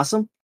was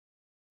awesome.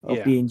 Hope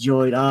Yeah. you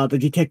enjoyed the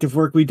detective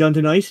work we done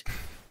tonight.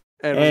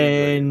 And we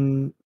enjoyed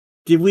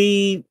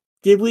And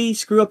did we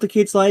screw up the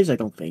kids' lives? I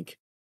don't think.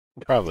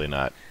 Probably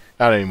not.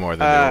 Not any more than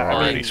they were I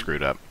already mean-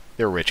 screwed up.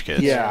 They're rich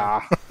kids.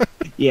 Yeah.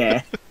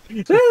 Yeah.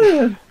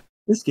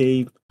 This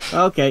game.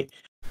 Okay.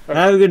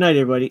 Have a good night,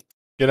 everybody.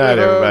 Good night,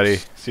 Good everybody.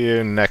 folks. See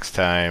you next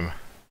time.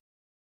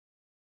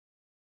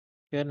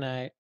 Good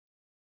night.